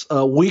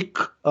a weak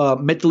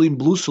methylene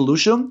blue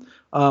solution,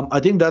 I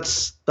think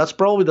that's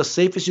probably the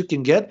safest you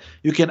can get.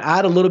 You can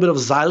add a little bit of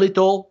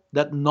xylitol,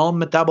 that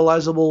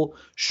non-metabolizable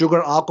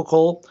sugar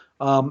alcohol.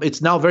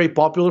 It's now very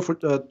popular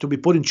to be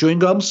put in chewing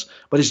gums,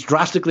 but it's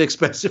drastically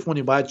expensive when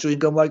you buy a chewing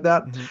gum like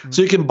that.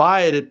 So you can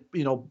buy it,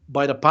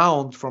 by the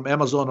pound from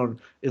Amazon or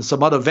in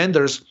some other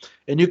vendors,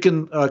 and you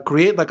can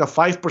create like a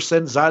 5%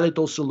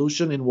 xylitol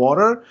solution in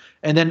water,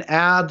 and then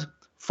add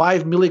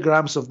 5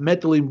 milligrams of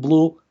methylene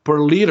blue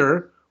per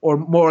liter, or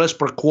more or less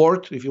per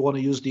quart, if you want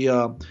to use the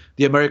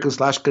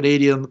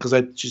American/Canadian, because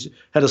she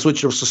had a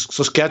switch of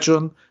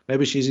Saskatchewan.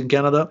 Maybe she's in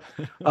Canada.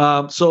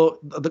 So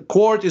the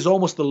quart is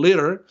almost a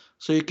liter.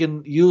 So you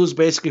can use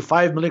basically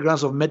 5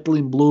 milligrams of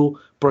methylene blue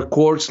per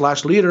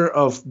quart/liter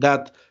of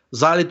that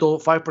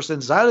xylitol,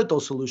 5%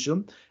 xylitol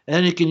solution, and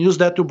then you can use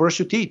that to brush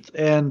your teeth,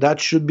 and that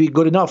should be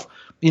good enough.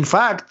 In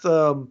fact,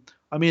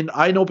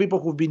 I know people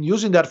who've been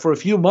using that for a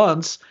few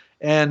months,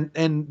 and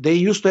they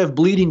used to have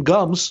bleeding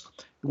gums,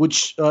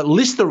 which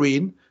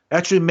Listerine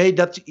actually made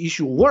that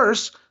issue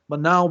worse. But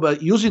now, by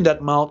using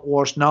that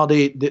mouthwash, now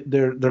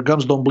their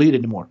gums don't bleed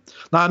anymore.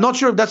 Now, I'm not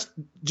sure if that's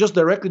just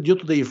directly due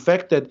to the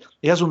effect that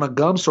it has on the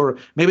gums, or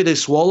maybe they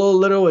swallow a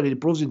little and it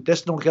improves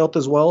intestinal health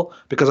as well,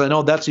 because I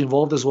know that's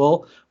involved as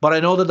well. But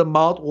I know that the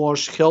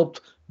mouthwash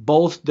helped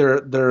both their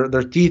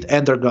teeth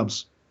and their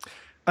gums.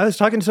 I was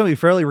talking to somebody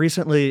fairly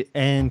recently,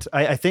 and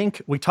I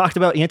think we talked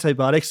about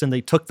antibiotics, and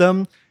they took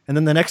them. And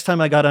then the next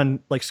time I got on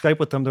like Skype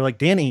with them, they're like,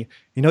 Danny,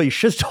 you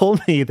should have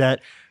told me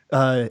that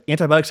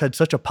antibiotics had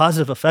such a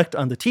positive effect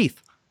on the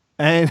teeth.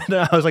 And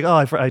I was like,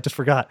 oh, I just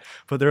forgot.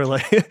 But they're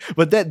like,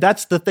 but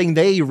that's the thing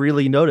they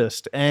really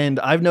noticed. And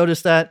I've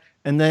noticed that.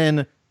 And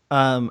then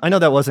I know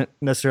that wasn't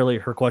necessarily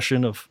her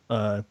question of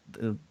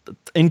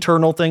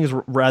internal things,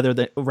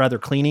 rather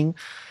cleaning.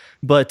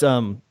 But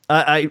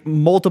I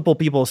multiple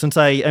people, since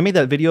I made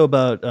that video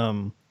about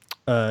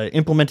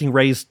implementing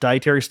Ray's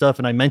dietary stuff,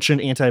 and I mentioned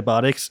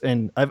antibiotics,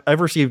 and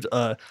I've received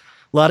a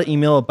lot of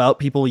email about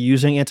people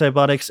using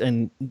antibiotics,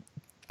 and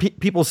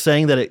people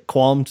saying that it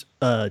calmed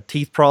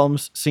teeth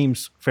problems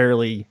seems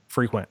fairly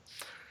frequent.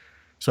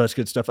 So that's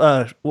good stuff.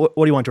 What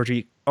do you want,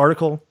 Georgie?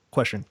 Article?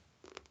 Question?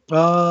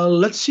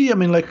 Let's see.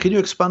 Can you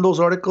expand those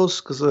articles?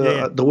 Because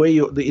the way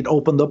it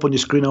opened up on your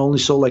screen, I only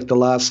saw like the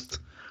last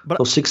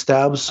 6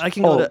 tabs. I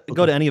can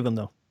go to any of them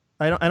though.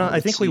 I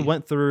think we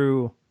went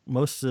through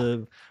most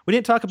of. We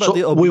didn't talk about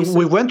the obesity.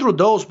 We went through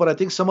those, but I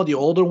think some of the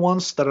older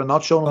ones that are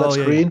not shown on that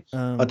screen.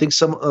 I think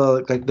some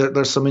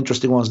there's some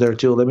interesting ones there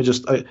too. Let me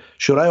just.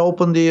 Should I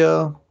open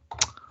the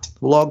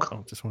blog?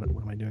 Oh, just what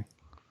am I doing?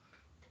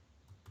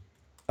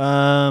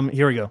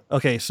 Here we go.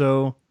 Okay,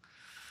 so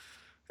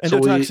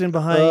endotoxin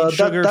behind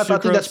sugar. I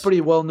think that's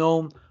pretty well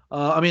known.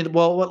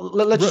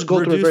 Let's just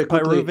go through it very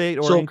quickly.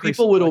 So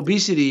people with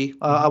obesity,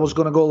 I was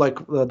going to go like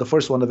the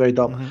first one, the very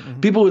top.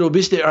 People with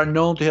obesity are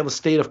known to have a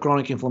state of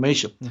chronic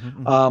inflammation.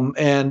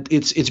 And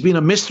it's been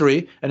a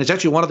mystery, and it's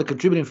actually one of the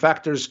contributing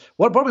factors,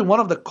 probably one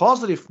of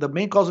the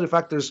main causative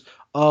factors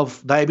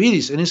of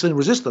diabetes and insulin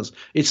resistance.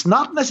 It's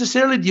not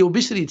necessarily the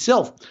obesity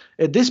itself.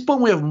 At this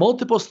point, we have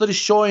multiple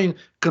studies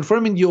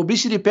confirming the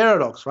obesity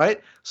paradox,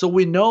 right? So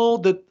we know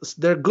that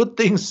there are good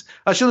things.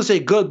 I shouldn't say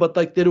good, but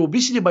like the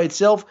obesity by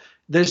itself,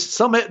 there's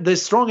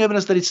strong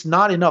evidence that it's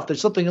not enough.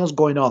 There's something else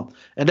going on,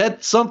 and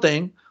that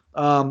something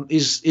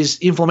is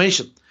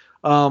inflammation.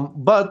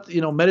 But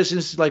medicine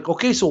is like,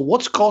 okay, so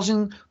what's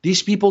causing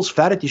these people's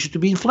fatty tissue to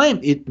be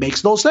inflamed? It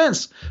makes no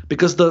sense,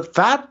 because the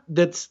fat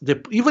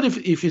even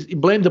if you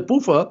blame the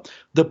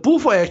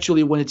PUFA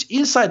actually, when it's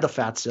inside the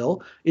fat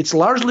cell, it's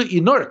largely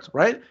inert,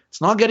 right?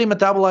 It's not getting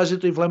metabolized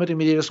into inflammatory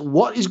mediators.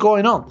 What is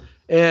going on?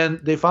 And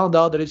they found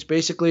out that it's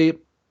basically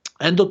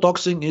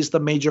endotoxin is the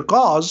major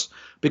cause,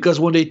 because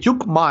when they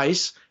took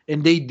mice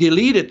and they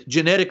deleted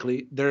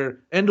genetically their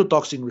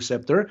endotoxin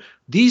receptor,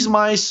 these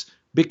mice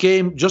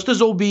became just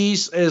as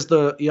obese as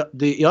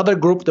the other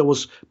group.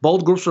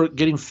 Both groups were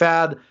getting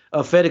fed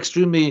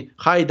extremely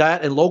high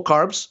diet and low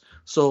carbs.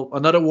 So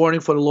another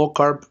warning for the low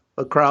carb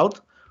crowd.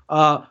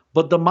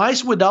 But the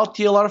mice without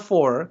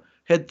TLR4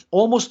 had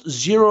almost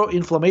zero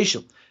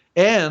inflammation,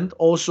 and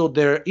also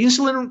their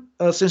insulin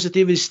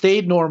sensitivity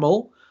stayed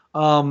normal.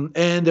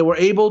 And they were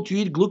able to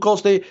eat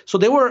glucose. So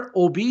they were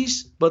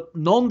obese but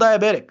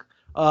non-diabetic.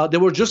 They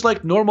were just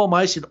like normal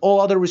mice in all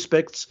other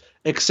respects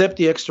except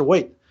the extra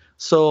weight.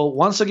 So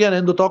once again,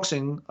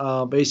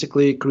 endotoxin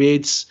basically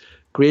creates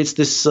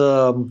this,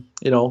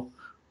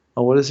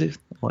 what is it?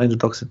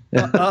 Endotoxin.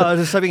 Yeah.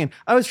 Just typing in.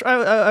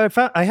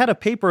 I had a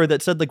paper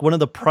that said like one of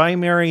the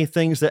primary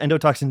things that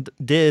endotoxin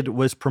did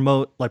was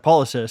promote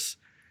lipolysis.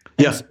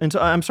 Yes. And so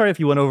I'm sorry if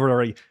you went over it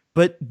already,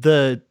 but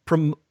the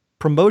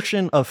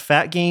promotion of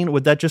fat gain,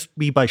 would that just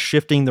be by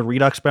shifting the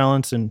redox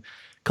balance and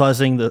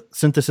causing the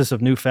synthesis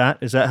of new fat?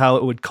 Is that how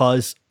it would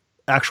cause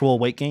actual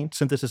weight gain,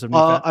 synthesis of new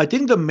fat? I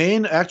think the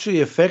main actually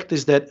effect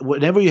is that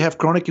whenever you have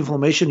chronic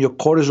inflammation, your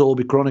cortisol will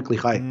be chronically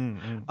high.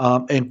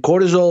 And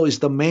cortisol is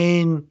the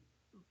main,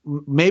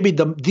 maybe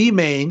the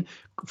main,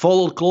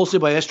 followed closely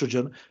by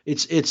estrogen.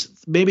 It's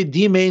maybe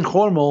the main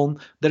hormone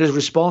that is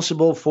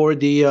responsible for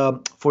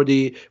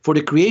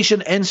the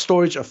creation and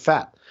storage of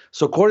fat.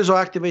 So cortisol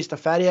activates the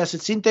fatty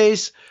acid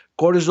synthase.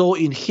 Cortisol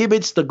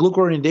inhibits the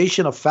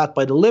glucuronidation of fat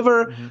by the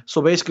liver.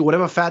 So basically,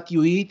 whatever fat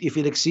you eat, if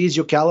it exceeds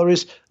your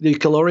the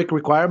caloric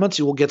requirements,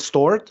 it will get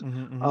stored.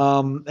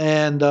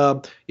 And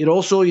it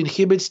also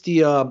inhibits the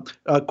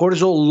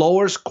cortisol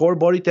lowers core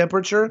body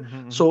temperature.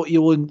 So it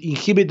will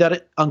inhibit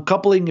that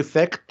uncoupling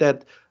effect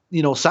that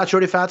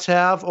saturated fats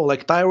have, or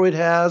like thyroid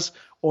has,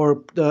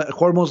 or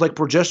hormones like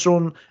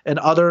progesterone and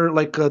other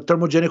like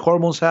thermogenic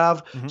hormones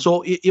have.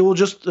 So it will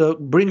just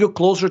bring you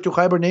closer to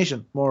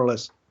hibernation, more or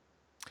less.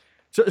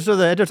 So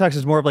the endotoxin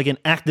is more of like an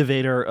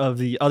activator of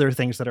the other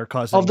things that are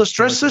causing of the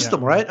stress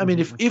system, right? I mean,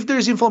 if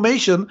there's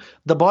inflammation,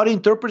 the body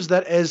interprets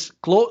that as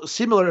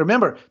similar.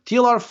 Remember,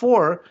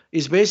 TLR4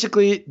 is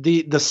basically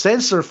the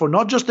sensor for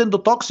not just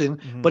endotoxin,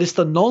 but it's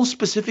the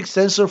non-specific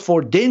sensor for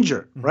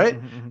danger, right?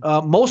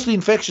 Mostly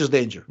infectious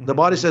danger. The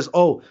body says,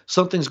 "Oh,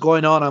 something's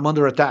going on. I'm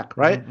under attack,"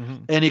 right?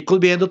 And it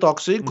could be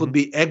endotoxin, could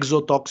be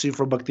exotoxin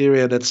from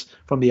bacteria that's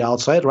from the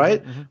outside,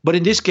 right? But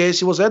in this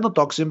case, it was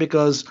endotoxin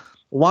because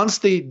once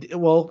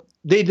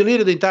they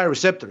deleted the entire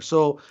receptor.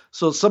 So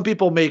some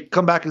people may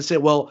come back and say,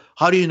 well,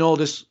 how do you know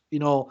this?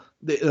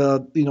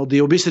 The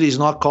obesity is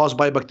not caused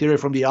by bacteria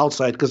from the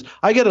outside? Because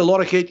I get a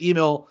lot of hate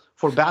email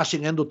for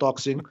bashing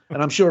endotoxin,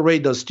 and I'm sure Ray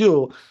does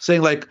too,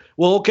 saying like,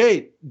 well,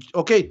 okay,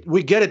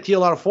 we get it,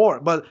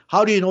 TLR4, but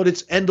how do you know that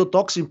it's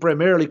endotoxin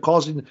primarily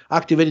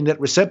activating that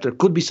receptor?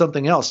 Could be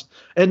something else.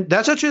 And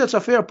that's a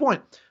fair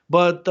point.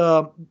 But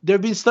there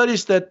have been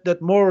studies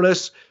that more or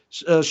less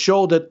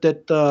show that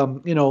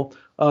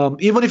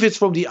even if it's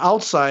from the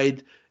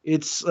outside,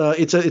 it's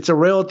a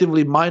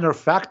relatively minor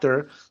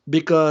factor,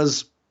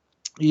 because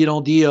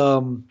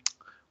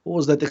what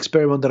was that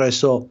experiment that I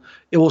saw?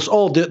 It was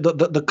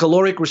the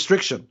caloric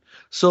restriction.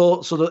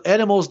 So the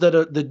animals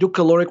that do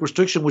caloric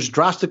restriction, which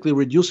drastically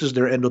reduces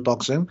their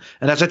endotoxin,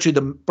 and that's actually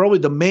probably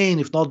the main,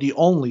 if not the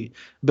only,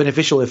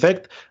 beneficial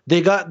effect.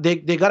 They got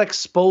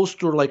exposed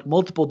to like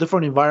multiple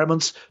different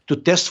environments to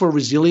test for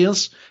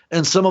resilience,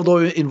 and some of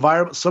those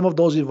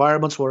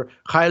environments were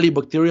highly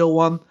bacterial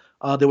one.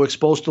 They were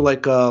exposed to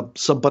like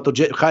some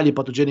highly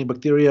pathogenic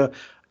bacteria,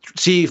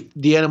 see if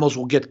the animals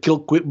will get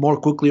killed more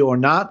quickly or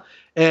not.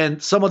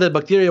 And some of that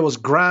bacteria was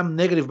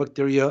gram-negative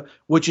bacteria,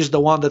 which is the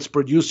one that's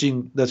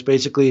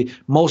basically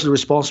mostly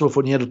responsible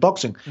for the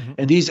endotoxin.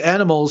 And these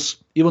animals,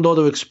 even though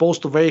they were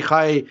exposed to very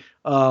high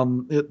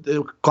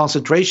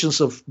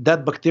concentrations of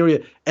that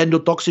bacteria,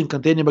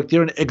 endotoxin-containing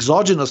bacteria,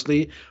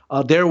 exogenously,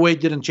 their weight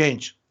didn't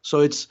change.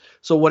 So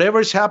whatever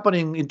is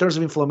happening in terms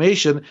of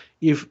inflammation,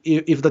 if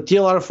the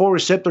TLR4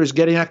 receptor is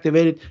getting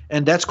activated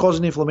and that's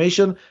causing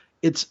inflammation,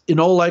 it's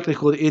in all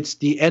likelihood it's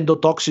the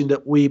endotoxin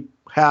that we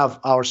have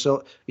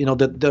ourselves,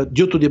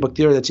 due to the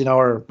bacteria that's in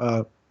our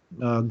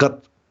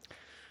gut.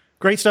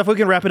 Great stuff. We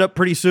can wrap it up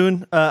pretty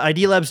soon.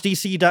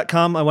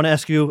 idlabsdc.com. I want to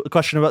ask you a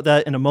question about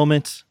that in a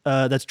moment.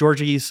 That's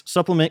Georgie's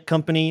supplement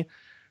company.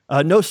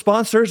 No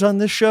sponsors on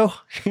this show.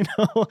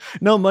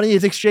 No money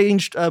is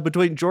exchanged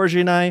between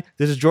Georgie and I.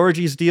 This is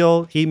Georgie's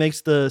deal. He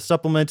makes the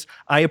supplements.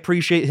 I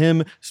appreciate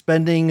him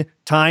spending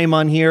time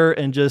on here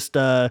and just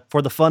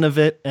for the fun of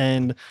it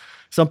and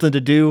something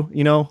to do,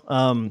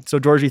 So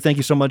Georgie, thank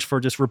you so much for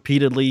just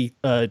repeatedly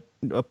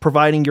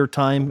providing your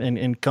time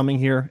and coming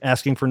here,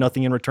 asking for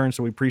nothing in return.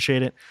 So we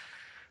appreciate it.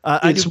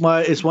 It's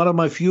one of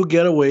my few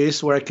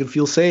getaways where I can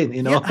feel sane.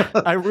 Yeah,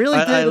 I really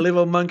did. I live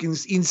among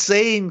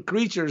insane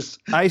creatures.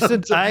 I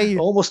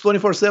almost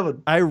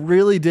 24/7. I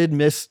really did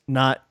miss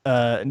not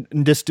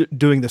just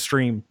doing the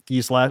stream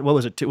these last. What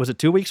was it? Was it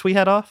 2 weeks we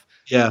had off?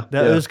 Yeah,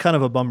 It was kind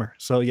of a bummer.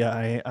 So yeah,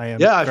 I am.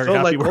 Yeah, I very felt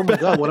happy like, we're oh my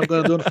back. god, what am I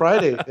going to do on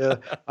Friday?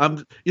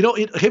 Have you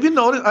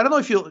noticed? I don't know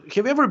if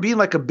have you ever been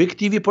like a big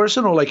TV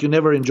person or like you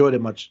never enjoyed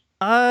it much?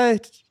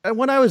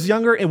 When I was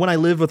younger and when I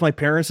lived with my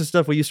parents and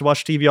stuff, we used to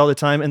watch TV all the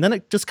time, and then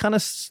it just kind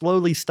of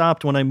slowly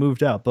stopped when I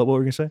moved out. But what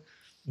were you gonna say?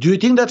 Do you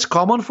think that's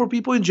common for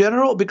people in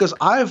general? Because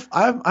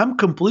I'm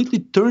completely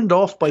turned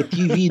off by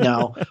TV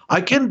now. I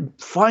can't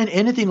find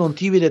anything on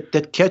TV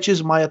that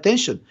catches my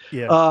attention.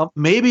 Yeah.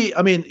 Maybe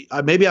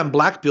I'm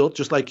black pilled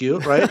just like you,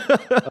 right?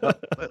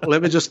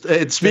 Let me just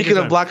speaking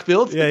of black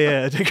pilled.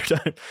 Yeah. Take your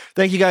time.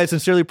 Thank you guys.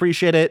 Sincerely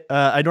appreciate it.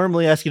 I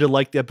normally ask you to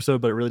like the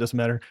episode, but it really doesn't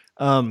matter.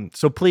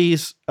 So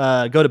please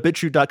go to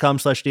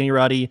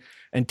bitchute.com/DannyRoddy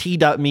and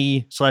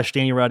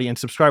t.me/DannyRoddy and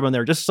subscribe on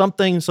there. Just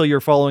something so you're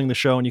following the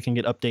show and you can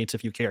get updates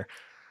if you care.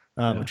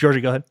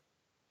 Georgie, go ahead.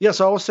 Yeah,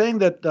 so I was saying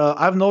that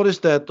I've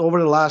noticed that over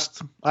the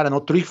last,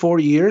 3-4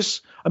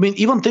 years, I mean,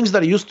 even things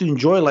that I used to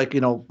enjoy, like,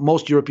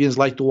 most Europeans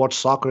like to watch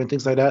soccer and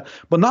things like that.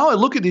 But now I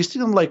look at these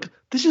things, I'm like,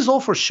 this is all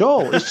for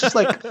show. It's just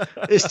like,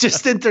 it's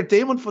just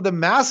entertainment for the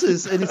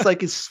masses. And it's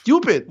like, it's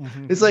stupid.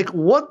 Mm-hmm. It's like,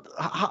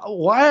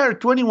 why are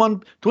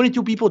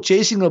 22 people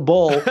chasing a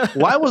ball?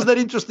 Why was that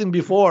interesting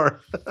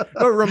before?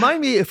 But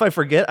remind me if I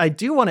forget, I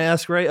do want to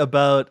ask Ray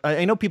about,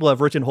 I know people have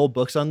written whole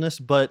books on this,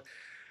 but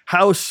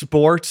how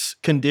sports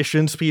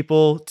conditions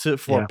people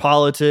for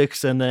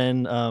politics and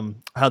then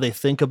how they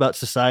think about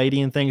society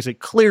and things. It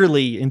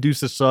clearly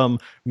induces some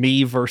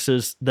me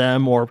versus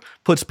them or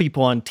puts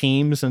people on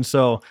teams. And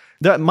so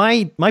that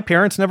my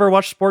parents never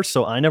watched sports,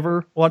 so I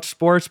never watched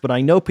sports, but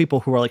I know people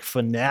who are like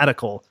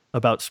fanatical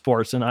about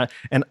sports. And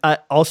I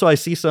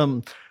see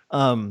some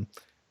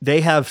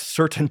they have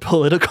certain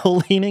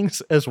political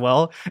leanings as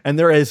well, and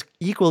they're as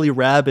equally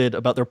rabid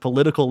about their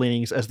political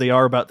leanings as they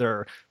are about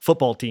their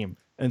football team.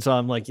 And so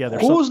I'm like, yeah.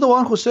 Who was the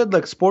one who said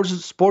like sports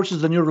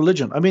is the new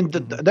religion? I mean,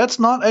 that's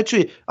not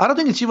actually. I don't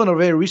think it's even a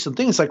very recent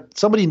thing. It's like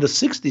somebody in the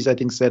 '60s, I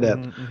think, said that.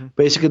 Mm-hmm.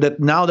 Basically, that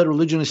now that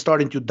religion is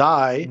starting to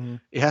die,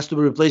 it has to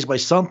be replaced by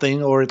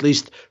something, or at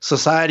least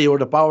society or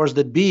the powers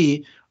that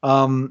be,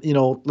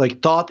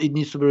 thought it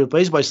needs to be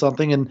replaced by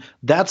something, and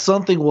that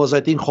something was,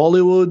 I think,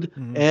 Hollywood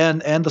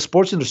and the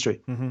sports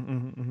industry.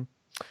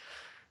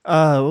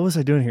 What was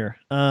I doing here?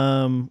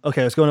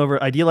 Okay, I was going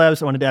over Idea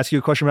Labs. I wanted to ask you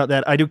a question about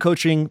that. I do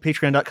coaching,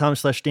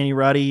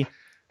 patreon.com/DannyRoddy.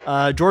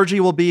 Georgie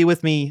will be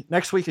with me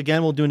next week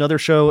again. We'll do another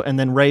show, and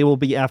then Ray will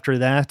be after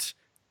that.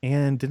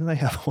 And didn't I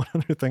have one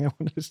other thing I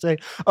wanted to say?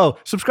 Oh,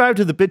 subscribe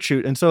to the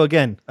BitChute. And so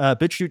again,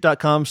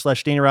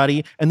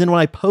 bitchute.com/DannyRoddy. And then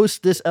when I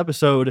post this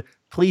episode,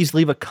 please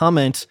leave a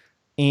comment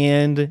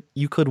and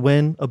you could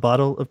win a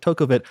bottle of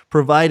Tokavit,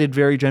 provided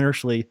very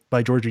generously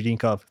by Georgie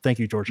Dinkov. Thank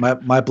you, Georgie.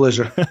 My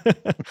pleasure.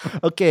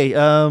 Okay,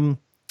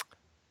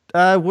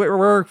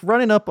 we're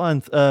running up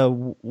on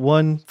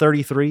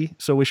 1:33,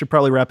 so we should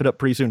probably wrap it up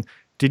pretty soon.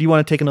 Did you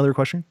want to take another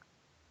question?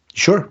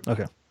 Sure.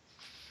 Okay.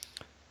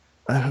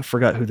 I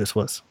forgot who this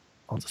was.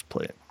 I'll just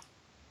play it.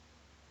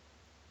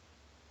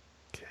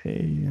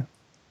 Okay.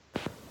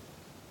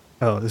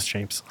 Oh, this is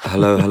James.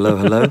 Hello.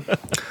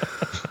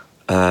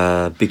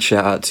 Big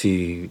shout out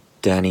to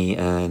Danny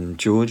and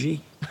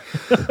Georgie.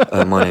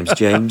 My name's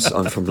James.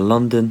 I'm from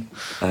London.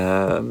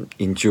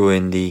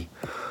 Enjoying the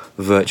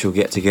virtual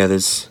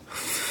get-togethers,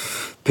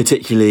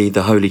 particularly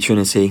the Holy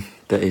Trinity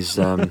that is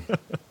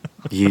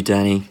you,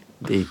 Danny,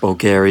 the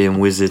Bulgarian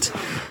wizard,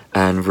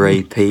 and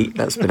Ray Pete.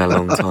 That's been a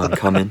long time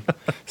coming.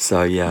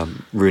 So yeah,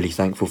 I'm really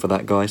thankful for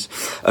that, guys.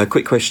 A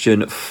quick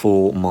question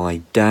for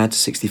my dad,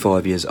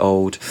 65 years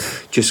old,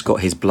 just got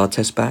his blood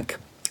test back.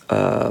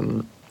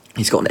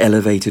 He's got an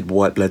elevated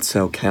white blood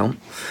cell count,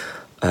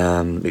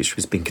 which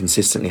has been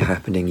consistently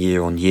happening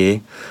year on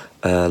year.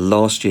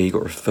 Last year he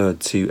got referred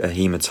to a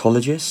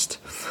haematologist,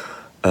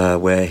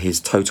 where his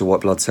total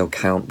white blood cell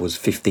count was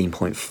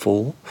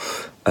 15.4.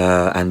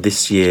 And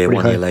this year,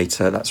 1 year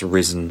later, that's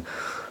risen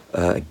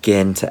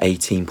again to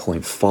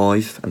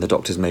 18.5. And the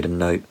doctor's made a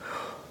note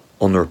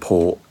on the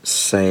report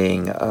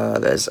saying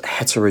there's a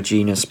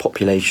heterogeneous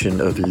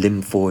population of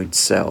lymphoid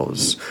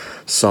cells.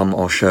 Some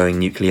are showing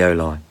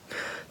nucleoli.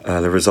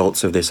 The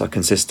results of this are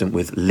consistent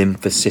with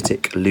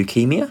lymphocytic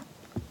leukemia.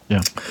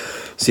 Yeah.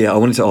 So yeah, I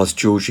wanted to ask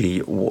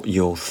Georgie what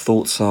your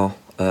thoughts are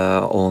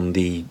on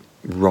the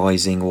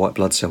rising white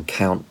blood cell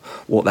count,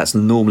 what that's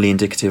normally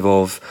indicative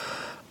of,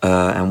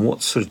 and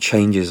what sort of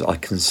changes I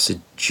can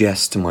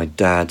suggest to my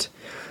dad,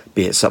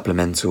 be it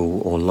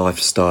supplemental or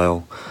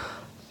lifestyle,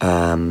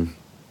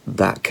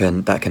 that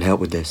can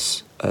help with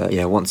this.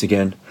 Yeah, once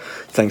again,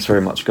 thanks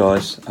very much,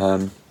 guys.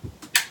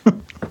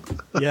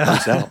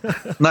 Yeah.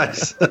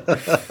 Nice.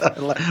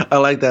 I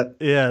like that.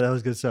 Yeah, that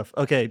was good stuff.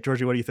 Okay,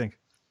 Georgie, what do you think?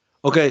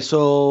 Okay,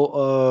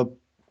 so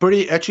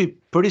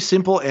pretty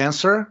simple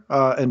answer,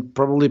 and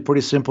probably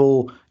pretty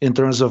simple in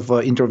terms of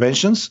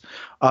interventions.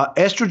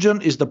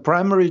 Estrogen is the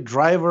primary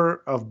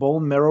driver of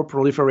bone marrow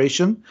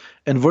proliferation,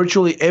 and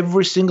virtually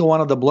every single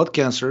one of the blood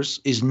cancers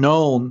is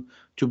known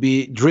to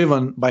be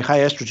driven by high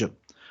estrogen.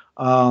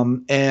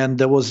 And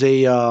there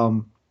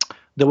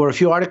were a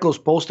few articles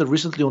posted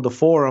recently on the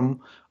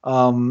forum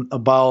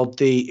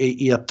about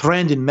a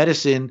trend in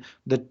medicine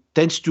that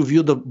tends to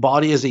view the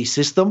body as a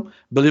system.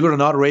 Believe it or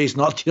not, Ray's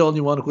not the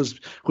only one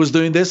who's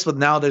doing this, but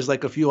now there's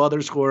like a few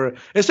others who are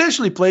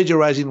essentially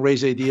plagiarizing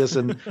Ray's ideas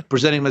and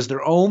presenting them as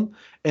their own.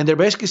 And they're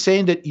basically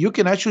saying that you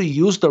can actually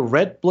use the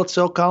red blood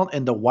cell count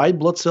and the white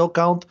blood cell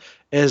count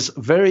as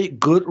very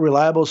good,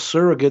 reliable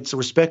surrogates,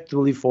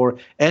 respectively, for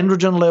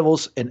androgen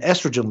levels and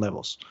estrogen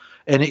levels.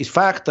 And in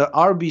fact, the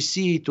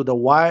RBC to the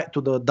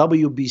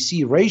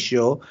WBC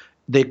ratio,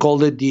 they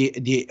called it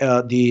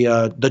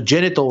the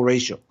genital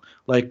ratio.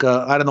 Like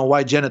I don't know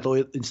why genital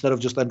instead of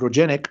just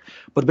androgenic,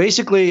 but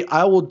basically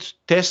I would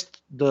test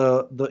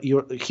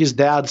his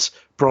dad's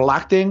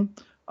prolactin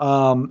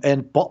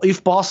and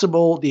if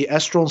possible the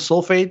estrone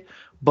sulfate.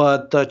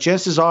 But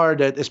chances are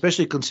that,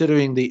 especially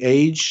considering the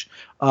age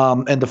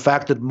and the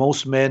fact that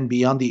most men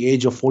beyond the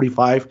age of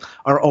 45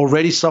 are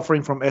already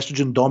suffering from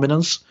estrogen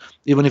dominance,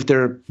 even if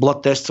their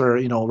blood tests are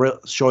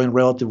showing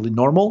relatively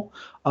normal,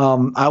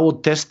 I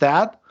would test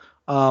that.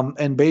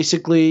 And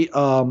basically,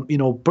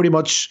 pretty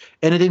much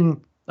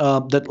anything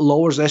that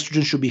lowers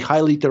estrogen should be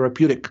highly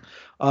therapeutic.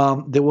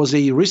 There was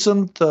a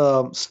recent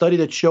study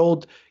that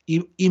showed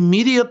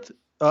immediate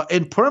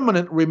and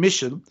permanent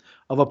remission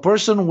of a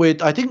person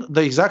with, I think,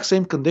 the exact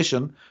same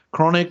condition,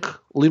 chronic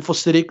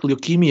lymphocytic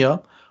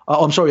leukemia.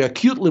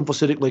 Acute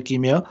lymphocytic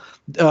leukemia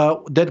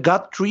that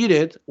got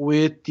treated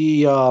with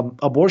the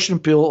abortion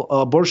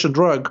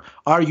drug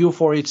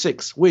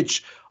RU486,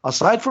 which,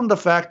 aside from the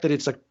fact that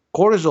it's a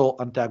cortisol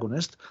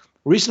antagonist,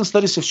 recent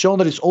studies have shown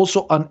that it's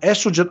also an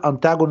estrogen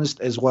antagonist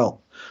as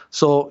well.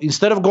 So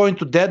instead of going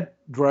to that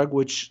drug,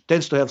 which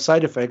tends to have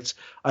side effects,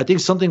 I think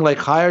something like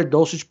higher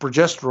dosage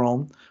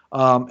progesterone,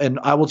 and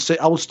I would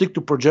stick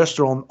to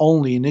progesterone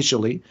only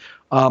initially,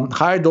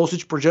 higher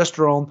dosage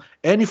progesterone,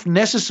 and if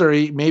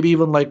necessary, maybe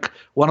even like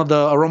one of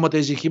the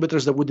aromatase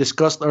inhibitors that we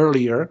discussed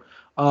earlier,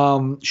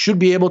 should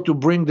be able to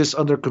bring this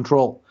under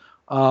control.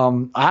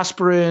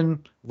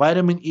 Aspirin,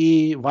 vitamin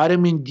E,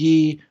 vitamin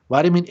D,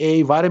 vitamin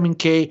A, vitamin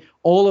K,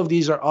 all of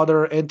these are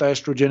other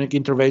anti-estrogenic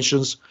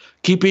interventions.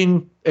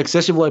 Keeping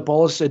excessive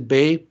lipolysis at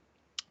bay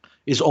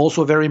is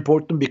also very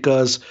important,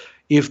 because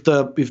if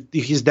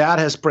his dad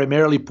has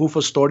primarily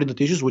PUFA stored in the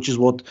tissues, which is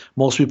what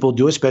most people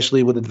do,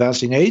 especially with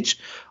advancing age,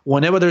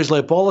 whenever there's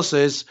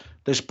lipolysis,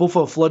 there's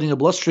PUFA flooding the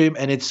bloodstream,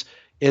 and it's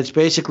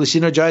basically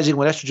synergizing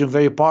with estrogen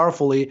very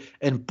powerfully.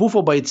 And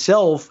PUFA by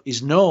itself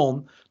is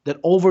known that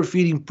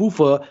overfeeding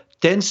PUFA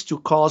tends to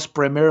cause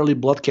primarily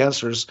blood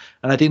cancers,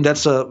 and I think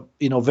that's a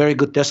very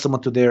good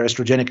testament to their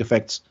estrogenic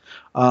effects.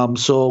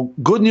 So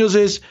good news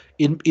is,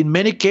 in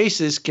many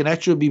cases, can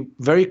actually be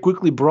very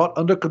quickly brought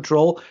under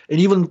control and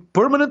even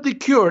permanently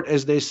cured,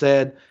 as they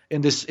said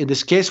in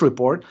this case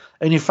report.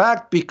 And in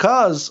fact,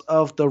 because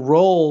of the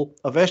role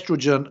of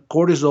estrogen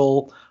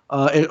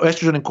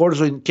and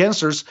cortisol in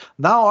cancers,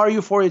 now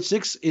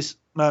RU486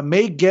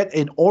 may get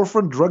an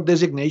orphan drug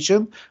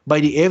designation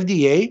by the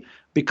FDA,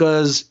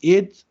 because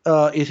it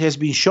has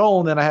been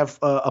shown, and I have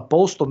a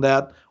post on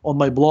that on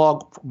my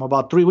blog from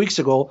about 3 weeks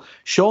ago,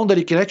 shown that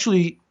it can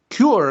actually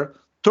cure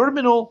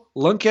terminal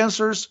lung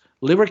cancers,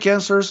 liver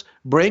cancers,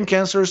 brain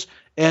cancers,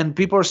 and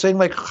people are saying,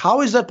 like,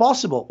 how is that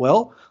possible?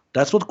 Well,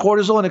 that's what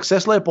cortisol and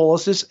excess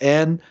lipolysis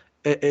and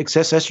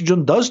excess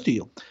estrogen does to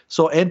you.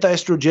 So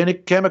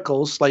anti-estrogenic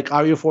chemicals like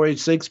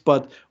RU486,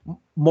 but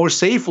more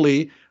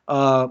safely,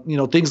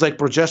 things like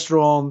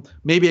progesterone,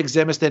 maybe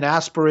exemestane,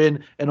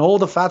 aspirin, and all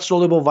the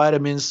fat-soluble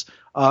vitamins,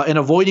 and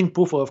avoiding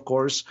PUFA, of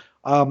course.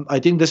 I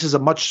think this is a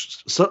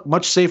much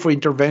safer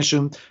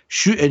intervention,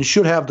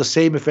 should have the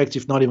same effects,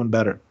 if not even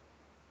better.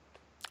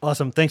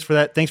 Awesome. Thanks for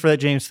that. Thanks for that,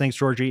 James. Thanks,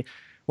 Georgie.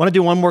 Want to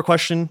do one more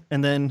question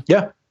and then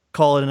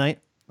call it a night?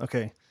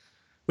 Okay.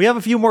 We have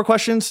a few more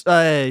questions.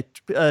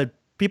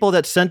 People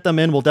that sent them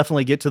in, we'll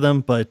definitely get to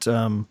them, but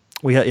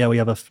we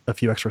have a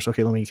few extras.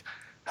 Okay, let me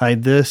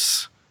hide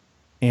this.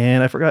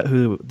 And I forgot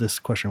who this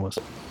question was.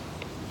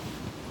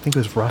 I think it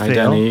was Raphael. Hi,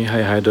 Danny.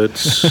 Hi,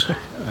 dudes.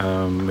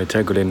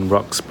 Metagolin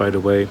rocks, by the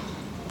way.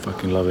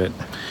 Fucking love it.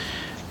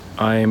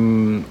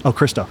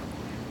 Christoph.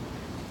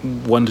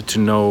 Wanted to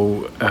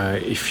know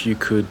if you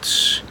could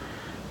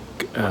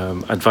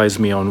advise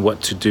me on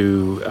what to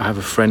do. I have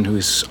a friend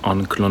who's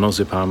on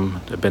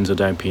clonazepam, the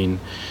benzodiazepine,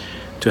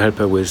 to help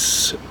her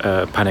with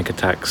panic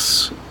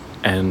attacks,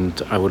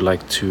 and I would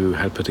like to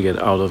help her to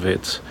get out of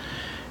it.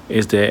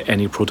 Is there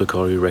any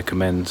protocol you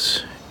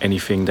recommend?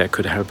 Anything that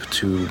could help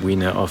to wean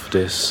her off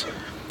this?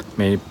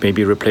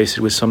 Maybe replace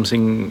it with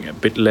something a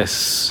bit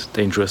less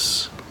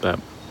dangerous, but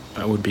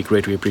that would be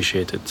greatly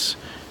appreciated.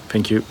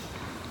 Thank you.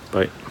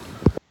 Bye.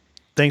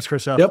 Thanks,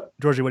 Christoph. Yep.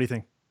 Georgie, what do you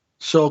think?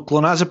 So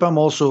clonazepam,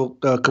 also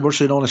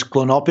commercially known as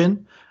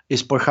Klonopin,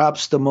 is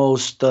perhaps the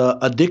most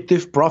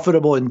addictive,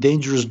 profitable, and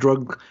dangerous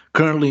drug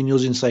currently in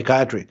use in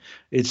psychiatry.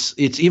 It's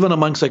even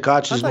among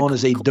psychiatrists known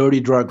as a dirty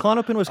drug.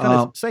 Klonopin was kind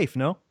of safe,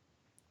 no?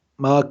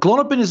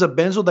 Klonopin is a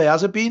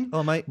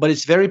benzodiazepine, but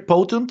it's very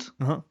potent.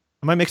 Am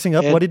I mixing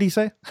up? What did he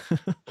say?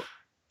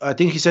 I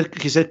think he said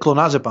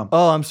clonazepam.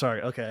 Oh, I'm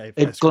sorry. Okay.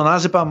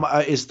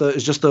 Clonazepam is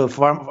just the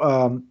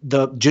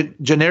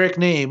generic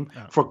name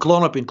for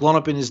Klonopin.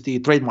 Klonopin is the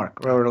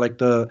trademark, or like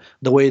the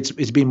way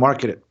it's being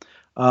marketed.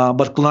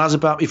 But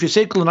clonazepam, if you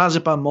say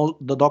clonazepam,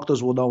 the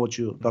doctors will know what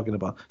you're talking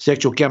about. It's the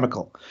actual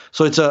chemical.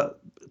 So it's a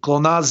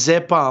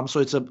clonazepam. So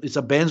it's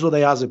a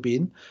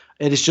benzodiazepine,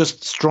 and it's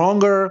just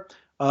stronger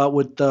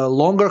with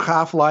longer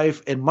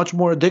half-life and much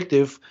more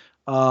addictive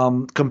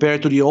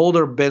compared to the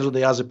older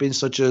benzodiazepines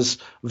such as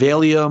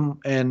Valium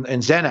and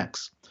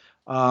Xanax.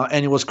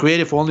 And it was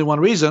created for only one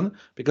reason,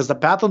 because the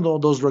patent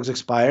on those drugs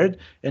expired,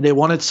 and they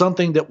wanted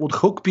something that would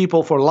hook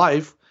people for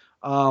life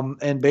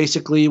and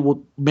basically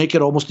would make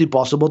it almost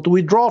impossible to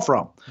withdraw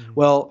from. Mm-hmm.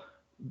 Well,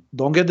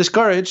 don't get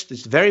discouraged.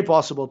 It's very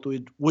possible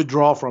to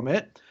withdraw from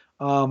it.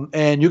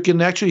 And you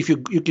can actually, if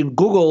you can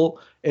Google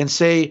and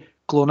say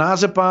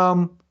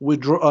clonazepam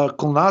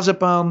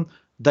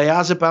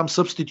diazepam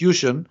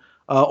substitution,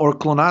 or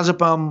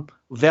clonazepam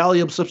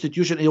Valium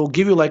substitution, it will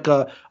give you like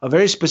a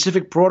very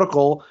specific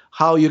protocol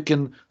how you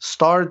can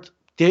start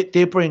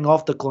tapering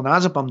off the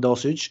clonazepam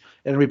dosage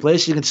and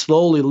replacing it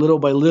slowly, little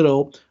by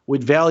little,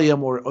 with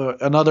Valium or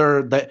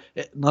another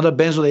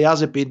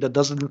benzodiazepine that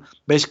doesn't.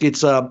 Basically,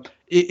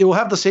 it will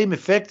have the same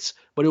effects,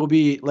 but it will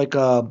be like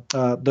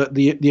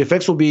the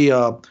effects will be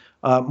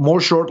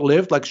more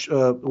short-lived. Like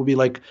will be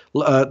like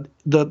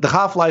the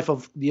half-life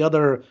of the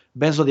other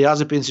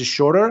benzodiazepines is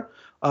shorter.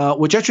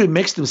 Which actually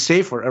makes them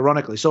safer,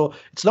 ironically. So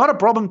it's not a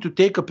problem to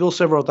take a pill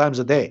several times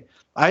a day.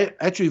 I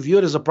actually view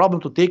it as a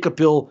problem to take a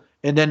pill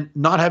and then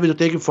not having to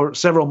take it for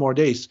several more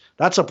days.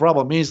 That's a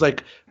problem. It means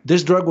like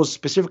this drug was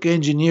specifically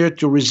engineered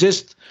to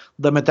resist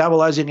the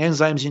metabolizing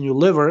enzymes in your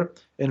liver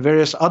and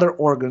various other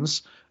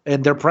organs,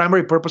 and their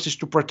primary purpose is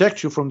to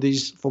protect you from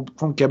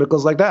from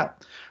chemicals like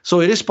that. So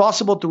it is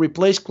possible to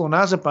replace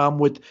clonazepam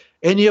with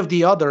any of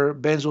the other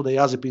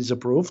benzodiazepines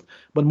approved,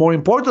 but more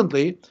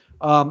importantly,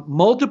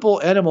 multiple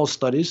animal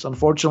studies,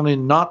 unfortunately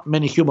not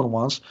many human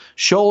ones,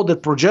 show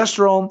that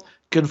progesterone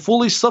can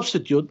fully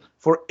substitute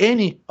for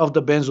any of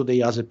the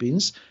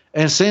benzodiazepines.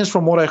 And since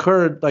from what I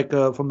heard,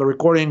 from the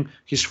recording,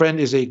 his friend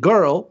is a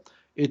girl,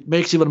 it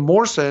makes even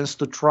more sense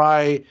to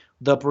try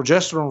the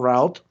progesterone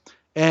route.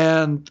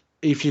 And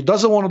if he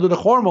doesn't want to do the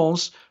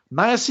hormones,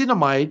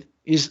 niacinamide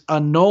is a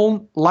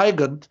known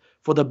ligand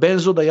for the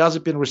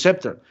benzodiazepine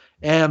receptor.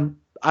 And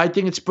I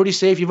think it's pretty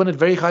safe even at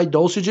very high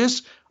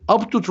dosages.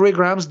 Up to 3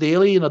 grams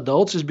daily in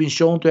adults has been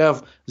shown to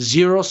have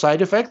 0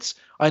 side effects.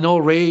 I know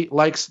Ray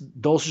likes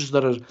dosages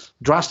that are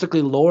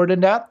drastically lower than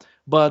that,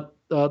 but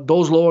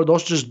those lower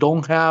dosages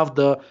don't have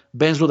the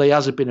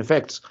benzodiazepine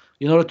effects.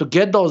 In order to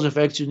get those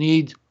effects, you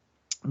need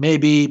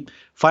maybe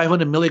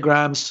 500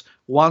 milligrams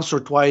once or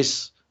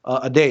twice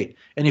a day.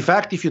 And in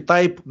fact, if you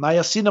type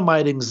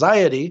niacinamide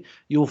anxiety,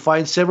 you'll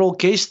find several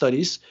case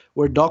studies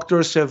where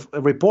doctors have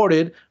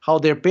reported how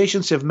their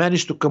patients have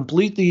managed to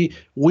completely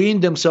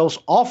wean themselves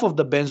off of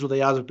the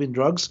benzodiazepine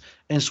drugs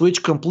and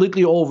switch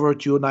completely over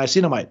to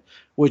niacinamide,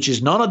 which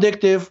is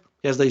non-addictive,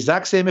 has the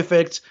exact same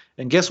effects,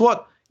 and guess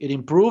what? It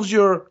improves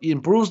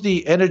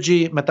the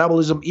energy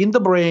metabolism in the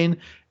brain,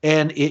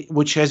 and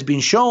which has been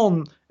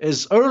shown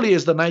as early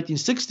as the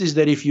 1960s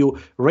that if you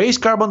raise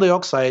carbon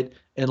dioxide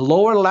and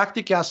lower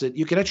lactic acid,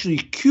 you can actually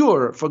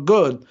cure for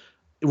good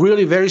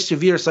really very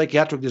severe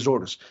psychiatric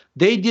disorders.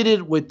 They did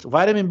it with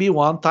vitamin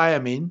B1,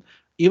 thiamine,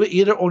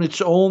 either on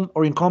its own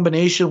or in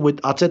combination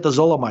with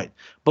acetazolamide.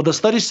 But the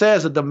study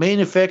says that the main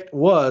effect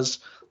was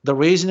the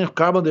raising of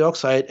carbon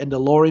dioxide and the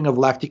lowering of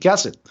lactic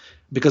acid,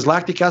 because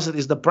lactic acid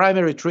is the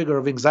primary trigger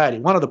of anxiety,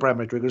 one of the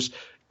primary triggers.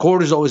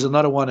 Cortisol is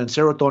another one, and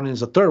serotonin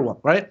is a third one,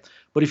 right?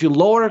 But if you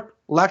lower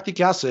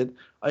lactic acid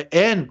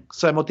and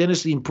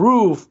simultaneously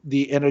improve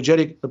the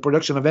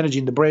production of energy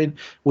in the brain,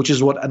 which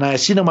is what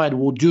niacinamide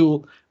will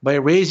do by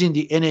raising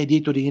the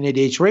NAD to the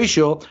NADH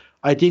ratio,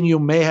 I think you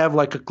may have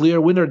like a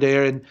clear winner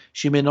there, and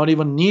she may not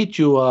even need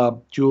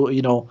to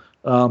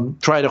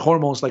try the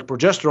hormones like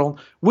progesterone,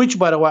 which,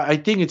 by the way, I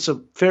think it's a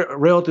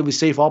relatively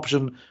safe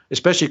option,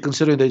 especially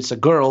considering that it's a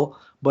girl.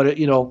 But,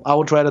 I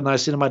would try the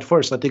niacinamide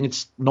first. I think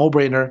it's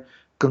no-brainer,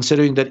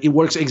 considering that it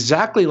works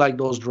exactly like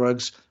those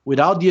drugs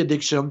without the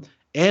addiction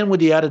and with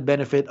the added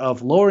benefit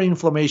of lowering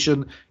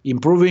inflammation,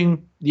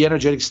 improving the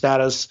energetic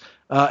status,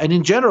 and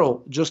in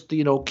general, just,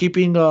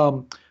 keeping,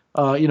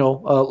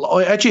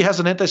 actually has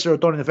an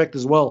anti-serotonin effect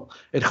as well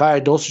at higher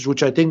dosage,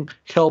 which I think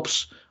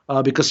helps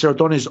because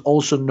serotonin is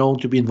also known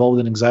to be involved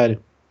in anxiety.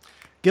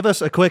 Give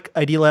us a quick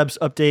ID Labs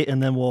update,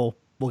 and then we'll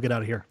get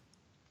out of here.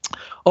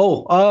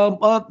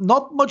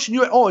 Not much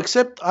new.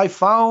 Except I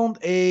found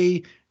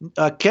a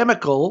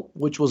chemical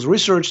which was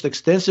researched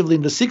extensively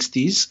in the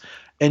 60s,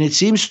 and it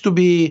seems to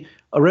be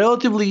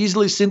relatively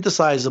easily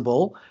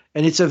synthesizable.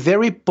 and it's a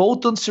very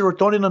potent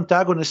serotonin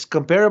antagonist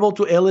comparable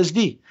to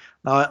LSD.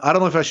 Now, I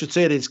don't know if I should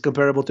say that it's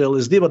comparable to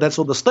LSD, but that's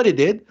what the study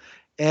did.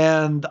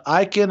 And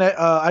I can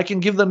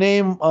give the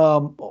name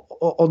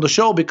on the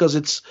show because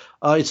it's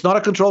not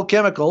a controlled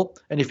chemical,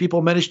 and if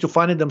people manage to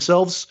find it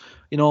themselves,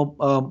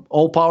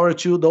 all power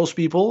to those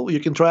people. You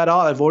can try it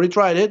out. I've already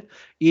tried it.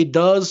 It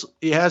has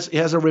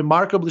a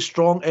remarkably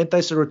strong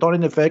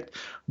anti-serotonin effect.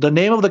 The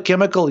name of the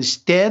chemical is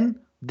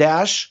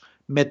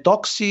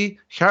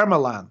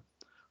 10-methoxyharmalan.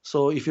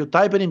 So if you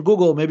type it in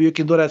Google, maybe you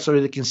can do that so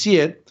they can see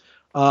it.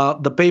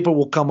 The paper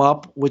will come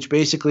up, which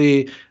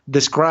basically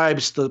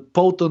describes the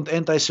potent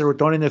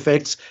anti-serotonin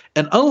effects.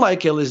 And unlike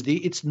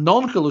LSD, it's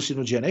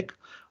non-hallucinogenic.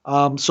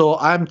 So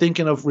I'm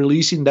thinking of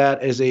releasing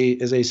that as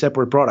a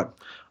separate product.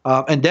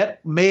 And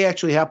that may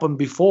actually happen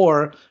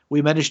before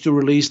we manage to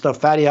release the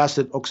fatty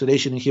acid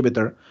oxidation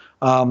inhibitor,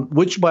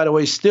 which, by the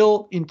way, is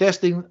still in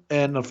testing.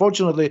 And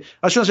unfortunately,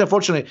 I shouldn't say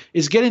unfortunately,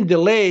 it's getting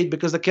delayed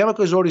because the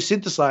chemical is already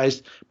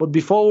synthesized. But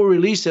before we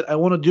release it, I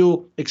want to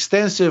do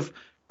extensive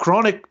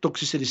chronic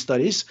toxicity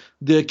studies.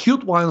 The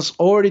acute ones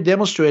already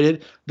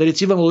demonstrated that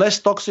it's even less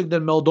toxic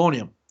than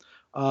meldonium.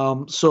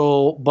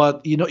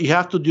 But you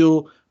have to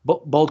do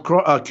both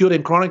acute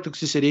and chronic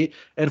toxicity.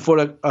 And for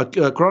a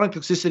chronic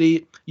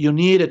toxicity, you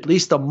need at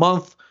least a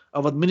month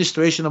of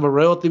administration of a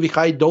relatively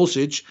high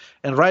dosage.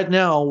 And right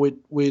now,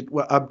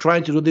 I'm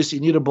trying to do this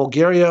in either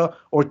Bulgaria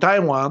or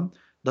Taiwan.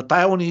 The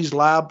Taiwanese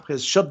lab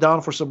has shut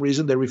down for some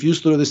reason. They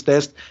refused to do this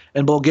test,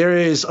 and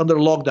Bulgaria is under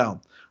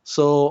lockdown.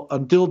 So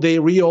until they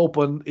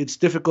reopen, it's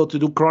difficult to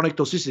do chronic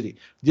toxicity.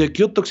 The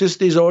acute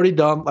toxicity is already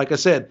done. Like I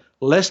said,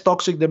 less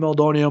toxic than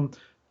meldonium,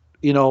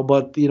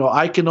 but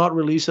I cannot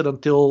release it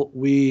until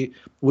we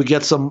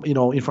get some,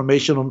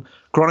 information on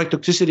chronic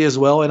toxicity as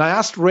well. And I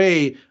asked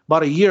Ray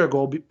about a year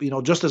ago,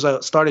 just as I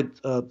started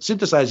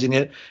synthesizing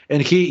it,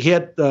 and he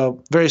had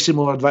very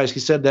similar advice. He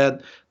said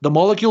that the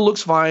molecule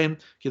looks fine.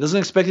 He doesn't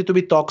expect it to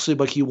be toxic,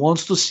 but he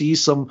wants to see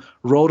some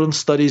rodent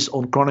studies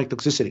on chronic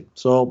toxicity.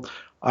 So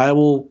I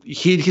will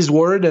heed his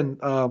word and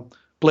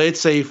play it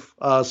safe.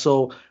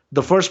 So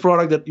the first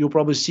product that you'll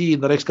probably see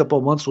in the next couple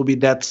of months will be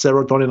that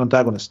serotonin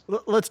antagonist.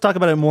 Let's talk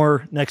about it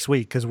more next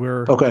week because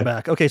we're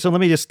back. Okay, so let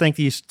me just thank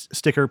these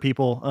sticker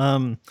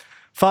people.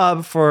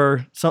 Fob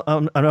for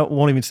some,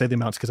 won't even say the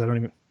amounts because I don't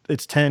even.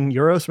 It's 10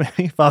 euros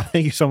maybe. Fob,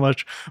 thank you so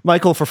much.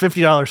 Michael for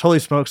 $50. Holy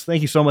smokes!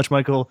 Thank you so much,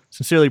 Michael.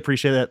 Sincerely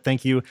appreciate that.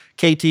 Thank you.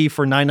 KT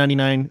for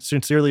 $9.99.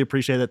 Sincerely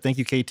appreciate that. Thank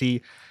you,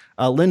 KT.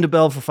 Linda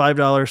Bell for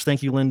 $5.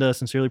 Thank you, Linda.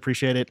 Sincerely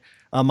appreciate it.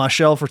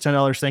 Michelle for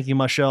 $10. Thank you,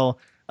 Michelle.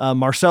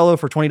 Marcelo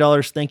for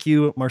 $20. Thank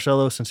you,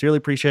 Marcelo. Sincerely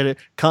appreciate it.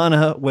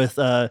 Kana with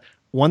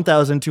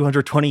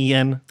 1,220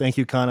 yen. Thank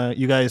you, Kana.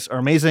 You guys are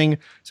amazing.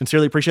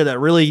 Sincerely appreciate that.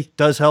 Really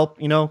does help,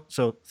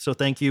 So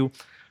thank you.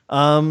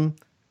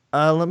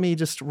 Let me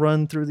just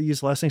run through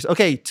these last things.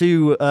 Okay,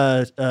 to do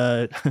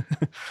the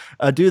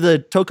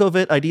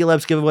Tocovit Idea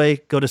Labs giveaway,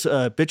 go to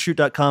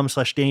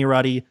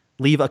bitshoot.com/DannyRoddy.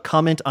 Leave a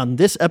comment on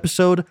this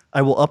episode.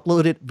 I will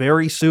upload it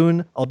very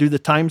soon. I'll do the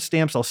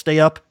timestamps. I'll stay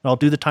up and I'll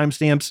do the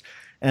timestamps.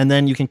 And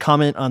then you can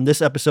comment on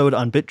this episode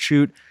on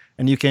BitChute,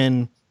 and you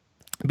can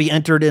be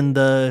entered in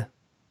the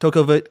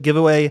Tocovit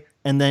giveaway.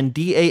 And then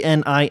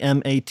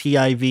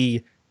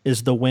DANIMATIV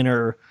is the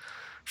winner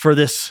for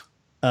this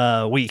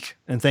week.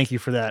 And thank you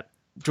for that.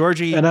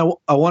 Georgie. And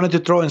I wanted to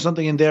throw in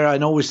something in there. I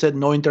know we said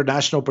no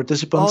international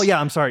participants. Oh,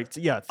 yeah, I'm sorry.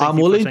 Yeah, I'm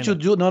willing to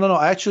do. No.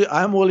 Actually,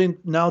 I'm willing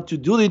now to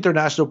do the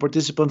international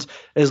participants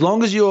as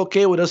long as you're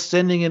okay with us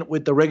sending it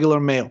with the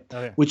regular mail,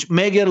 which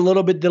may get a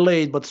little bit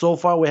delayed, but so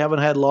far we haven't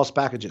had lost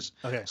packages.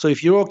 Okay. So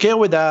if you're okay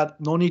with that,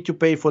 no need to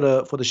pay for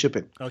the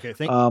shipping. Okay.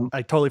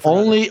 I totally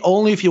forgot.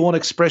 Only if you want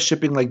express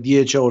shipping like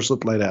DHL or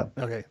something like that.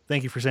 Okay.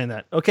 Thank you for saying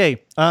that.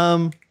 Okay.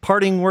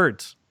 Parting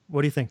words.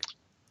 What do you think?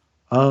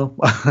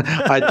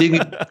 I think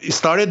it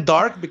started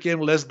dark, became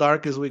less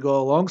dark as we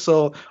go along.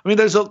 So, I mean,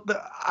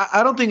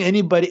 I don't think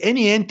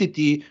any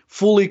entity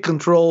fully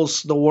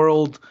controls the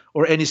world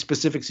or any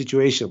specific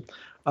situation.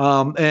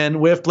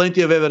 And we have plenty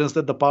of evidence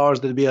that the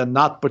powers that be are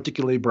not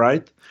particularly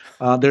bright.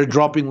 They're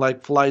dropping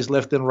like flies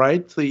left and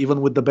right,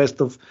 even with the best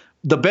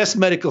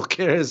medical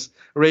care, as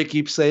Ray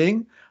keeps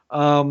saying.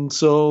 I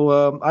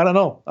don't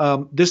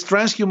know. This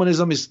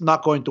transhumanism is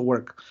not going to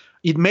work.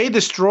 It may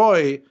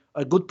destroy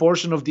a good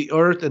portion of the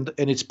earth and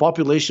its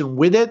population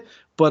with it,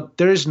 but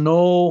there is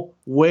no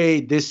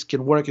way this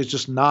can work. It's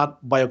just not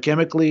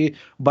biochemically,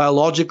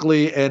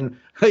 biologically, and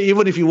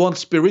even if you want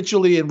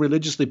spiritually and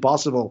religiously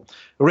possible.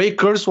 Ray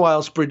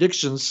Kurzweil's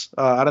predictions,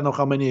 I don't know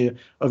how many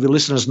of your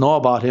listeners know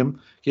about him.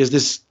 He is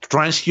this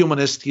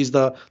transhumanist. He's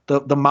the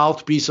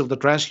mouthpiece of the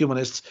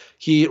transhumanists.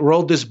 He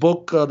wrote this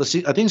book, I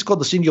think it's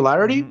called The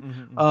Singularity.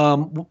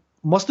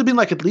 Must have been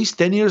like at least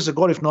 10 years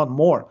ago, if not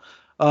more.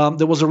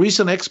 There was a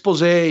recent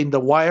expose in the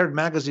Wired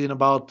magazine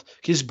about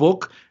his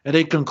book, and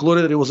they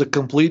concluded that it was a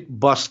complete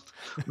bust.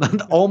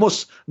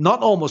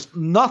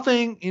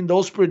 Nothing in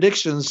those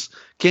predictions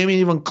came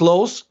even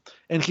close.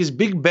 And his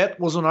big bet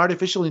was on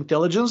artificial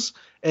intelligence.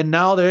 And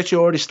now they're actually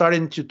already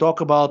starting to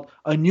talk about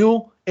a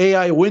new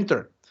AI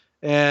winter.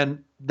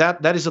 And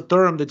that is a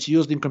term that's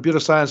used in computer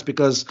science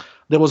because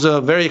there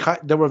were very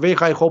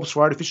high hopes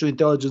for artificial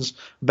intelligence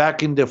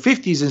back in the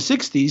 50s and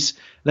 60s.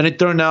 Then it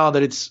turned out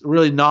that it's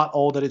really not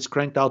all that it's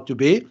cranked out to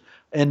be.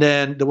 And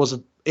then there was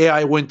an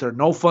AI winter,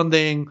 no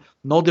funding,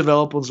 no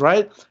developments,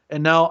 right?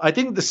 And now I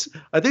think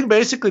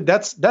basically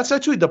that's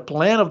actually the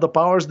plan of the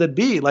powers that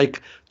be,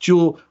 like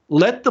to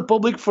let the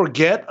public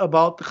forget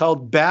about how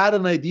bad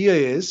an idea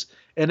is,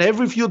 and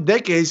every few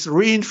decades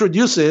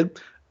reintroduce it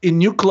in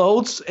new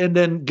clothes, and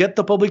then get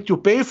the public to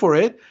pay for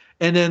it,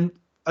 and then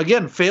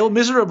again fail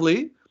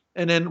miserably,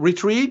 and then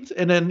retreat,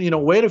 and then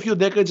wait a few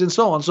decades and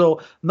so on.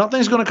 So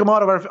nothing's going to come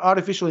out of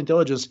artificial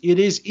intelligence. It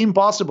is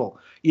impossible.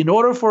 In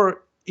order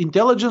for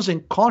intelligence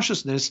and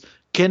consciousness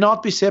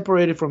cannot be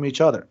separated from each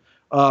other.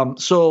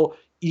 So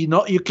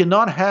you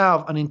cannot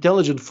have an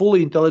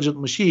fully intelligent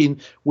machine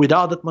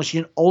without that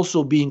machine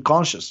also being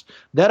conscious.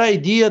 That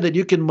idea that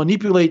you can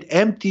manipulate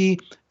empty,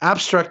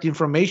 abstract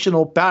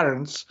informational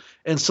patterns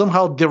and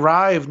somehow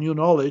derive new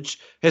knowledge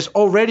has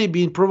already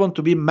been proven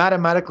to be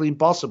mathematically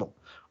impossible.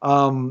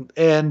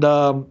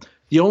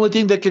 The only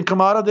thing that can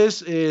come out of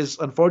this is,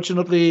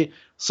 unfortunately,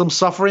 some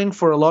suffering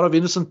for a lot of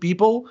innocent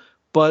people.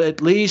 But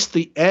at least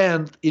in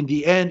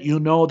the end,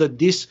 that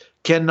this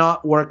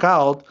cannot work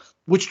out,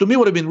 which to me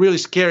would have been really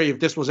scary if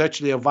this was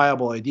actually a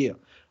viable idea.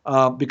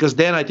 Because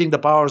then I think the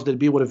powers that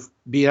be would have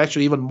been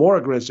actually even more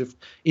aggressive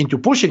into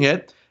pushing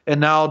it. And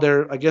now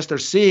they're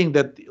seeing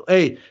that,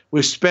 hey,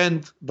 we've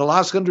spent the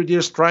last 100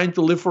 years trying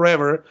to live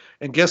forever.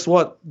 And guess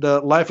what?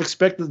 The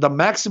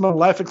maximum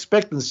life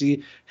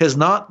expectancy has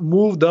not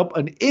moved up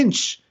an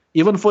inch,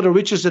 even for the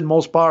richest and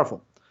most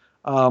powerful.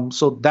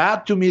 So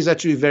that to me is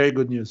actually very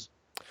good news.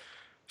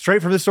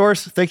 Straight from the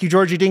source. Thank you,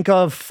 Georgy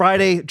Dinkov.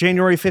 Friday,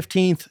 January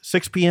 15th,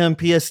 6 p.m.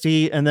 PST,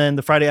 and then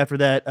the Friday after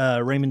that,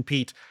 Raymond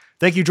Pete.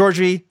 Thank you,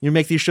 Georgy. You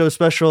make these shows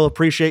special.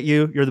 Appreciate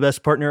you. You're the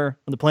best partner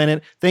on the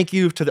planet. Thank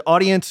you to the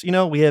audience.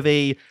 We have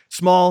a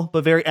small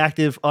but very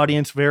active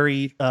audience.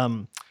 Very,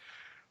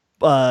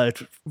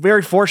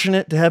 very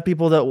fortunate to have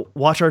people that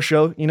watch our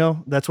show.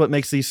 That's what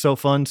makes these so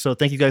fun. So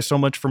thank you guys so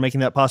much for making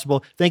that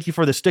possible. Thank you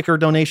for the sticker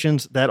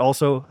donations. That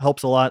also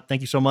helps a lot.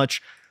 Thank you so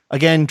much.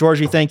 Again,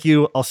 Georgy, thank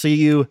you. I'll see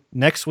you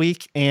next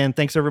week. And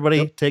thanks, everybody.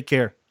 Yep. Take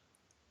care.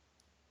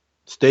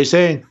 Stay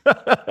sane.